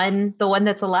the one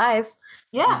that's alive.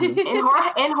 Yeah,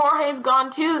 and Jorge's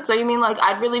gone too. So you mean like,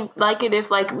 I'd really like it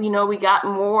if like, we got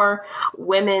more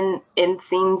women in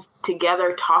scenes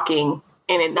together talking,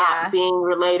 and it not being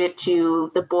related to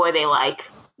the boy they like.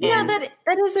 Yeah,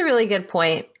 that is a really good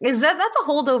point. That's a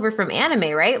holdover from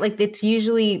anime, right? Like, it's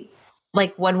usually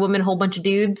like one woman, whole bunch of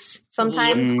dudes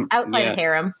sometimes outside of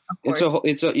harem. Of course.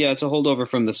 It's a holdover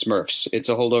from the Smurfs. It's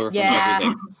a holdover from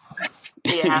everything.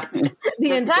 Yeah.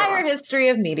 The entire history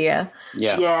of media.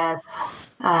 Yeah. Yes.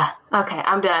 Okay,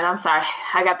 I'm done. I'm sorry.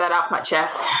 I got that off my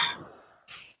chest.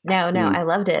 No, I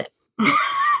loved it.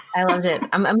 I loved it.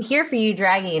 I'm here for you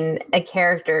dragging a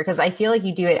character, because I feel like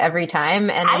you do it every time,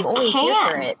 and I'm always here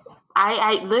for it.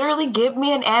 I literally, give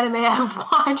me an anime I've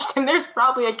watched, and there's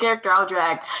probably a character I'll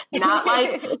drag. Not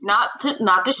like not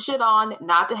to shit on,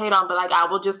 not to hate on, but like, I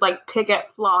will just like pick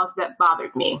at flaws that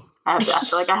bothered me. I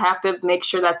feel like I have to make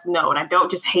sure that's known. I don't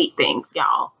just hate things,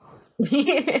 y'all.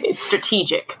 It's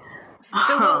strategic.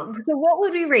 So what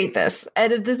would we rate this?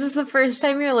 And if this is the first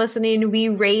time you're listening, we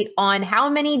rate on how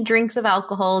many drinks of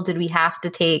alcohol did we have to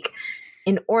take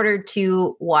in order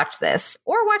to watch this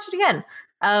or watch it again.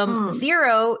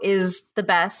 0 is the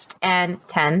best and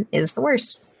 10 is the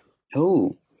worst.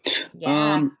 Oh,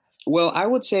 yeah. Well, I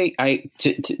would say I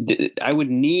would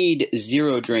need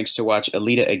 0 drinks to watch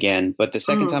Alita again. But the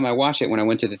second time I watched it, when I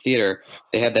went to the theater,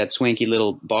 they had that swanky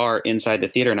little bar inside the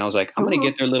theater, and I was like, I'm going to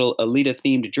get their little Alita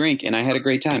themed drink, and I had a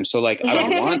great time. So like,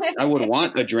 I would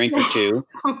want a drink or two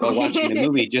while watching the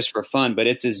movie just for fun. But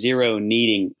it's a 0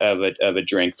 needing of a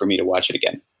drink for me to watch it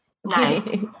again. Nice.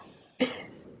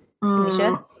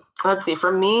 Let's see.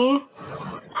 For me,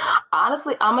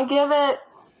 honestly, I'm gonna give it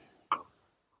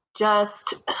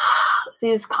just See,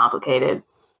 it's complicated.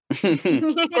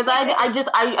 Because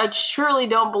I surely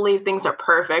don't believe things are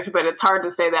perfect, but it's hard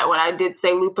to say that when I did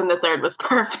say Lupin the Third was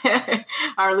perfect.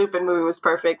 Our Lupin movie was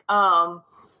perfect.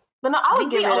 But no, I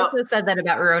think we also said that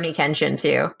about Rurouni Kenshin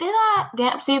too. Did I?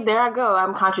 Damn, see, there I go.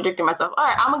 I'm contradicting myself. All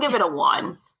right, I'm gonna give it a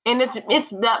 1, and it's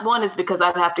that 1 is because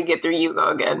I have to get through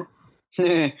Yugo again.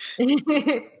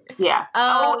 Yeah.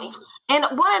 And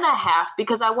 1.5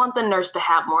 because I want the nurse to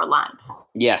have more lines.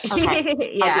 Yes.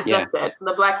 Okay. Yeah. Said,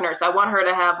 the black nurse. I want her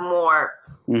to have more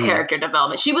character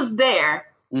development. She was there,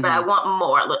 but I want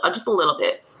more, just a little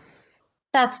bit.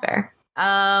 That's fair.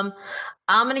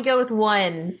 I'm gonna go with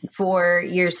 1 for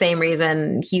your same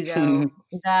reason, Hugo.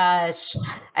 Gosh,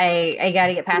 I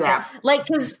gotta get past it. Like,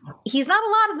 because he's not a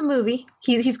lot of the movie.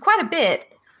 He's quite a bit,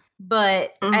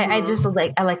 but I just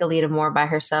like Alita more by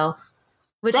herself,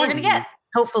 which we're gonna get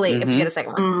hopefully if we get a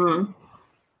second one.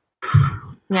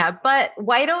 Yeah, but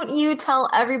why don't you tell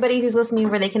everybody who's listening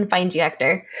where they can find you,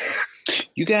 Hector?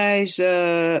 You guys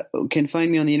can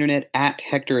find me on the internet at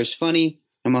Hector is Funny.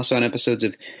 I'm also on episodes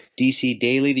of DC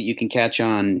Daily that you can catch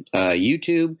on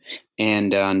YouTube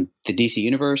and on the DC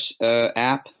Universe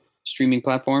app streaming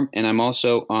platform. And I'm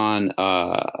also on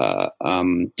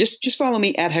just follow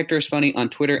me at Hector is Funny on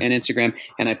Twitter and Instagram,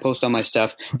 and I post all my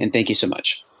stuff. And thank you so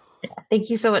much. Thank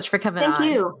you so much for coming on.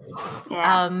 Thank you.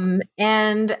 Yeah.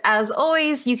 And as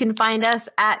always, you can find us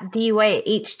at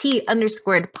DYHT_pod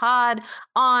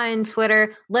on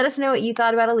Twitter. Let us know what you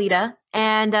thought about Alita.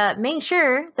 And make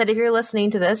sure that if you're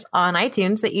listening to this on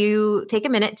iTunes, that you take a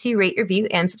minute to rate, review,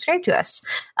 and subscribe to us.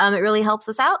 It really helps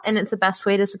us out, and it's the best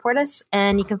way to support us.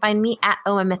 And you can find me at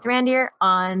OMMythrandir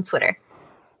on Twitter.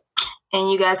 And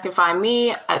you guys can find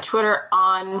me at Twitter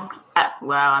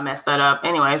wow, I messed that up.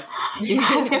 Anyways, you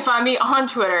guys can find me on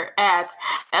Twitter at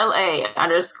LA_NEY_SHA.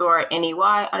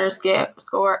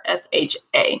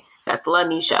 That's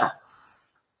Lanisha.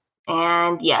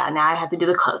 And yeah, now I have to do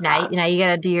the close out. Now you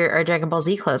got to do our Dragon Ball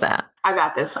Z closeout. I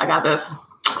got this.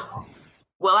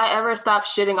 Will I ever stop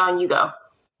shitting on Yugo?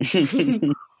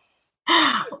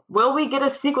 Will we get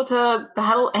a sequel to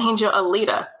Battle Angel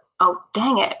Alita? Oh,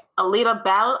 dang it. Alita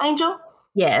Battle Angel?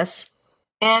 Yes.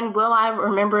 And will I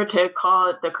remember to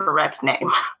call it the correct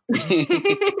name?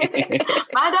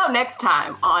 Find out next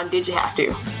time on Did You Have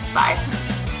To? Bye.